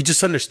to, we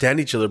just understand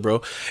each other,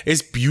 bro.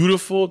 It's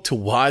beautiful to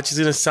watch. It's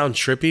going to sound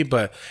trippy,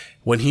 but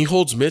when he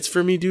holds mitts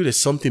for me, dude, it's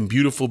something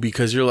beautiful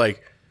because you're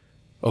like,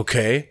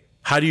 okay,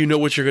 how do you know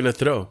what you're going to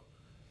throw?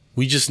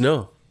 We just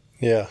know.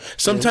 Yeah.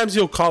 Sometimes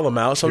you'll call him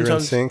out.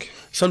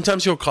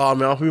 Sometimes you'll call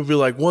him out. He'll be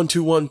like 1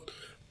 2 1,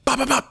 pop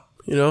pop pop.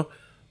 You know,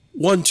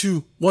 1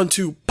 2 1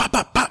 2, pop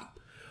pop pop.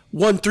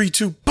 1 3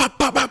 2, pop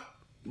pop pop.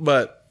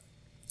 But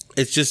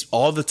it's just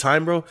all the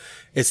time, bro.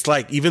 It's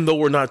like even though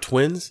we're not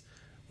twins,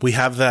 we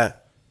have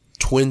that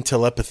twin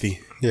telepathy.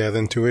 Yeah, the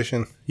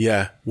intuition.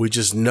 Yeah, we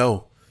just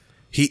know.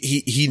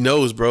 He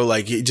knows, bro.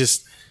 Like it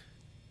just.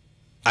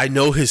 I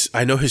know his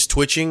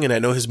twitching and I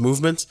know his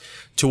movements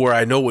to where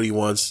I know what he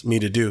wants me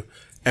to do.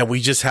 And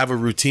we just have a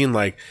routine.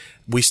 Like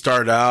we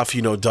start off,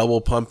 you know, double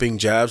pumping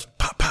jabs,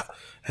 pop, pop.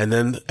 And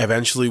then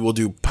eventually we'll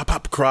do pop,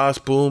 pop, cross,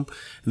 boom.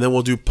 And then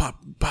we'll do pop,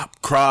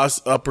 pop,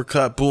 cross,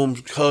 uppercut, boom,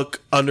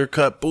 hook,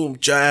 undercut, boom,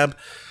 jab.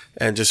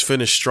 And just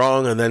finish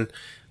strong. And then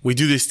we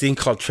do this thing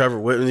called Trevor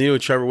Whitman. You know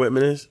what Trevor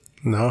Whitman is?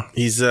 No.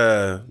 He's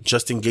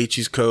Justin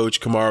Gaethje's coach,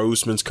 Kamaru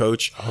Usman's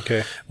coach.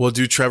 Okay. We'll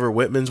do Trevor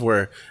Whitman's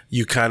where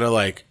you kind of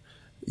like,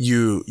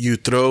 you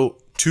throw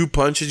 2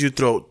 punches, you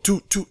throw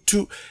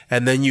two,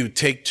 and then you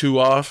take 2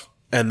 off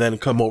and then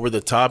come over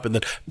the top and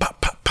then pop,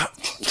 pop, pop,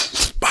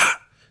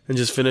 pop, and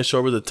just finish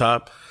over the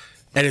top.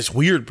 And it's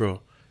weird,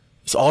 bro.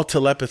 It's all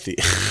telepathy.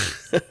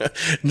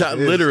 Not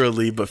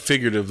literally, but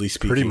figuratively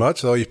speaking. Pretty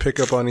much, though. You pick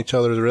up on each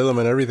other's rhythm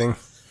and everything.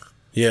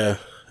 Yeah.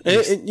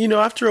 And, you know,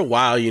 after a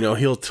while, you know,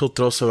 he'll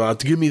throw some out.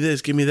 Give me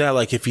this, give me that.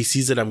 Like, if he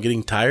sees that I'm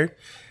getting tired,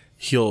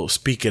 he'll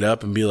speak it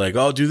up and be like,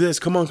 oh, do this.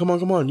 Come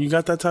on. You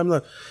got that time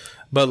left.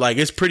 But, like,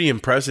 it's pretty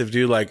impressive,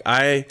 dude. Like,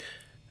 I'm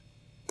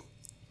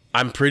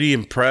pretty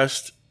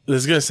impressed. This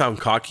is going to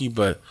sound cocky,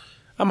 but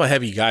I'm a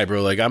heavy guy,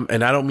 bro. Like,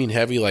 and I don't mean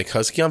heavy like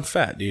husky. I'm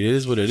fat, dude. It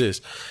is what it is.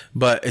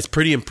 But it's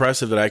pretty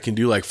impressive that I can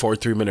do, like, 4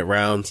 3-minute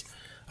rounds.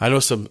 I know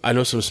some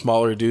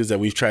smaller dudes that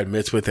we've tried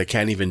mitts with that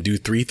can't even do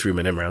 3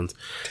 3-minute rounds.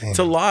 Damn. It's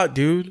a lot,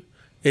 dude.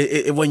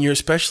 When you're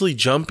especially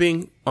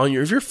jumping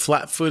if you're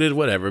flat-footed,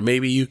 whatever,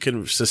 maybe you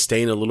can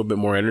sustain a little bit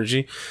more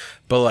energy.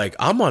 But like,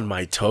 I'm on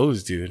my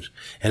toes, dude,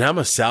 and I'm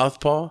a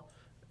southpaw.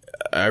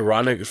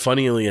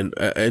 Funnily and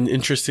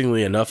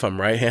interestingly enough, I'm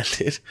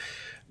right-handed,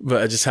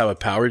 but I just have a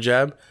power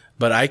jab.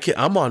 But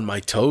I'm on my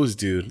toes,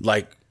 dude,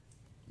 like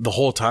the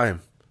whole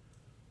time.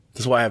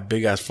 That's why I have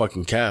big ass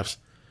fucking calves.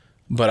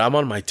 But I'm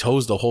on my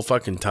toes the whole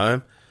fucking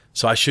time,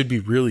 so I should be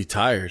really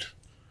tired.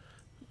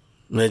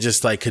 And it's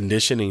just like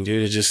conditioning,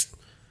 dude. It just.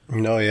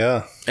 No,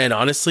 yeah. And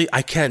honestly,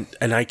 I can't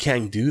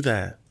do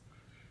that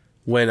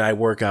when I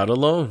work out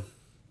alone.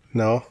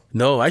 No,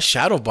 I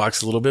shadow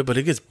box a little bit, but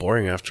it gets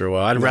boring after a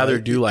while. I'd rather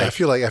do like. I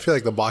feel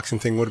like the boxing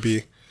thing would be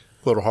a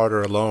little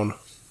harder alone.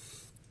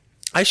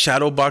 I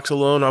shadow box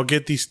alone. I'll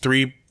get these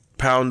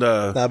 3-pound.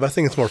 But I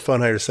think it's more fun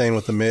how you're saying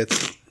with the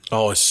mitts.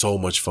 Oh, it's so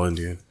much fun,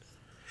 dude.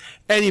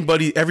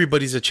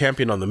 Everybody's a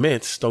champion on the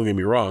mitts. Don't get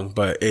me wrong,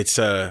 but it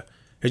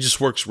just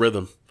works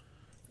rhythm.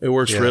 It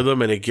works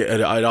rhythm, and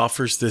it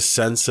offers this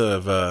sense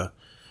of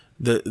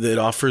it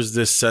offers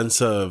this sense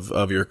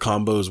of your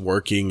combos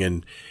working,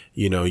 and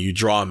you know you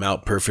draw them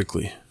out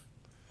perfectly.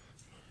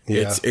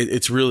 Yeah.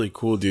 It's really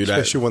cool, dude.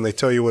 Especially when they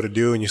tell you what to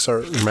do and you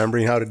start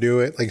remembering how to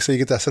do it. Like, so you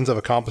get that sense of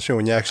accomplishment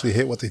when you actually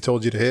hit what they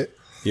told you to hit.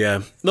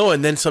 Yeah. No,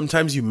 and then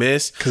sometimes you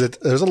miss because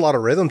there's a lot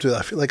of rhythm to it.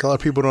 I feel like a lot of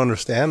people don't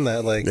understand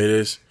that. Like, it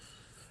is,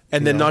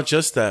 and then not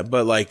just that,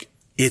 but like.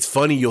 It's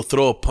funny, you'll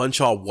throw a punch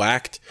all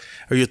whacked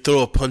or you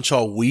throw a punch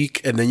all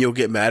weak and then you'll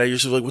get mad at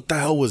yourself like, what the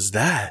hell was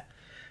that?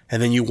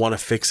 And then you want to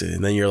fix it.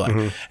 And then you're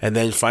like, and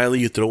then finally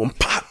you throw them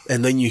pop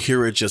and then you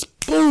hear it just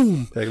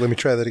boom. Like, let me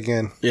try that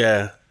again.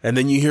 Yeah. And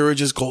then you hear it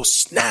just go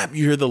snap.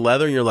 You hear the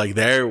leather and you're like,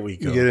 there we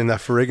go. You get in that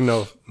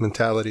Ferrigno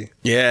mentality.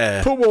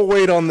 Yeah. Put more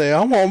weight on there.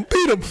 I want to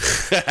beat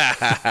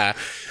him.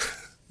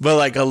 But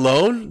like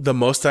alone, the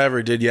most I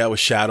ever did, was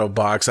shadow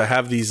box. I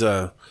have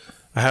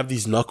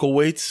these knuckle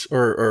weights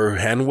or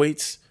hand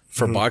weights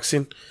for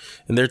boxing,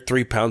 and they're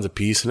 3 pounds a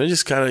piece. And I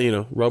just kind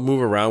of,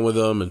 move around with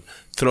them and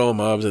throw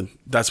them up. And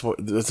that's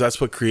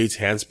what creates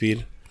hand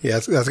speed. Yeah,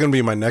 that's going to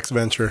be my next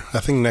venture. I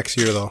think next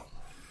year, though.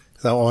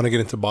 'Cause I want to get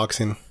into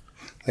boxing.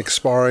 Like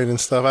sparring and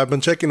stuff. I've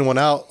been checking one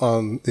out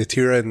on the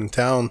Tira in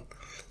town.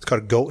 It's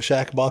called Goat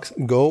Shack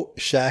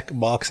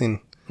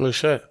Boxing. Oh,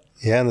 shit.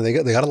 Yeah, and they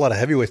got a lot of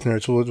heavyweights in there,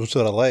 which is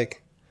what I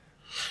like.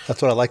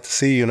 That's what I like to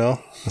see,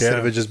 instead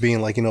of it just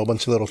being like, a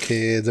bunch of little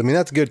kids. I mean,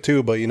 that's good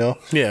too, but,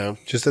 Yeah.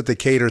 just that they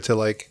cater to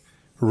like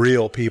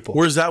real people.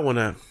 Where's that one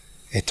at?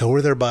 It's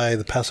over there by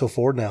the Paso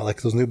Ford now,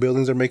 like those new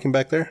buildings they're making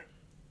back there.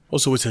 Oh,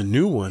 so it's a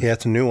new one. Yeah,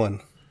 it's a new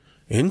one.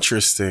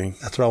 Interesting.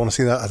 That's what I want to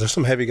see. There's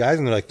some heavy guys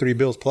in there, like $3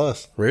 bills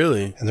plus.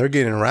 Really? And they're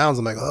getting rounds.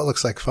 I'm like, oh, that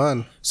looks like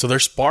fun. So they're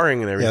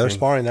sparring and everything. Yeah, they're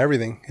sparring and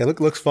everything. It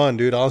looks fun,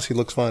 dude. Honestly, it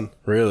looks fun.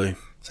 Really?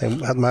 So I'm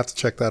going to have to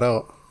check that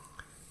out.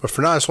 But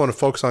for now, I just want to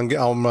focus on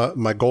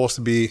my goal is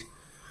to be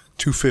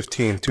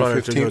 215.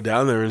 215. Go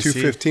down there and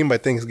 215 by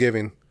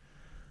Thanksgiving.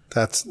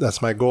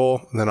 That's my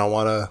goal. And then I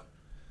want to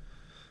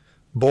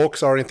bulk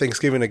starting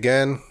Thanksgiving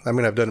again. I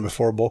mean, I've done it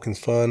before. Bulking's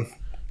fun.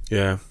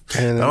 Yeah.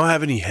 And I don't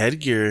have any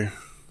headgear.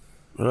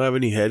 All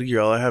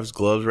I have is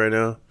gloves right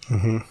now.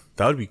 Mm-hmm.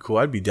 That would be cool.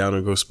 I'd be down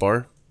to go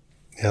spar.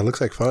 Yeah, it looks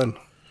like fun.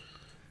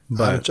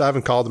 But I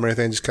haven't called them or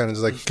anything. Just kind of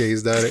like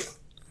gazed at it.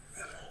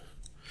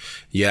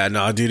 Yeah,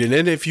 no, dude. And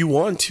then if you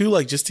want to,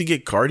 like, just to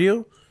get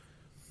cardio,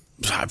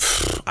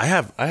 I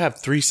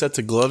have 3 sets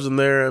of gloves in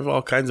there. I have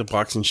all kinds of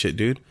boxing shit,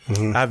 dude.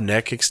 Mm-hmm. I have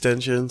neck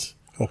extensions.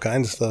 All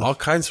kinds of stuff. All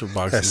kinds for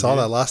boxing. I saw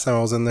that last time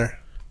I was in there.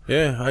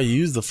 Yeah, I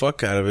used the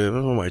fuck out of it.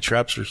 My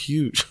traps are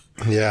huge.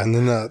 Yeah, and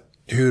then,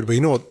 dude, but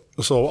you know what?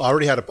 So I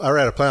already had a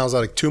plan. I was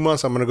like 2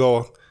 months. I'm going to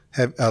go,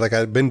 like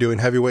I've been doing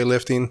heavyweight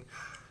lifting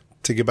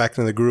to get back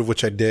into the groove,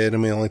 which I did. I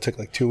mean, it only took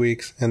like 2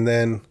 weeks. And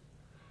then,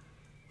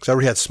 because I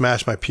already had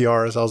smashed my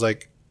PRs, I was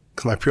like,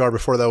 because my PR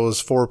before that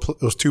was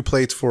it was 2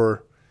 plates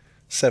for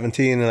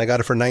 17, and I got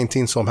it for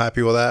 19, so I'm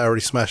happy with that. I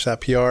already smashed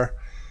that PR.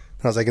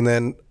 And I was like, and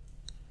then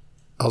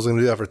I was going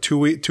to do that for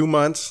 2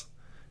 months.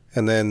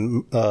 And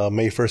then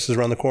May 1st is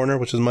around the corner,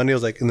 which is Monday. I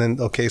was like, and then,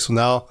 okay, so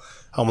now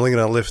I'm only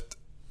going to lift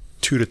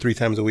 2 to 3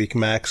 times a week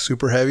max,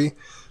 super heavy.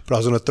 But I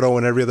was going to throw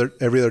in every other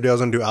day. I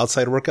was going to do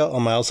outside workout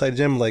on my outside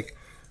gym, like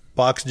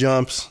box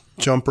jumps,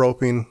 jump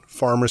roping,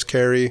 farmer's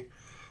carry,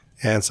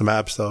 and some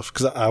ab stuff.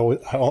 Because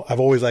I've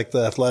always liked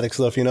the athletic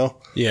stuff,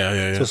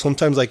 Yeah. So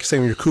sometimes, like you say,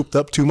 when you're cooped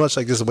up too much,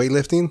 like just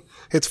weightlifting,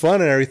 it's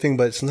fun and everything,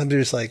 but sometimes you're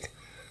just like,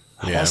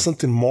 I want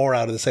something more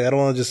out of this. Like, I don't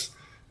want to just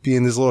be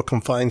in this little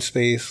confined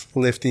space,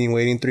 lifting,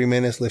 waiting 3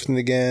 minutes, lifting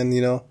again,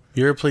 You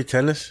ever play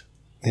tennis?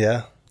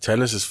 Yeah.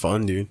 Tennis is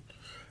fun, dude.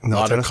 A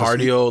lot of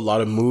cardio, a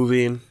lot of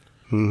moving.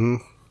 Mm-hmm.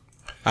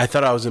 I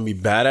thought I was going to be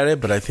bad at it,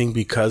 but I think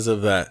because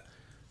of that,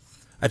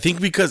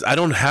 because I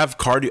don't have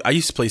cardio. I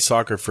used to play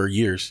soccer for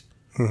years.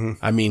 Mm-hmm.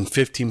 I mean,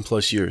 15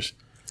 plus years.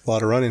 A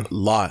lot of running. A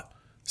lot.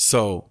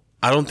 So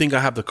I don't think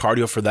I have the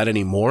cardio for that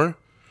anymore,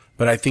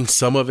 but I think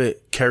some of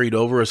it carried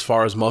over as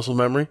far as muscle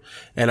memory,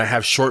 and I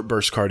have short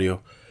burst cardio.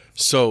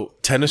 So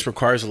tennis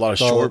requires a lot of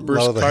short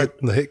burst cardio.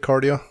 The hit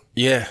cardio?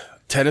 Yeah.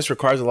 Tennis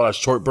requires a lot of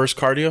short burst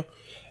cardio.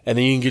 And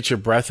then you can get your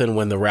breath in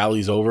when the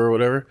rally's over or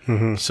whatever.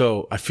 Mm-hmm.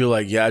 So I feel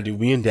like, yeah, dude,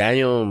 me and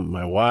Daniel, and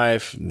my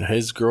wife, and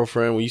his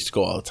girlfriend, we used to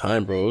go all the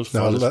time, bro. It was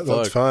fun as fuck.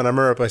 That's fun. I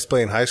remember I used to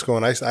play in high school,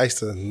 and I used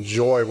to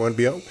enjoy when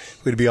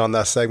we'd be on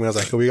that segment. I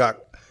was like,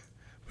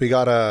 we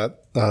got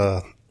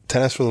a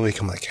tennis for the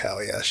week. I'm like,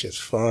 hell yeah, shit's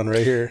fun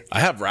right here.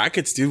 I have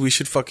rackets, dude. We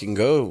should fucking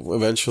go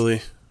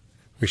eventually.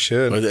 We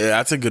should. But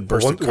that's a good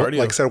burst of cardio.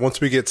 Like I said, once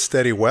we get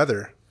steady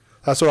weather,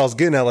 that's what I was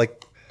getting at.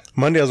 Like,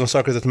 Monday I was going to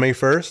start because it's May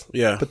 1st.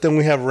 Yeah. But then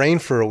we have rain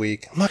for a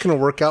week. I'm not going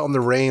to work out in the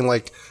rain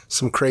like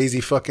some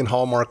crazy fucking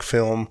Hallmark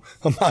film.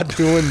 I'm not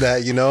doing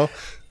that,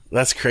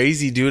 That's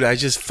crazy, dude. I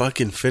just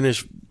fucking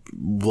finished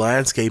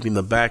landscaping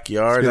the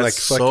backyard. That's like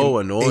so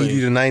annoying.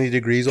 80 to 90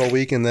 degrees all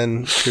week, and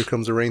then here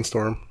comes a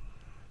rainstorm.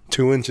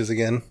 2 inches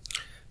again.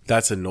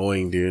 That's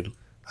annoying, dude.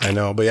 I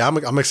know. But yeah,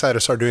 I'm excited to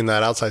start doing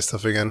that outside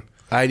stuff again.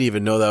 I didn't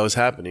even know that was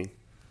happening.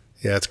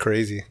 Yeah, it's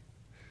crazy.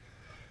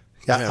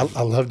 Yeah,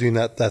 I love doing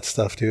that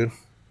stuff, dude.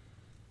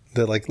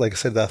 The like I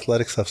said, the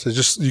athletic stuff. So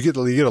just I get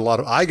a lot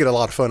of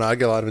fun. I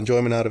get a lot of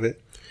enjoyment out of it.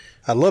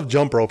 I love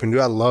jump roping, dude.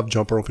 I love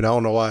jump roping. I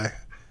don't know why.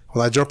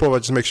 When I jump rope, I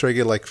just make sure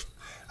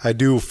I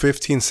do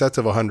 15 sets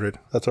of 100.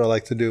 That's what I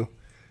like to do.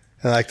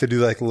 And I like to do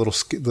like a little,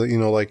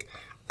 like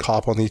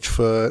hop on each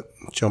foot,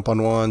 jump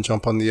on one,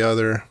 jump on the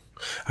other.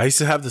 I used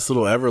to have this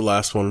little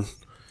Everlast one.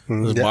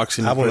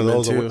 Boxing. I have one of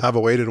those. Too. I have a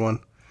weighted one.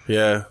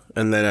 Yeah,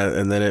 and then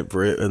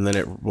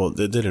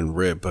it didn't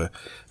rip, but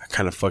I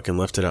kind of fucking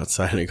left it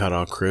outside and it got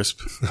all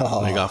crisp.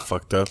 And it got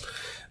fucked up.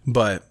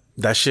 But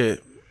that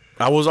shit,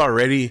 I was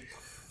already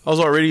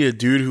a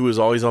dude who was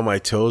always on my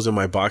toes in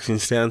my boxing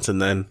stance, and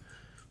then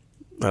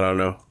I don't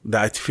know.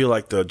 I feel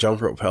like the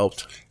jump rope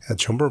helped. Yeah,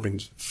 jump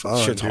roping's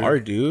fun. Shit's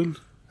hard, dude.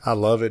 I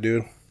love it,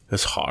 dude.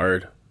 It's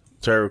hard.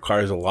 So it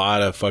requires a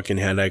lot of fucking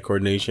hand-eye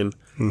coordination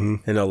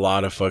and a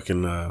lot of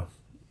fucking a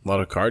lot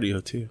of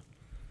cardio too.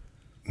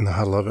 No,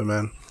 I love it,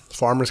 man.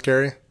 Farmer's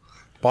carry.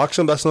 Box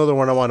jump, that's another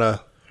one I want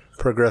to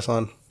progress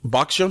on.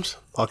 Box jumps?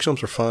 Box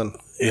jumps are fun.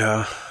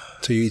 Yeah.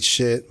 So you eat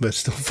shit, but it's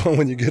still fun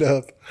when you get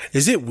up.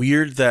 Is it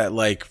weird that,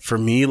 like, for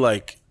me,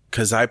 like,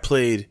 because I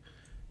played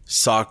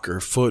soccer,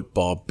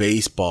 football,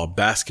 baseball,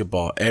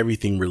 basketball,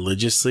 everything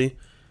religiously,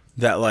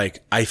 that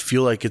like I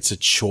feel like it's a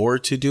chore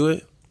to do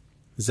it.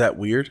 Is that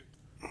weird?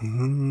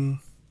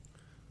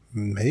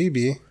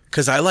 Maybe.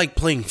 Because I like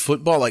playing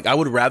football. Like I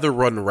would rather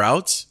run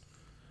routes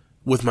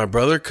with my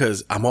brother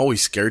because I'm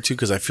always scared to,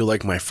 because I feel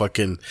like I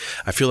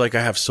feel like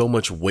I have so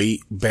much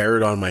weight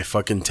buried on my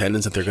fucking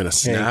tendons that they're going to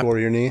snap. Ankle or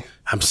your knee.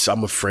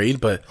 I'm afraid,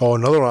 but... Oh,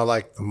 another one I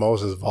like the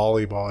most is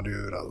volleyball,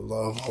 dude. I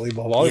love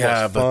volleyball.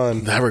 Volleyball's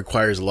fun. That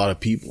requires a lot of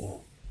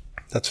people.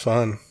 That's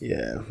fun.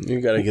 Yeah, you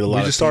got to get a lot of people.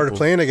 We just started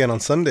playing again on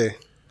Sunday.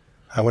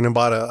 I went and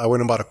bought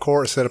a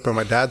court, set up at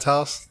my dad's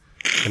house,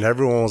 and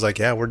everyone was like,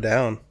 yeah, we're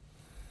down.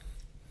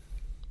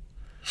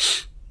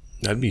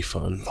 That'd be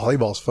fun.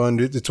 Volleyball's fun,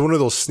 dude. It's one of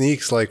those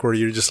sneaks, like, where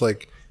you're just,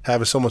 like,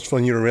 having so much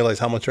fun you don't realize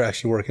how much you're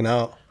actually working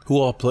out. Who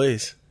all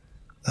plays?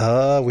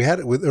 There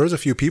was a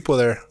few people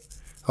there.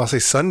 I'll say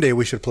Sunday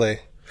we should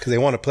play, because they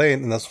want to play,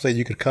 and that's what I'm saying.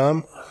 You could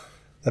come.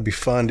 That'd be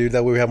fun, dude.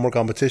 That way we have more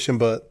competition.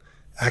 But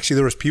actually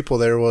there was people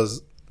there,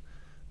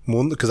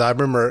 because I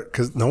remember,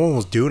 because no one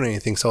was doing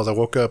anything. So I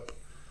woke up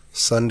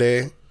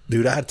Sunday.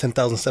 Dude, I had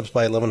 10,000 steps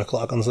by 11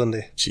 o'clock on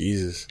Sunday.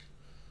 Jesus.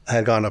 I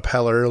had gone up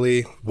hella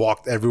early,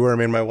 walked everywhere. I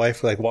made my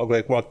wife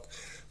walk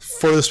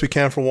furthest we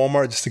can from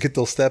Walmart just to get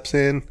those steps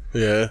in.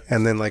 Yeah.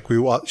 And then like we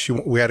had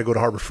to go to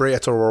Harbor Freight.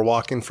 That's where we're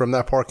walking from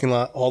that parking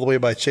lot all the way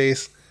by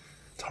Chase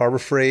to Harbor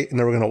Freight, and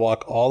then we're gonna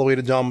walk all the way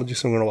to John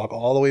Juice, and we're gonna walk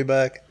all the way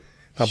back.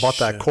 And I bought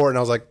that court, and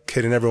I was like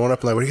hitting everyone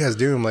up, like, "What are you guys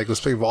doing?" I'm like,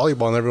 "Let's play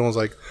volleyball." And everyone's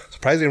like,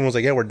 surprisingly, everyone's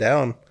like, "Yeah, we're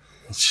down."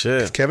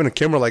 Shit. Kevin and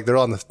Kim were like, they're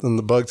on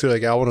the bug too.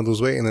 Like, I want to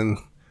lose weight, and then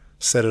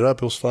set it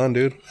up. It was fun,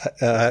 dude.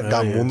 I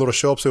got Mundo to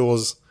show up, so it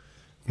was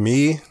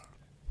me,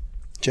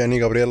 Jenny,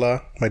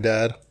 Gabriela, my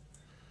dad,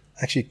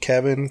 actually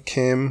Kevin,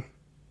 Kim,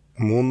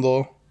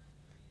 Mundo,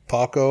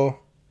 Paco,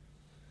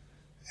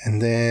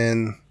 and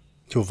then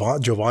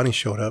Giovanni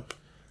showed up.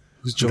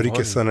 Who's Giovanni?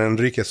 Enrique's son,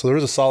 Enrique. So there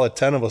was a solid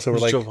 10 of us. That were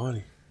like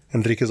Giovanni?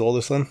 Enrique's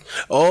oldest son.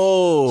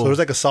 Oh. So there was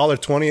like a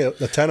solid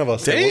 10 of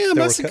us. Damn,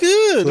 that's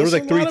good. So there was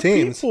like 3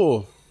 teams.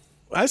 People.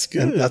 That's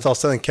good. And that's all I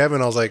was telling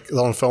Kevin. I was like,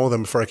 on the phone with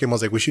him before I came. I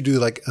was like, we should do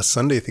like a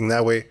Sunday thing.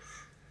 That way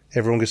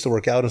everyone gets to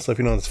work out and stuff.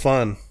 You know, it's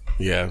fun.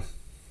 Yeah.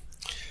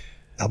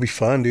 That'll be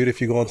fun, dude, if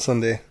you go on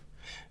Sunday.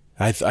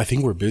 I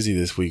think we're busy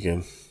this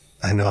weekend.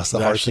 I know. That's the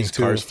hard thing,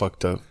 too. Car's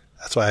fucked up.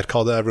 That's why I had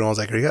called out. Everyone was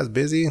like, are you guys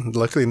busy? And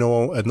luckily, no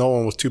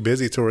one was too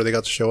busy to where they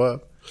got to show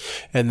up.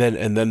 And then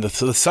the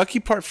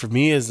sucky part for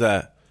me is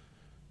that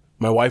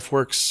my wife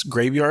works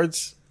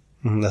graveyards.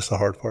 That's the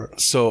hard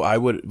part. So I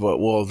would,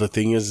 well, the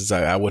thing is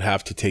I would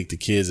have to take the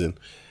kids, and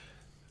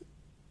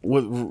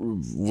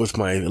with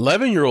my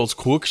 11-year-old's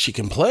cool because she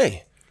can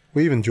play.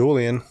 Well, even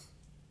Julian.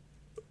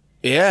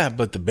 Yeah,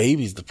 but the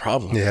baby's the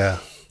problem. Yeah.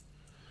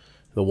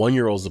 The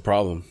 1-year-old's the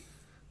problem.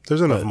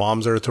 There's enough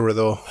moms there to where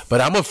though. But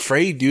I'm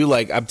afraid, dude.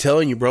 Like, I'm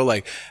telling you, bro,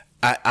 like,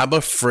 I'm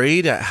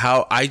afraid at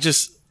how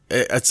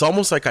it's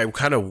almost like I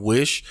kind of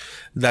wish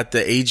that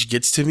the age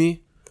gets to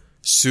me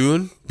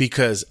soon,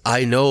 because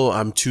I know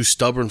I'm too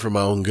stubborn for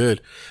my own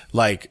good.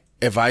 Like,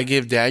 if I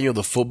give Daniel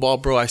the football,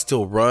 bro, I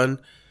still run.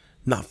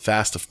 Not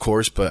fast, of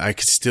course, but I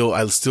still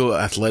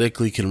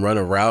athletically can run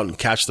a route and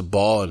catch the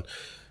ball and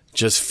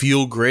just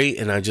feel great.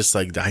 And I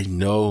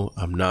know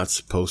I'm not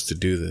supposed to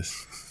do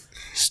this.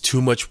 It's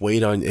too much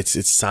weight on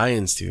it's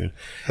science, dude.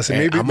 I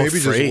said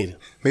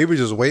maybe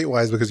just weight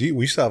wise, because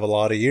we still have a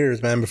lot of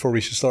years, man, before we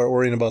should start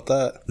worrying about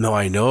that. No,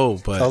 I know,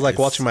 but so I was like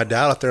watching my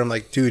dad out there. I'm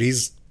like, dude,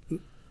 he's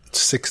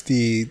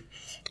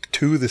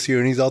 62 this year,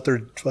 and he's out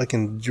there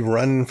fucking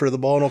running for the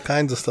ball and all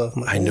kinds of stuff.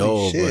 Like, I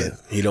know, but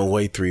he don't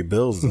weigh 3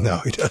 bills. Though. No,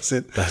 he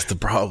doesn't. That's the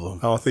problem.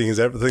 I don't think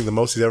the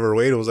most he's ever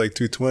weighed was like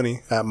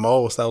 220 at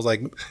most. I was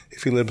like,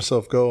 if he let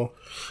himself go.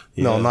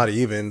 Yeah. No, not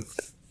even.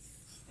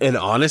 And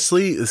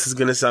honestly, this is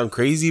gonna sound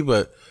crazy,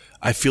 but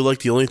I feel like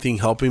the only thing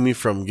helping me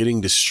from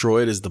getting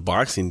destroyed is the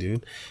boxing,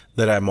 dude.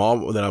 That I'm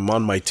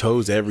on my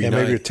toes every night.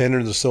 Maybe your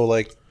tendons are so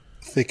like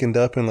thickened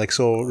up and like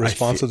so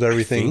responsive to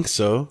everything. I think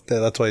so.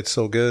 That's why it's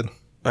so good.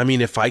 I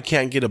mean, if I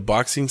can't get a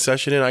boxing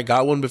session in, I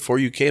got one before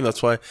you came.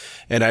 That's why,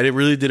 and I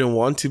really didn't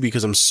want to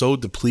because I'm so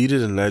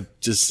depleted, and I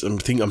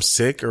think I'm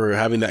sick or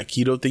having that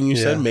keto thing you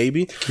said.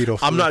 Maybe keto.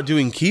 I'm not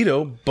doing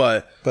keto,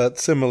 but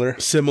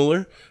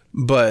similar.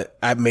 But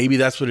maybe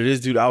that's what it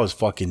is, dude. I was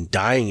fucking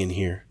dying in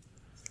here.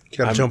 You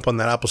gotta jump on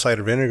that apple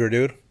cider vinegar,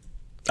 dude.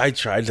 I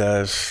tried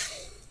that.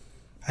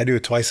 I do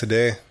it twice a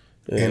day.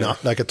 Yeah. And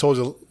like I told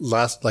you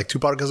last, like 2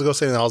 podcasts ago,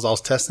 saying I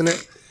was testing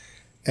it.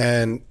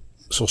 And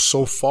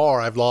so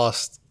far I've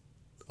lost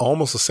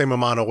almost the same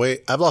amount of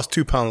weight. I've lost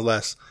 2 pounds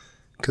less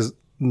because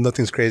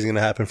nothing's crazy going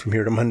to happen from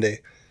here to Monday.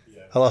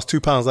 Yeah. I lost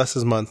 2 pounds less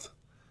this month.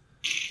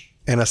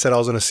 And I said I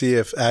was going to see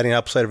if adding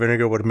apple cider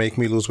vinegar would make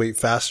me lose weight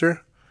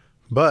faster.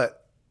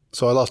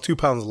 So I lost 2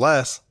 pounds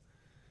less,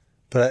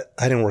 but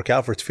I didn't work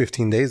out for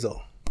 15 days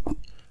though.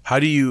 How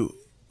do you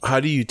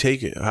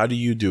take it? How do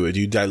you do it? Do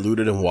you dilute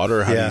it in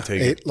water, or how do you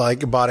take it?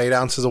 Like about 8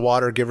 ounces of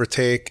water, give or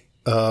take,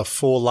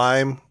 full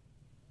lime,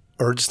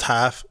 or just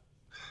half,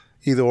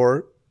 either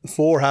or,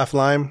 full or half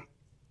lime,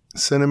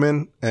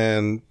 cinnamon,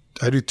 and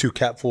I do 2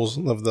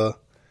 capfuls of the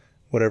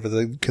whatever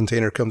the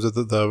container comes with.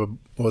 The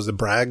what was it,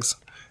 Bragg's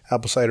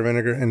apple cider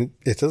vinegar, and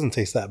it doesn't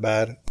taste that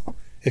bad.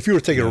 If you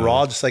were taking it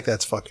raw, just like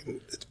that's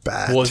fucking, it's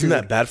bad. Well, isn't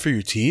that bad for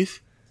your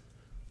teeth?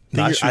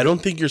 I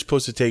don't think you're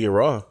supposed to take it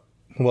raw.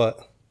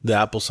 What? The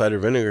apple cider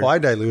vinegar. Well, I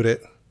dilute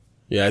it.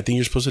 Yeah, I think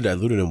you're supposed to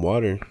dilute it in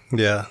water.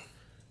 Yeah.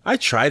 I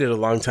tried it a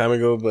long time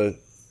ago, but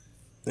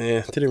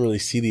didn't really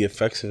see the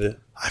effects of it.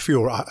 I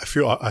feel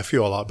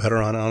a lot better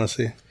on it,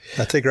 honestly.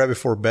 I take it right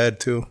before bed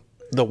too.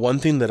 The one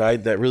thing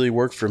that really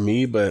worked for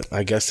me, but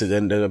I guess it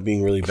ended up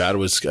being really bad,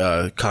 was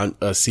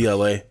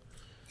CLA.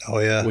 Oh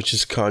yeah, which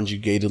is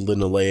conjugated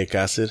linoleic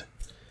acid,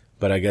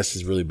 but I guess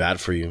it's really bad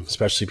for you,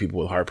 especially people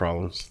with heart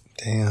problems.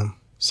 Damn.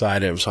 So I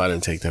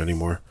didn't take that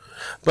anymore.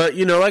 But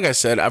like I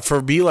said,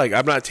 for me, like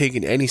I'm not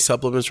taking any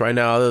supplements right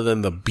now other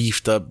than the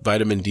beefed up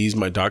vitamin D's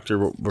my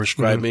doctor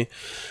prescribed me.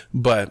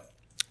 But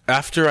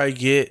after I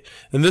get,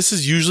 and this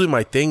is usually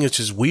my thing, it's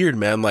just weird,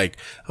 man. Like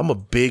I'm a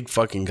big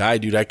fucking guy,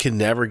 dude. I can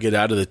never get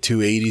out of the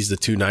 280s, the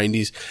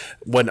 290s.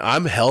 When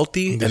I'm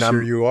healthy, and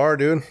sure you are,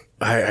 dude.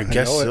 I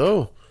guess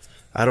so.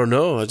 I don't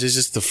know. It's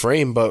just the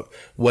frame. But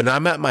when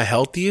I'm at my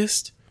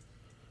healthiest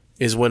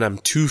is when I'm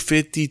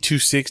 250,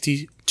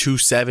 260,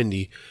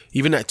 270.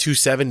 Even at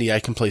 270, I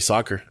can play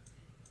soccer,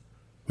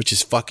 which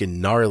is fucking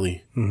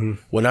gnarly.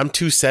 Mm-hmm. When I'm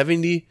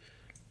 270,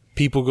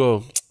 people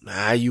go,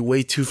 you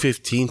weigh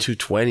 215,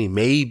 220,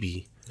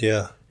 maybe.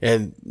 Yeah.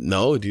 And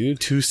no,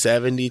 dude,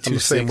 270, 260. I'm the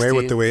same way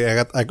with the weight.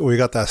 We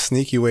got that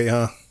sneaky weight,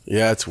 huh?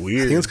 Yeah, it's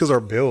weird. I think it's because our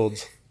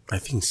builds. I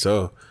think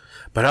so.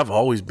 But I've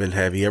always been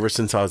heavy ever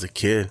since I was a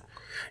kid.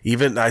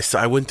 Even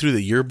I went through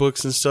the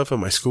yearbooks and stuff at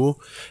my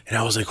school, and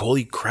I was like,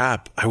 holy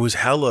crap, I was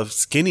hella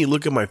skinny.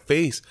 Look at my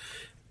face.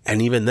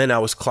 And even then, I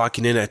was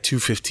clocking in at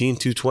 215,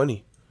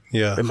 220.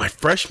 Yeah. In my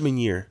freshman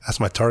year. That's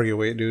my target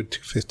weight, dude,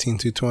 215,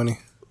 220.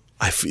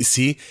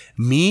 See,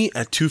 me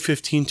at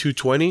 215,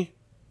 220,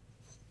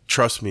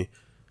 trust me,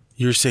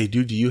 you're saying,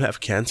 dude, do you have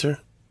cancer?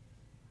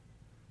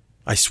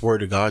 I swear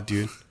to God,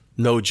 dude.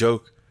 No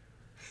joke.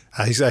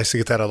 I used to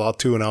get that a lot,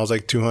 too, when I was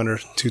like 200,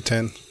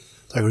 210.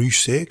 Like, are you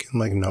sick? I'm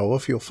like, no, I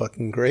feel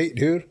fucking great,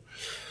 dude.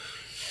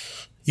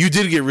 You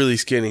did get really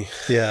skinny.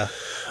 Yeah.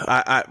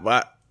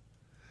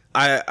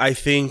 I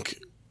think,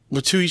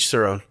 well, to each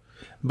their own.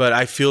 But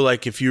I feel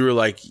like if you were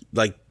like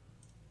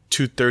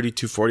 230,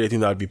 240, I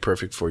think that would be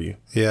perfect for you.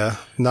 Yeah.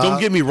 Don't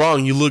get me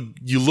wrong. You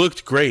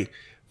looked great,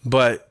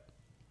 but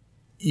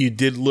you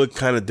did look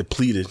kind of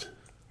depleted.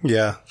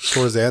 Yeah.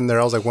 Towards the end there,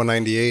 I was like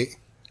 198.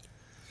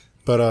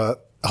 But I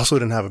also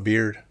didn't have a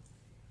beard.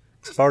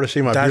 If I were to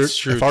shave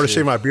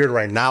my beard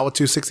right now at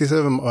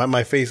 267,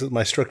 my face,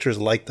 my structure is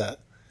like that.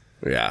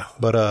 Yeah.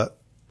 But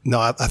no,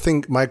 I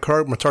think my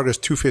target is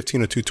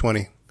 215 or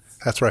 220.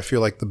 That's where I feel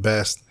like the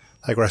best.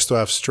 Like where I still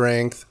have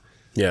strength.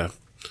 Yeah.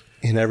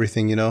 And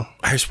everything, I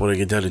just want to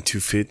get down to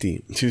 250,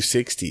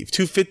 260.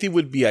 250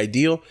 would be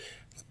ideal.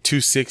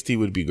 260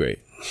 would be great.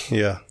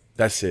 Yeah.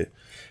 That's it.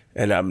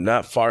 And I'm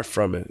not far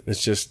from it.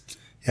 It's just.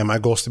 Yeah, my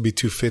goal is to be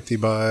 250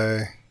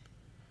 by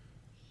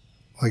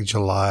like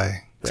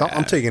July. So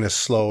I'm taking it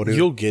slow, dude.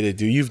 You'll get it,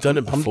 dude. You've done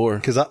it before.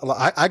 Because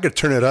I could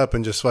turn it up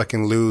and just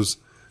fucking lose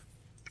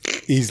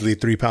easily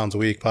 3 pounds a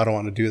week, but I don't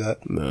want to do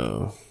that.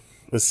 No.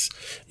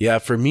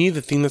 For me,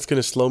 the thing that's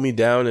going to slow me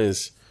down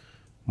is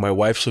my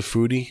wife's a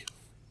foodie.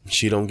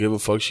 She don't give a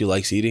fuck. She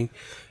likes eating.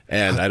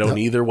 And I don't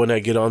either when I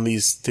get on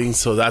these things.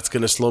 So that's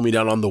going to slow me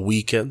down on the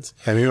weekends.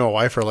 And me and my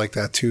wife are like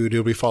that too,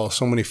 dude. We follow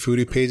so many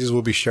foodie pages.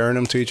 We'll be sharing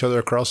them to each other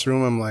across the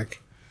room. I'm like,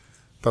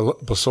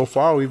 but so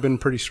far we've been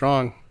pretty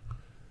strong.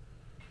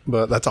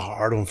 But that's a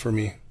hard one for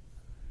me.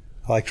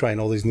 I like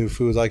trying all these new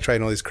foods. I like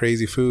trying all these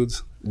crazy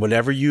foods.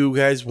 Whenever you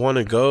guys want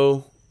to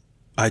go,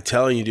 I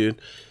tell you, dude,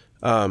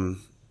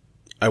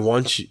 I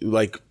want you,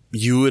 like,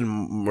 you and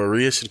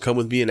Maria should come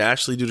with me and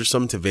Ashley, dude, or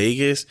something to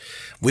Vegas.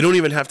 We don't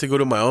even have to go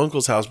to my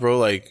uncle's house, bro.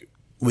 Like,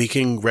 we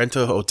can rent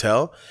a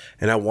hotel,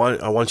 and I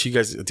want you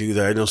guys to do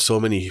that. I know so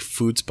many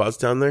food spots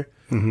down there.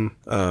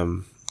 Mm-hmm.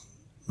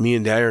 Me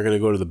and Dad are going to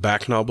go to the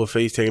Bacchanal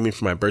Buffet. He's taking me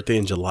for my birthday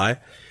in July.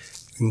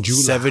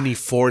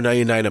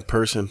 $74.99 a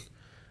person.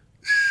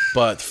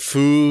 But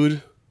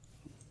food,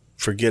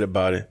 forget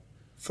about it.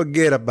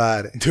 Forget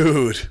about it.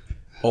 Dude.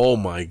 Oh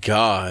my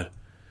God.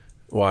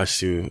 Watch,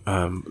 dude.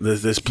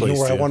 This place. You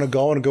know where I want to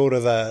go? I want to go to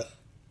that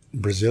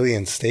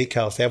Brazilian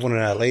steakhouse. They have one in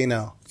LA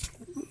now.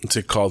 What's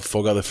it called?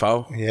 Fogo de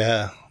Fao?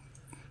 Yeah.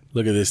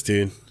 Look at this,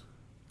 dude.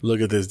 Look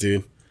at this,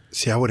 dude.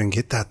 See, I wouldn't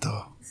get that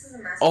though.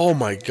 Oh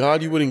my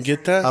God, you wouldn't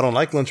get that? I don't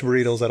like lunch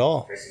burritos at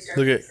all.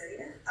 Look at.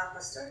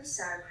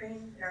 sour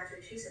cream,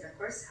 nacho cheese, and of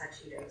course, hot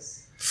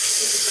Cheetos.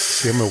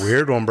 See, I'm a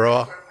weird one,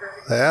 bro.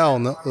 Hell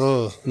no.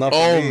 Ugh, not for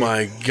me. Oh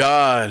my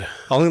God.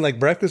 I only like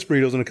breakfast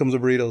burritos when it comes to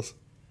burritos.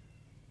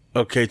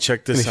 Okay,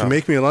 check this and if out. you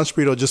make me a lunch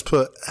burrito, just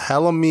put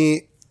hella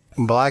meat,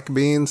 black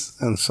beans,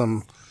 and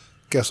some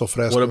queso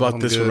fresco. What about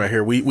this one right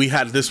here? We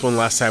had this one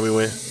last time we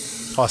went.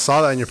 Oh, I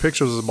saw that in your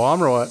pictures. Was it a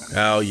bomb or what?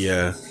 Oh,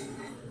 yeah.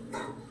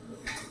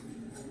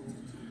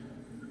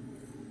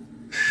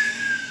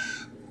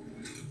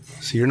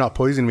 See, you're not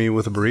poisoning me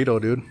with a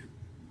burrito, dude.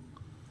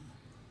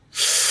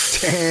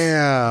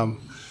 Damn.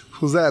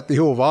 Who's that?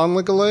 Theo Von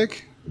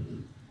lookalike?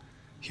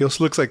 He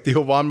also looks like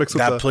Theo Von mixed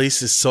with That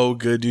place is so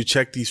good, dude.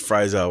 Check these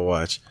fries out.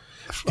 Watch.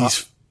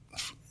 These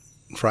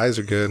fries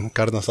are good.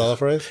 Carne asada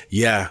fries?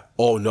 Yeah.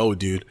 Oh no,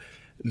 dude.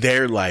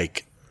 They're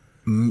like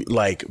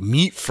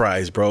meat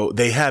fries, bro.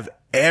 They have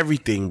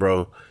everything,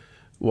 bro.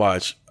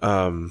 Watch.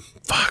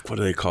 Fuck. What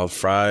are they called?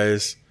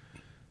 Fries.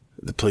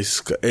 The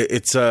place.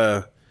 It's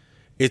a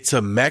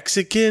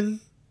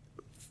Mexican.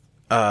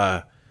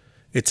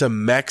 It's a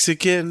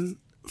Mexican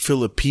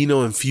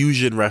Filipino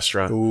infusion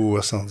restaurant. Ooh,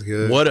 that sounds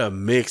good. What a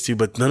mix, dude.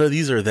 But none of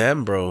these are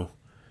them, bro.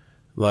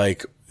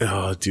 Like,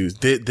 oh, dude,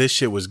 this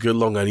shit was good.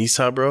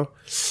 Longaniza, bro.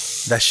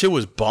 That shit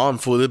was bomb,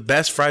 fool. The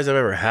best fries I've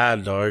ever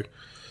had, dog.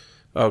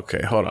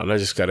 Okay, hold on. I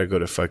just gotta go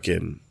to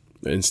fucking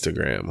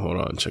Instagram. Hold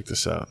on, check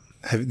this out.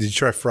 Did you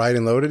try fried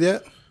and loaded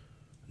yet?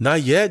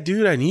 Not yet,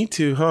 dude. I need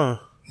to, huh?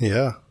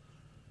 Yeah.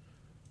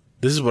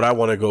 This is what I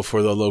want to go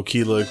for, the low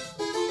key look.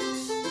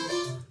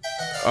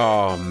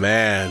 Oh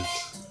man,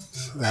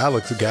 that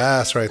looks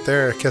gas right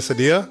there.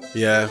 Quesadilla.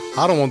 Yeah.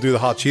 I don't want to do the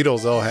hot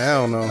Cheetos though.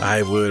 Hell no.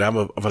 I would.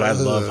 But I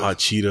love hot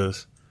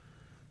Cheetos.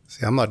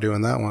 See, I'm not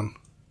doing that one.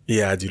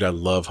 Yeah, dude, I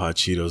love hot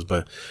Cheetos.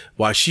 But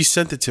why she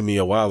sent it to me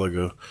a while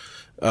ago.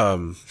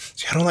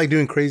 See, I don't like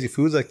doing crazy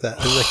foods like that.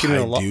 I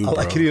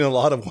like eating a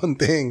lot of one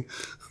thing.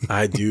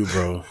 I do,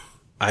 bro.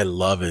 I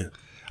love it.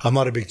 I'm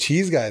not a big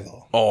cheese guy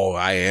though. Oh,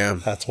 I am.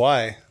 That's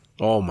why.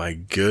 Oh my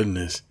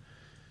goodness.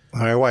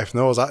 My wife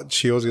knows.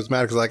 She always gets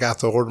mad because I have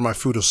to order my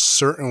food a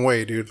certain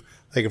way, dude.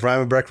 Like if I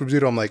have a breakfast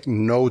burrito, I'm like,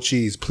 no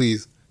cheese,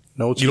 please.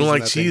 No cheese. You don't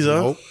like cheese,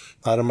 huh? Nope.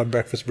 Not in my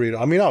breakfast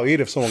burrito. I mean, I'll eat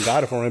if someone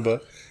got it for me,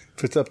 but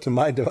if it's up to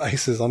my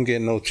devices, I'm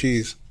getting no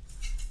cheese.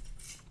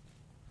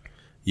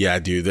 Yeah,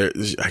 dude.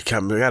 I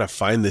gotta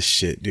find this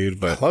shit, dude.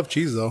 But I love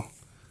cheese though,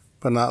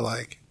 but not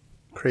like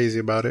crazy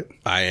about it.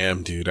 I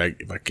am, dude.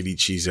 If I could eat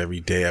cheese every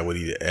day, I would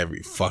eat it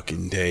every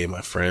fucking day,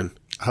 my friend.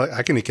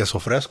 I can eat queso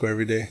fresco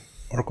every day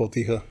or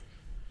cotija.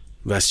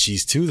 That's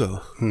cheese too,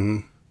 though. Mm-hmm.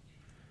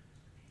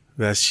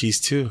 That's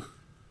cheese too.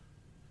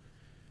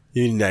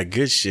 You eating that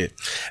good shit.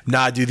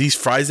 Nah, dude, these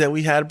fries that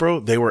we had, bro,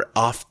 they were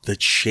off the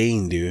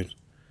chain, dude.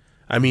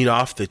 I mean,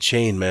 off the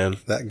chain, man.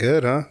 That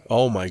good, huh?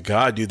 Oh my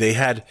god, dude. They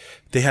had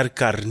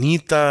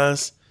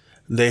carnitas.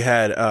 They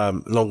had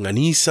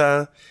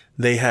longaniza.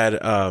 They had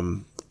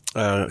carne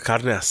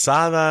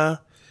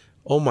asada.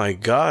 Oh my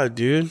god,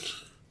 dude.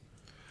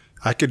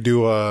 I could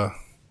do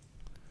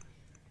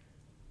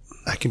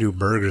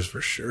burgers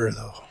for sure,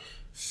 though.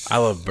 I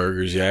love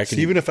burgers. Yeah,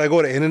 even if I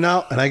go to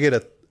In-N-Out and I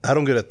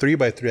don't get a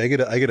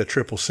 3x3. I get a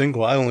triple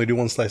single. I only do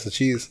one slice of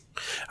cheese.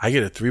 I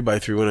get a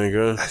 3x3 when I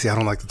go. See, I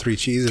don't like the 3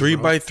 cheeses.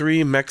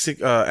 3x3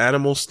 Mexican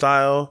animal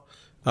style,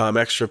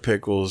 extra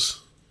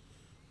pickles.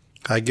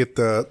 I get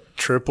the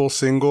triple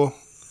single,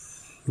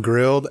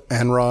 grilled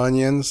and raw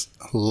onions,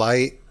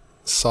 light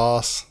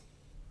sauce,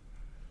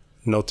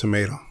 no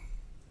tomato.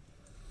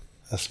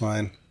 That's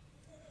mine.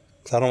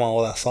 'Cause I don't want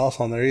all that sauce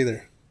on there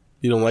either.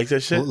 You don't like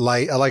that shit?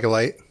 Light. I like it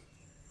light.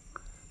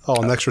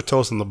 Oh, an extra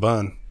toast on the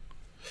bun.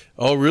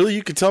 Oh, really?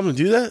 You could tell them to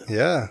do that?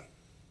 Yeah.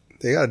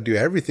 They got to do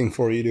everything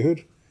for you,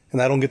 dude.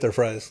 And I don't get their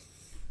fries.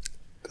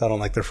 I don't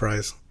like their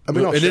fries. I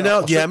mean,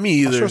 In-N-Out? Yeah, me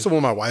either. I'll share some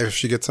with my wife if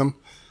she gets them.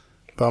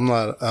 But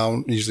I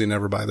don't usually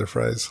never buy their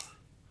fries.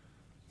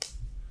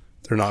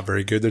 They're not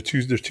very good. They're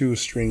too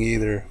stringy.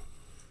 I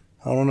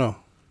don't know.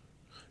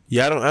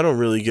 Yeah, I don't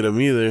really get them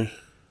either.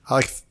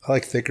 I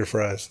like thicker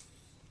fries.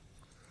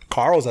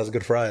 Carl's has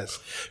good fries.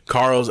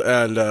 Carl's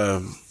and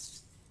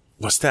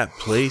what's that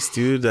place,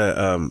 dude?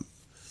 That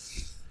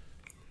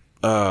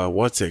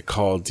what's it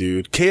called,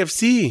 dude?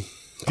 KFC.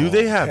 Dude,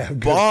 they have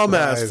bomb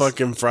ass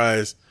fucking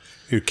fries.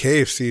 Dude,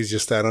 KFC is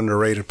just that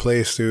underrated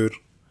place, dude.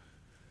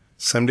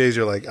 Some days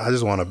you're like, I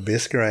just want a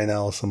biscuit right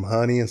now with some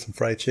honey and some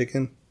fried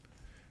chicken.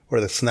 Or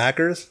the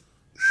Snackers.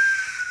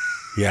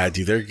 Yeah,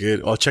 dude, they're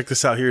good. Oh, check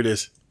this out. Here it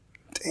is.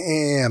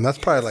 Damn, that's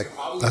probably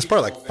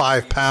like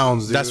 5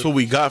 pounds, dude. That's what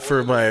we got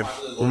for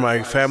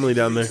my family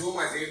down there. Two of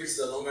my favorites,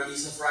 the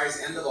longaniza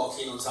fries and the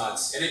volcano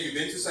tots. And if you've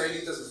been to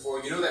Sayanitas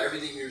before, you know that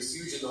everything here is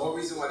huge. And the whole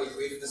reason why they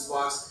created this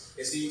box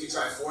is so you can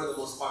try 4 of the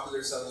most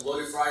popular selling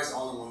loaded fries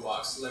all in one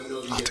box. Let me know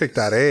if you I'll take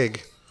that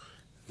egg.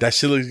 That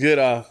shit looks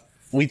good.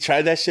 We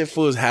tried that shit,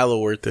 fool. It was hella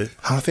worth it.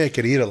 I don't think I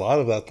could eat a lot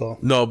of that though.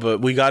 No,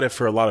 but we got it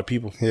for a lot of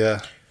people.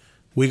 Yeah.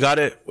 We got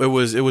it. It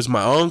was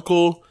my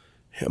uncle,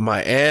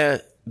 my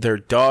aunt, their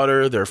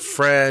daughter, their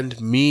friend,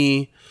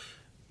 me,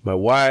 my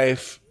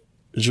wife,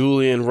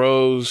 Julian,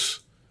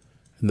 Rose,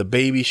 and the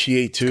baby she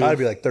ate too. Gotta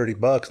be like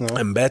 $30, no?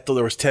 And Beto,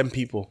 there was 10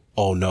 people.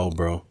 Oh no,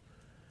 bro.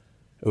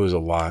 It was a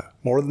lot.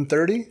 More than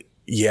 30?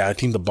 Yeah, I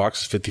think the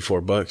box is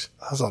 $54.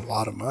 That's a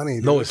lot of money,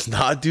 dude. No, it's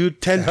not, dude.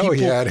 10 Hell people.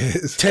 Yeah, it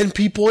is. 10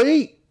 people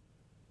ate.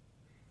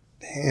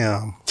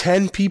 Damn.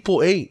 10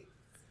 people ate.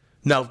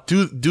 Now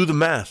do the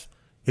math.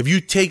 If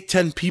you take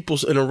 10 people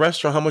in a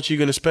restaurant, how much are you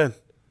gonna spend?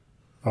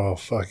 Oh,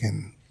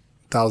 fucking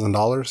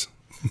 $1,000.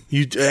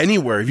 You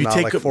anywhere. If you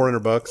take like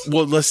 $400.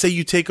 Well, let's say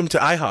you take them to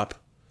IHOP.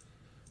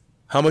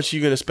 How much are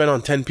you gonna spend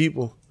on 10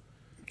 people?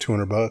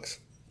 $200.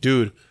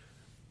 Dude,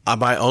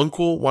 my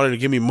uncle wanted to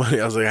give me money.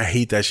 I was like, I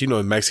hate that shit. You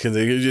know, Mexicans,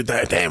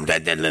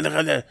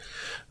 damn.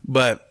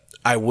 But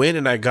I went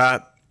and I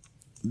got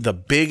the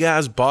big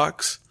ass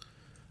box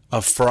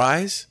of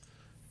fries,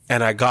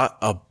 and I got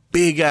a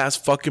big ass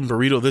fucking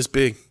burrito this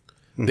big.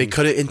 They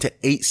cut it into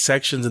 8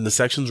 sections, and the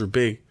sections were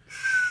big.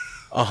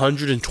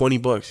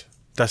 $120.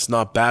 That's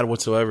not bad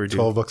whatsoever, dude.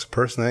 $12 a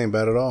person. That ain't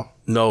bad at all.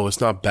 No,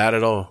 it's not bad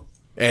at all.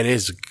 And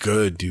it's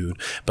good, dude.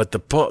 But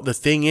the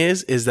thing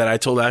is that I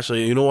told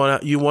Ashley, you know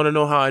what? You want to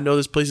know how I know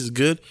this place is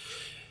good?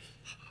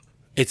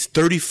 It's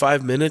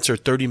 35 minutes or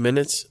 30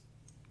 minutes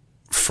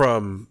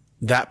from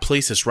that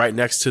place that's right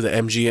next to the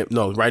MGM.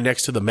 No, right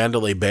next to the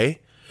Mandalay Bay.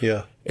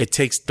 Yeah. It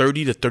takes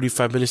 30 to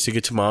 35 minutes to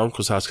get to my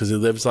uncle's house because he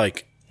lives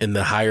like in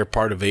the higher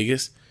part of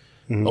Vegas,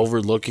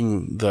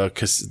 overlooking the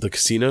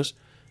casinos.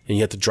 And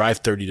you have to drive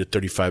 30 to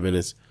 35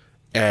 minutes.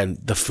 And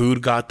the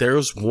food got there. It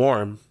was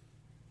warm.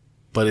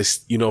 But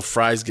it's, you know,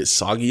 fries get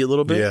soggy a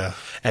little bit. Yeah.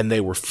 And they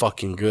were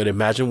fucking good.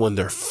 Imagine when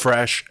they're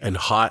fresh and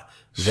hot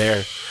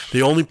there.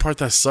 The only part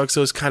that sucks,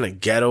 though, is kind of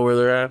ghetto where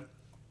they're at.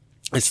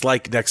 It's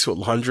like next to a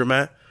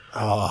laundromat.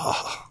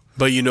 Oh.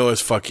 But you know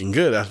it's fucking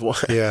good. That's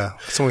why. Yeah.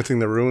 It's the only thing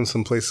that ruins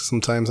some places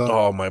sometimes, huh?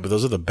 Oh, my. But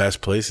those are the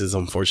best places,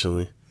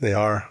 unfortunately. They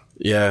are.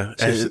 Yeah.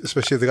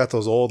 Especially if they got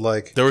those old,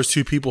 like... There was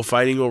 2 people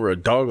fighting over a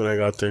dog when I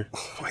got there.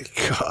 Oh, my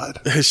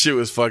God. That shit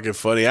was fucking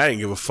funny. I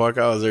didn't give a fuck.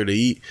 I was there to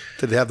eat.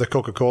 Did they have the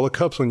Coca-Cola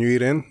cups when you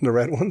eat in? The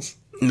red ones?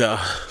 No.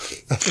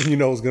 You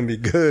know it's going to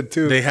be good,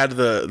 too. They had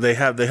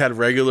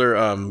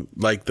regular,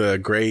 like the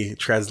gray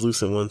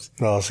translucent ones.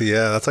 Oh, so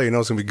yeah. That's how you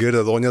know it's going to be good.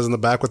 The doñas in the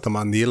back with the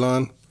mandil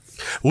on.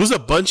 It was a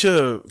bunch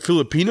of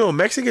Filipino and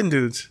Mexican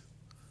dudes.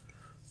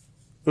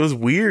 It was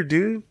weird,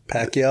 dude.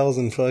 Pacquiao's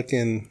and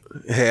fucking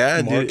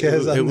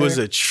Marquez. Dude, it was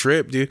a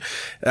trip, dude.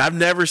 I've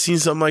never seen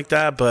something like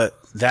that,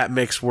 but that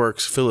mix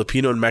works.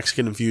 Filipino and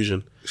Mexican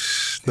infusion.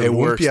 It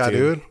works,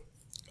 dude.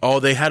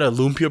 Oh, they had a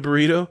lumpia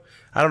burrito.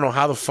 I don't know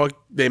how the fuck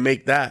they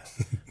make that,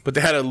 but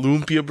they had a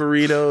lumpia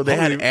burrito. They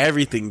had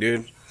everything,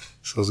 dude.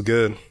 So it's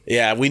good.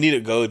 Yeah, we need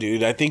to go,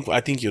 dude. I think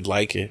you'd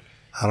like it.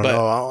 I don't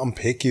know. I'm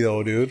picky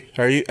though, dude.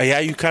 Are you? Yeah,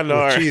 you kind of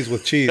are.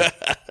 With cheese.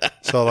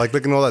 So like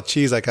looking at all that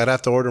cheese, like I'd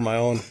have to order my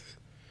own.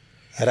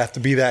 I'd have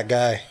to be that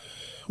guy.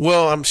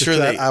 Well, I'm sure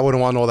I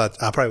wouldn't want all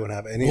that. I probably wouldn't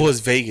have any. Well,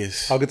 it's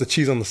Vegas. I'll get the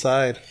cheese on the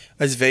side.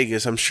 It's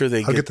Vegas. I'm sure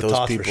I'll get the those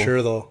tots for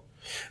sure, though.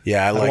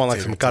 Yeah, I want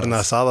like some carne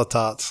asada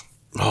tots.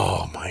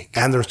 Oh my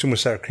God! And there's too much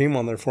sour cream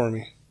on there for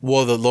me.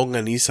 Well, the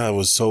longaniza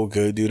was so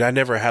good, dude. I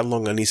never had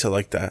longaniza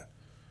like that.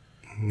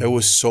 It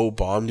was so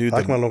bomb, dude. I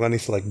like my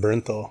longaniza like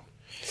burnt though.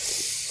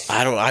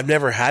 I've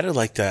never had it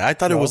like that. I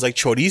thought it was like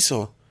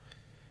chorizo.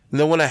 And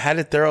then when I had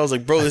it there, I was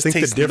like, bro, this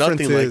tastes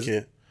nothing like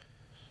it.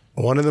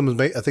 One of them is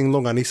made, I think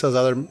longaniza's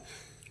either,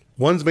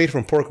 one's made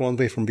from pork, one's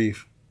made from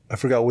beef. I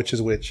forgot which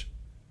is which.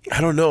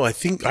 I don't know. I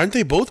think, aren't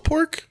they both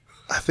pork?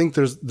 I think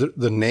there's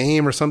the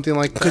name or something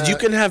like that. Because you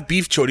can have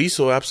beef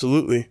chorizo,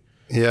 absolutely.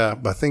 Yeah,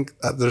 but I think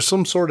there's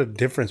some sort of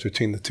difference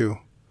between the two.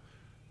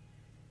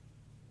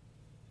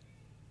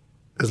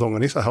 Is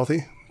longaniza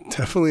healthy?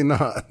 Definitely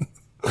not.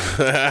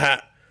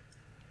 Yeah,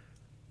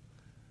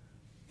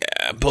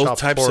 both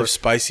chopped types of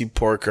spicy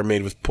pork are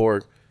made with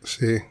pork.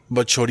 See,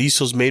 but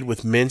chorizo's made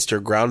with minced or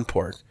ground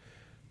pork,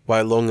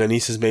 while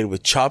longaniza is made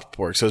with chopped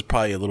pork, so it's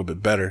probably a little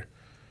bit better.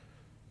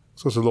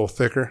 So it's a little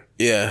thicker.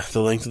 Yeah,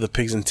 the length of the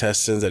pig's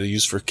intestines that are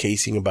used for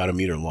casing about 1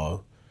 meter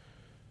long.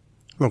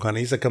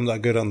 Longaniza comes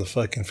out good on the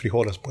fucking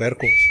frijoles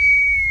puercos.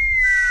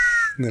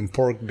 And then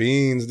pork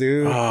beans,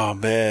 dude. Oh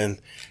man,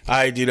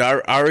 I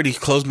already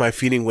closed my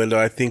feeding window.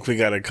 I think we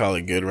gotta call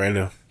it good right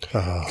now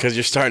because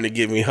you're starting to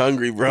get me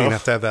hungry, bro. You're gonna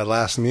have to have that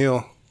last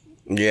meal.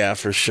 Yeah,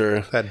 for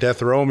sure. That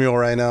death row meal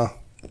right now.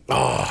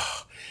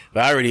 Oh,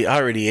 I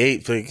already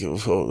ate. Like,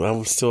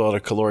 I'm still at a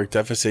caloric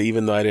deficit,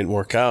 even though I didn't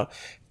work out.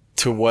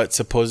 To what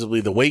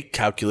supposedly the weight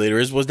calculator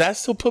is. Was that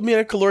still put me at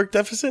a caloric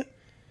deficit?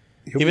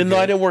 Even though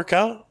I didn't work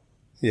out?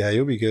 Yeah,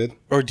 you'll be good.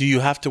 Or do you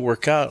have to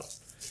work out?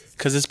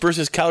 Because it's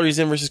versus calories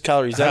in versus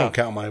calories out. I don't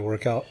count my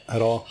workout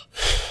at all.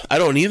 I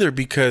don't either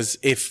because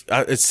if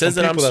it says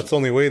that that's the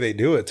only way they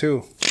do it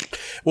too.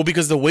 Well,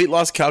 because the weight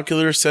loss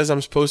calculator says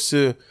I'm supposed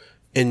to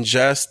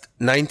ingest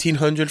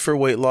 1,900 for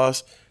weight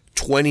loss,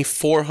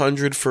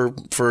 2,400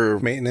 for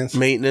maintenance,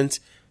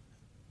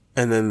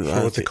 and then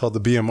for what they call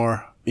the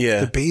BMR.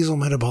 Yeah, the basal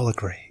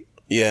metabolic rate.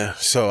 Yeah,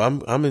 so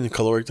I'm in a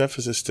caloric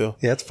deficit still.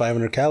 Yeah, it's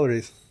 500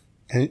 calories.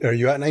 And are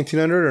you at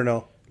 1,900 or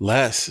no?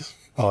 Less.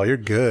 Oh, you're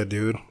good,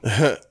 dude.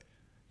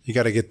 You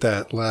got to get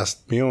that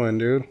last meal in,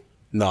 dude.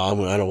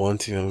 No, I don't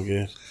want to. I'm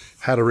good.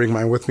 Had to bring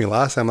mine with me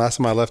last time. Last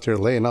time I left here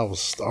late, and I was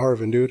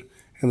starving, dude.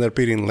 Ended up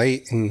eating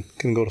late and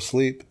couldn't go to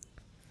sleep.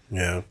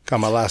 Yeah. Got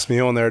my last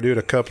meal in there, dude.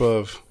 A cup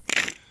of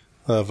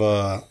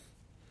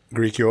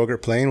Greek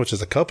yogurt plain, which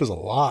is a cup is a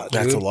lot,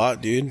 dude. That's a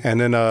lot, dude.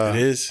 And then it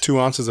is 2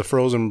 ounces of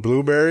frozen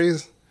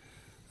blueberries,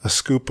 a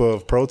scoop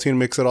of protein,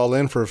 mix it all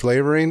in for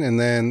flavoring, and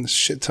then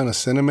shit ton of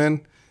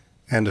cinnamon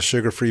and a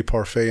sugar-free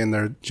parfait in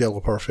there,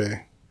 Jello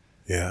parfait.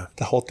 Yeah.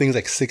 The whole thing's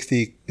like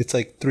 60, it's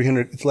like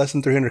 300, it's less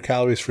than 300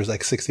 calories for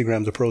like 60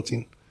 grams of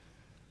protein.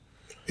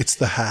 It's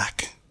the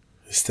hack.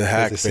 It's the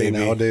hack, as they say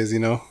baby. nowadays, you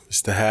know.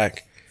 It's the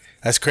hack.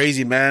 That's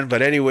crazy, man.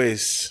 But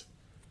anyways,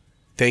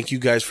 thank you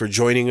guys for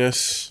joining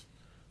us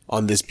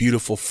on this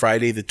beautiful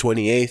Friday, the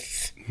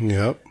 28th.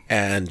 Yep.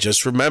 And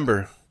just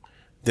remember,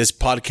 this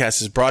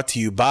podcast was brought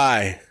to you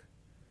by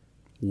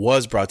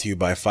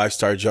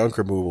 5-Star Junk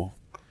Removal.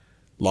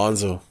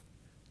 Lonzo,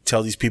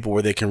 tell these people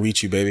where they can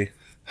reach you, baby.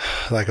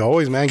 Like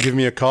always, man, give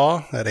me a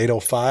call at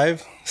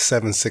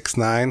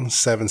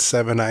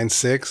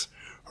 805-769-7796.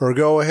 Or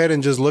go ahead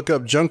and just look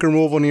up junk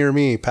removal near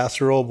me,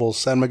 Paso Robles,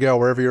 San Miguel,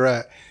 wherever you're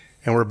at.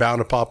 And we're bound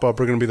to pop up.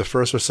 We're going to be the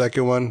first or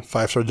second one.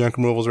 5-Star Junk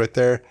Removal's right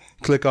there.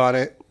 Click on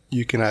it.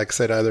 You can, like I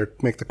said, either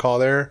make the call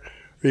there, or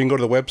you can go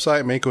to the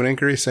website, make an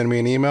inquiry, send me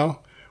an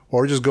email,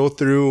 or just go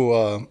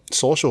through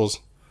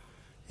socials.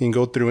 You can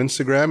go through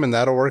Instagram, and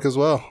that'll work as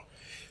well.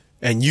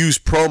 And use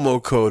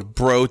promo code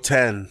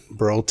BRO10.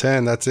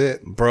 BRO10, that's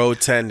it.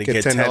 BRO10 to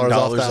get $10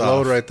 off that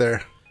load right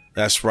there.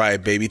 That's right,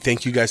 baby.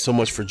 Thank you guys so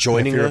much for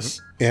joining us.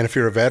 And if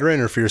you're a veteran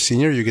or if you're a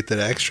senior, you get that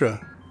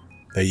extra.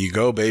 There you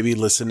go, baby.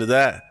 Listen to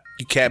that.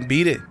 You can't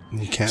beat it.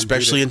 You can't,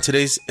 especially beat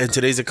it. in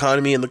today's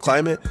economy and the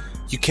climate.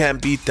 You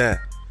can't beat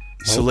that.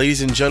 Nope. So,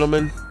 ladies and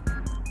gentlemen,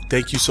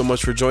 thank you so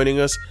much for joining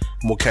us.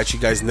 And we'll catch you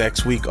guys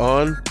next week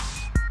on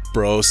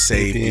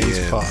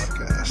Brosaipienz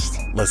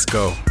Podcast. Let's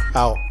go.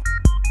 Out.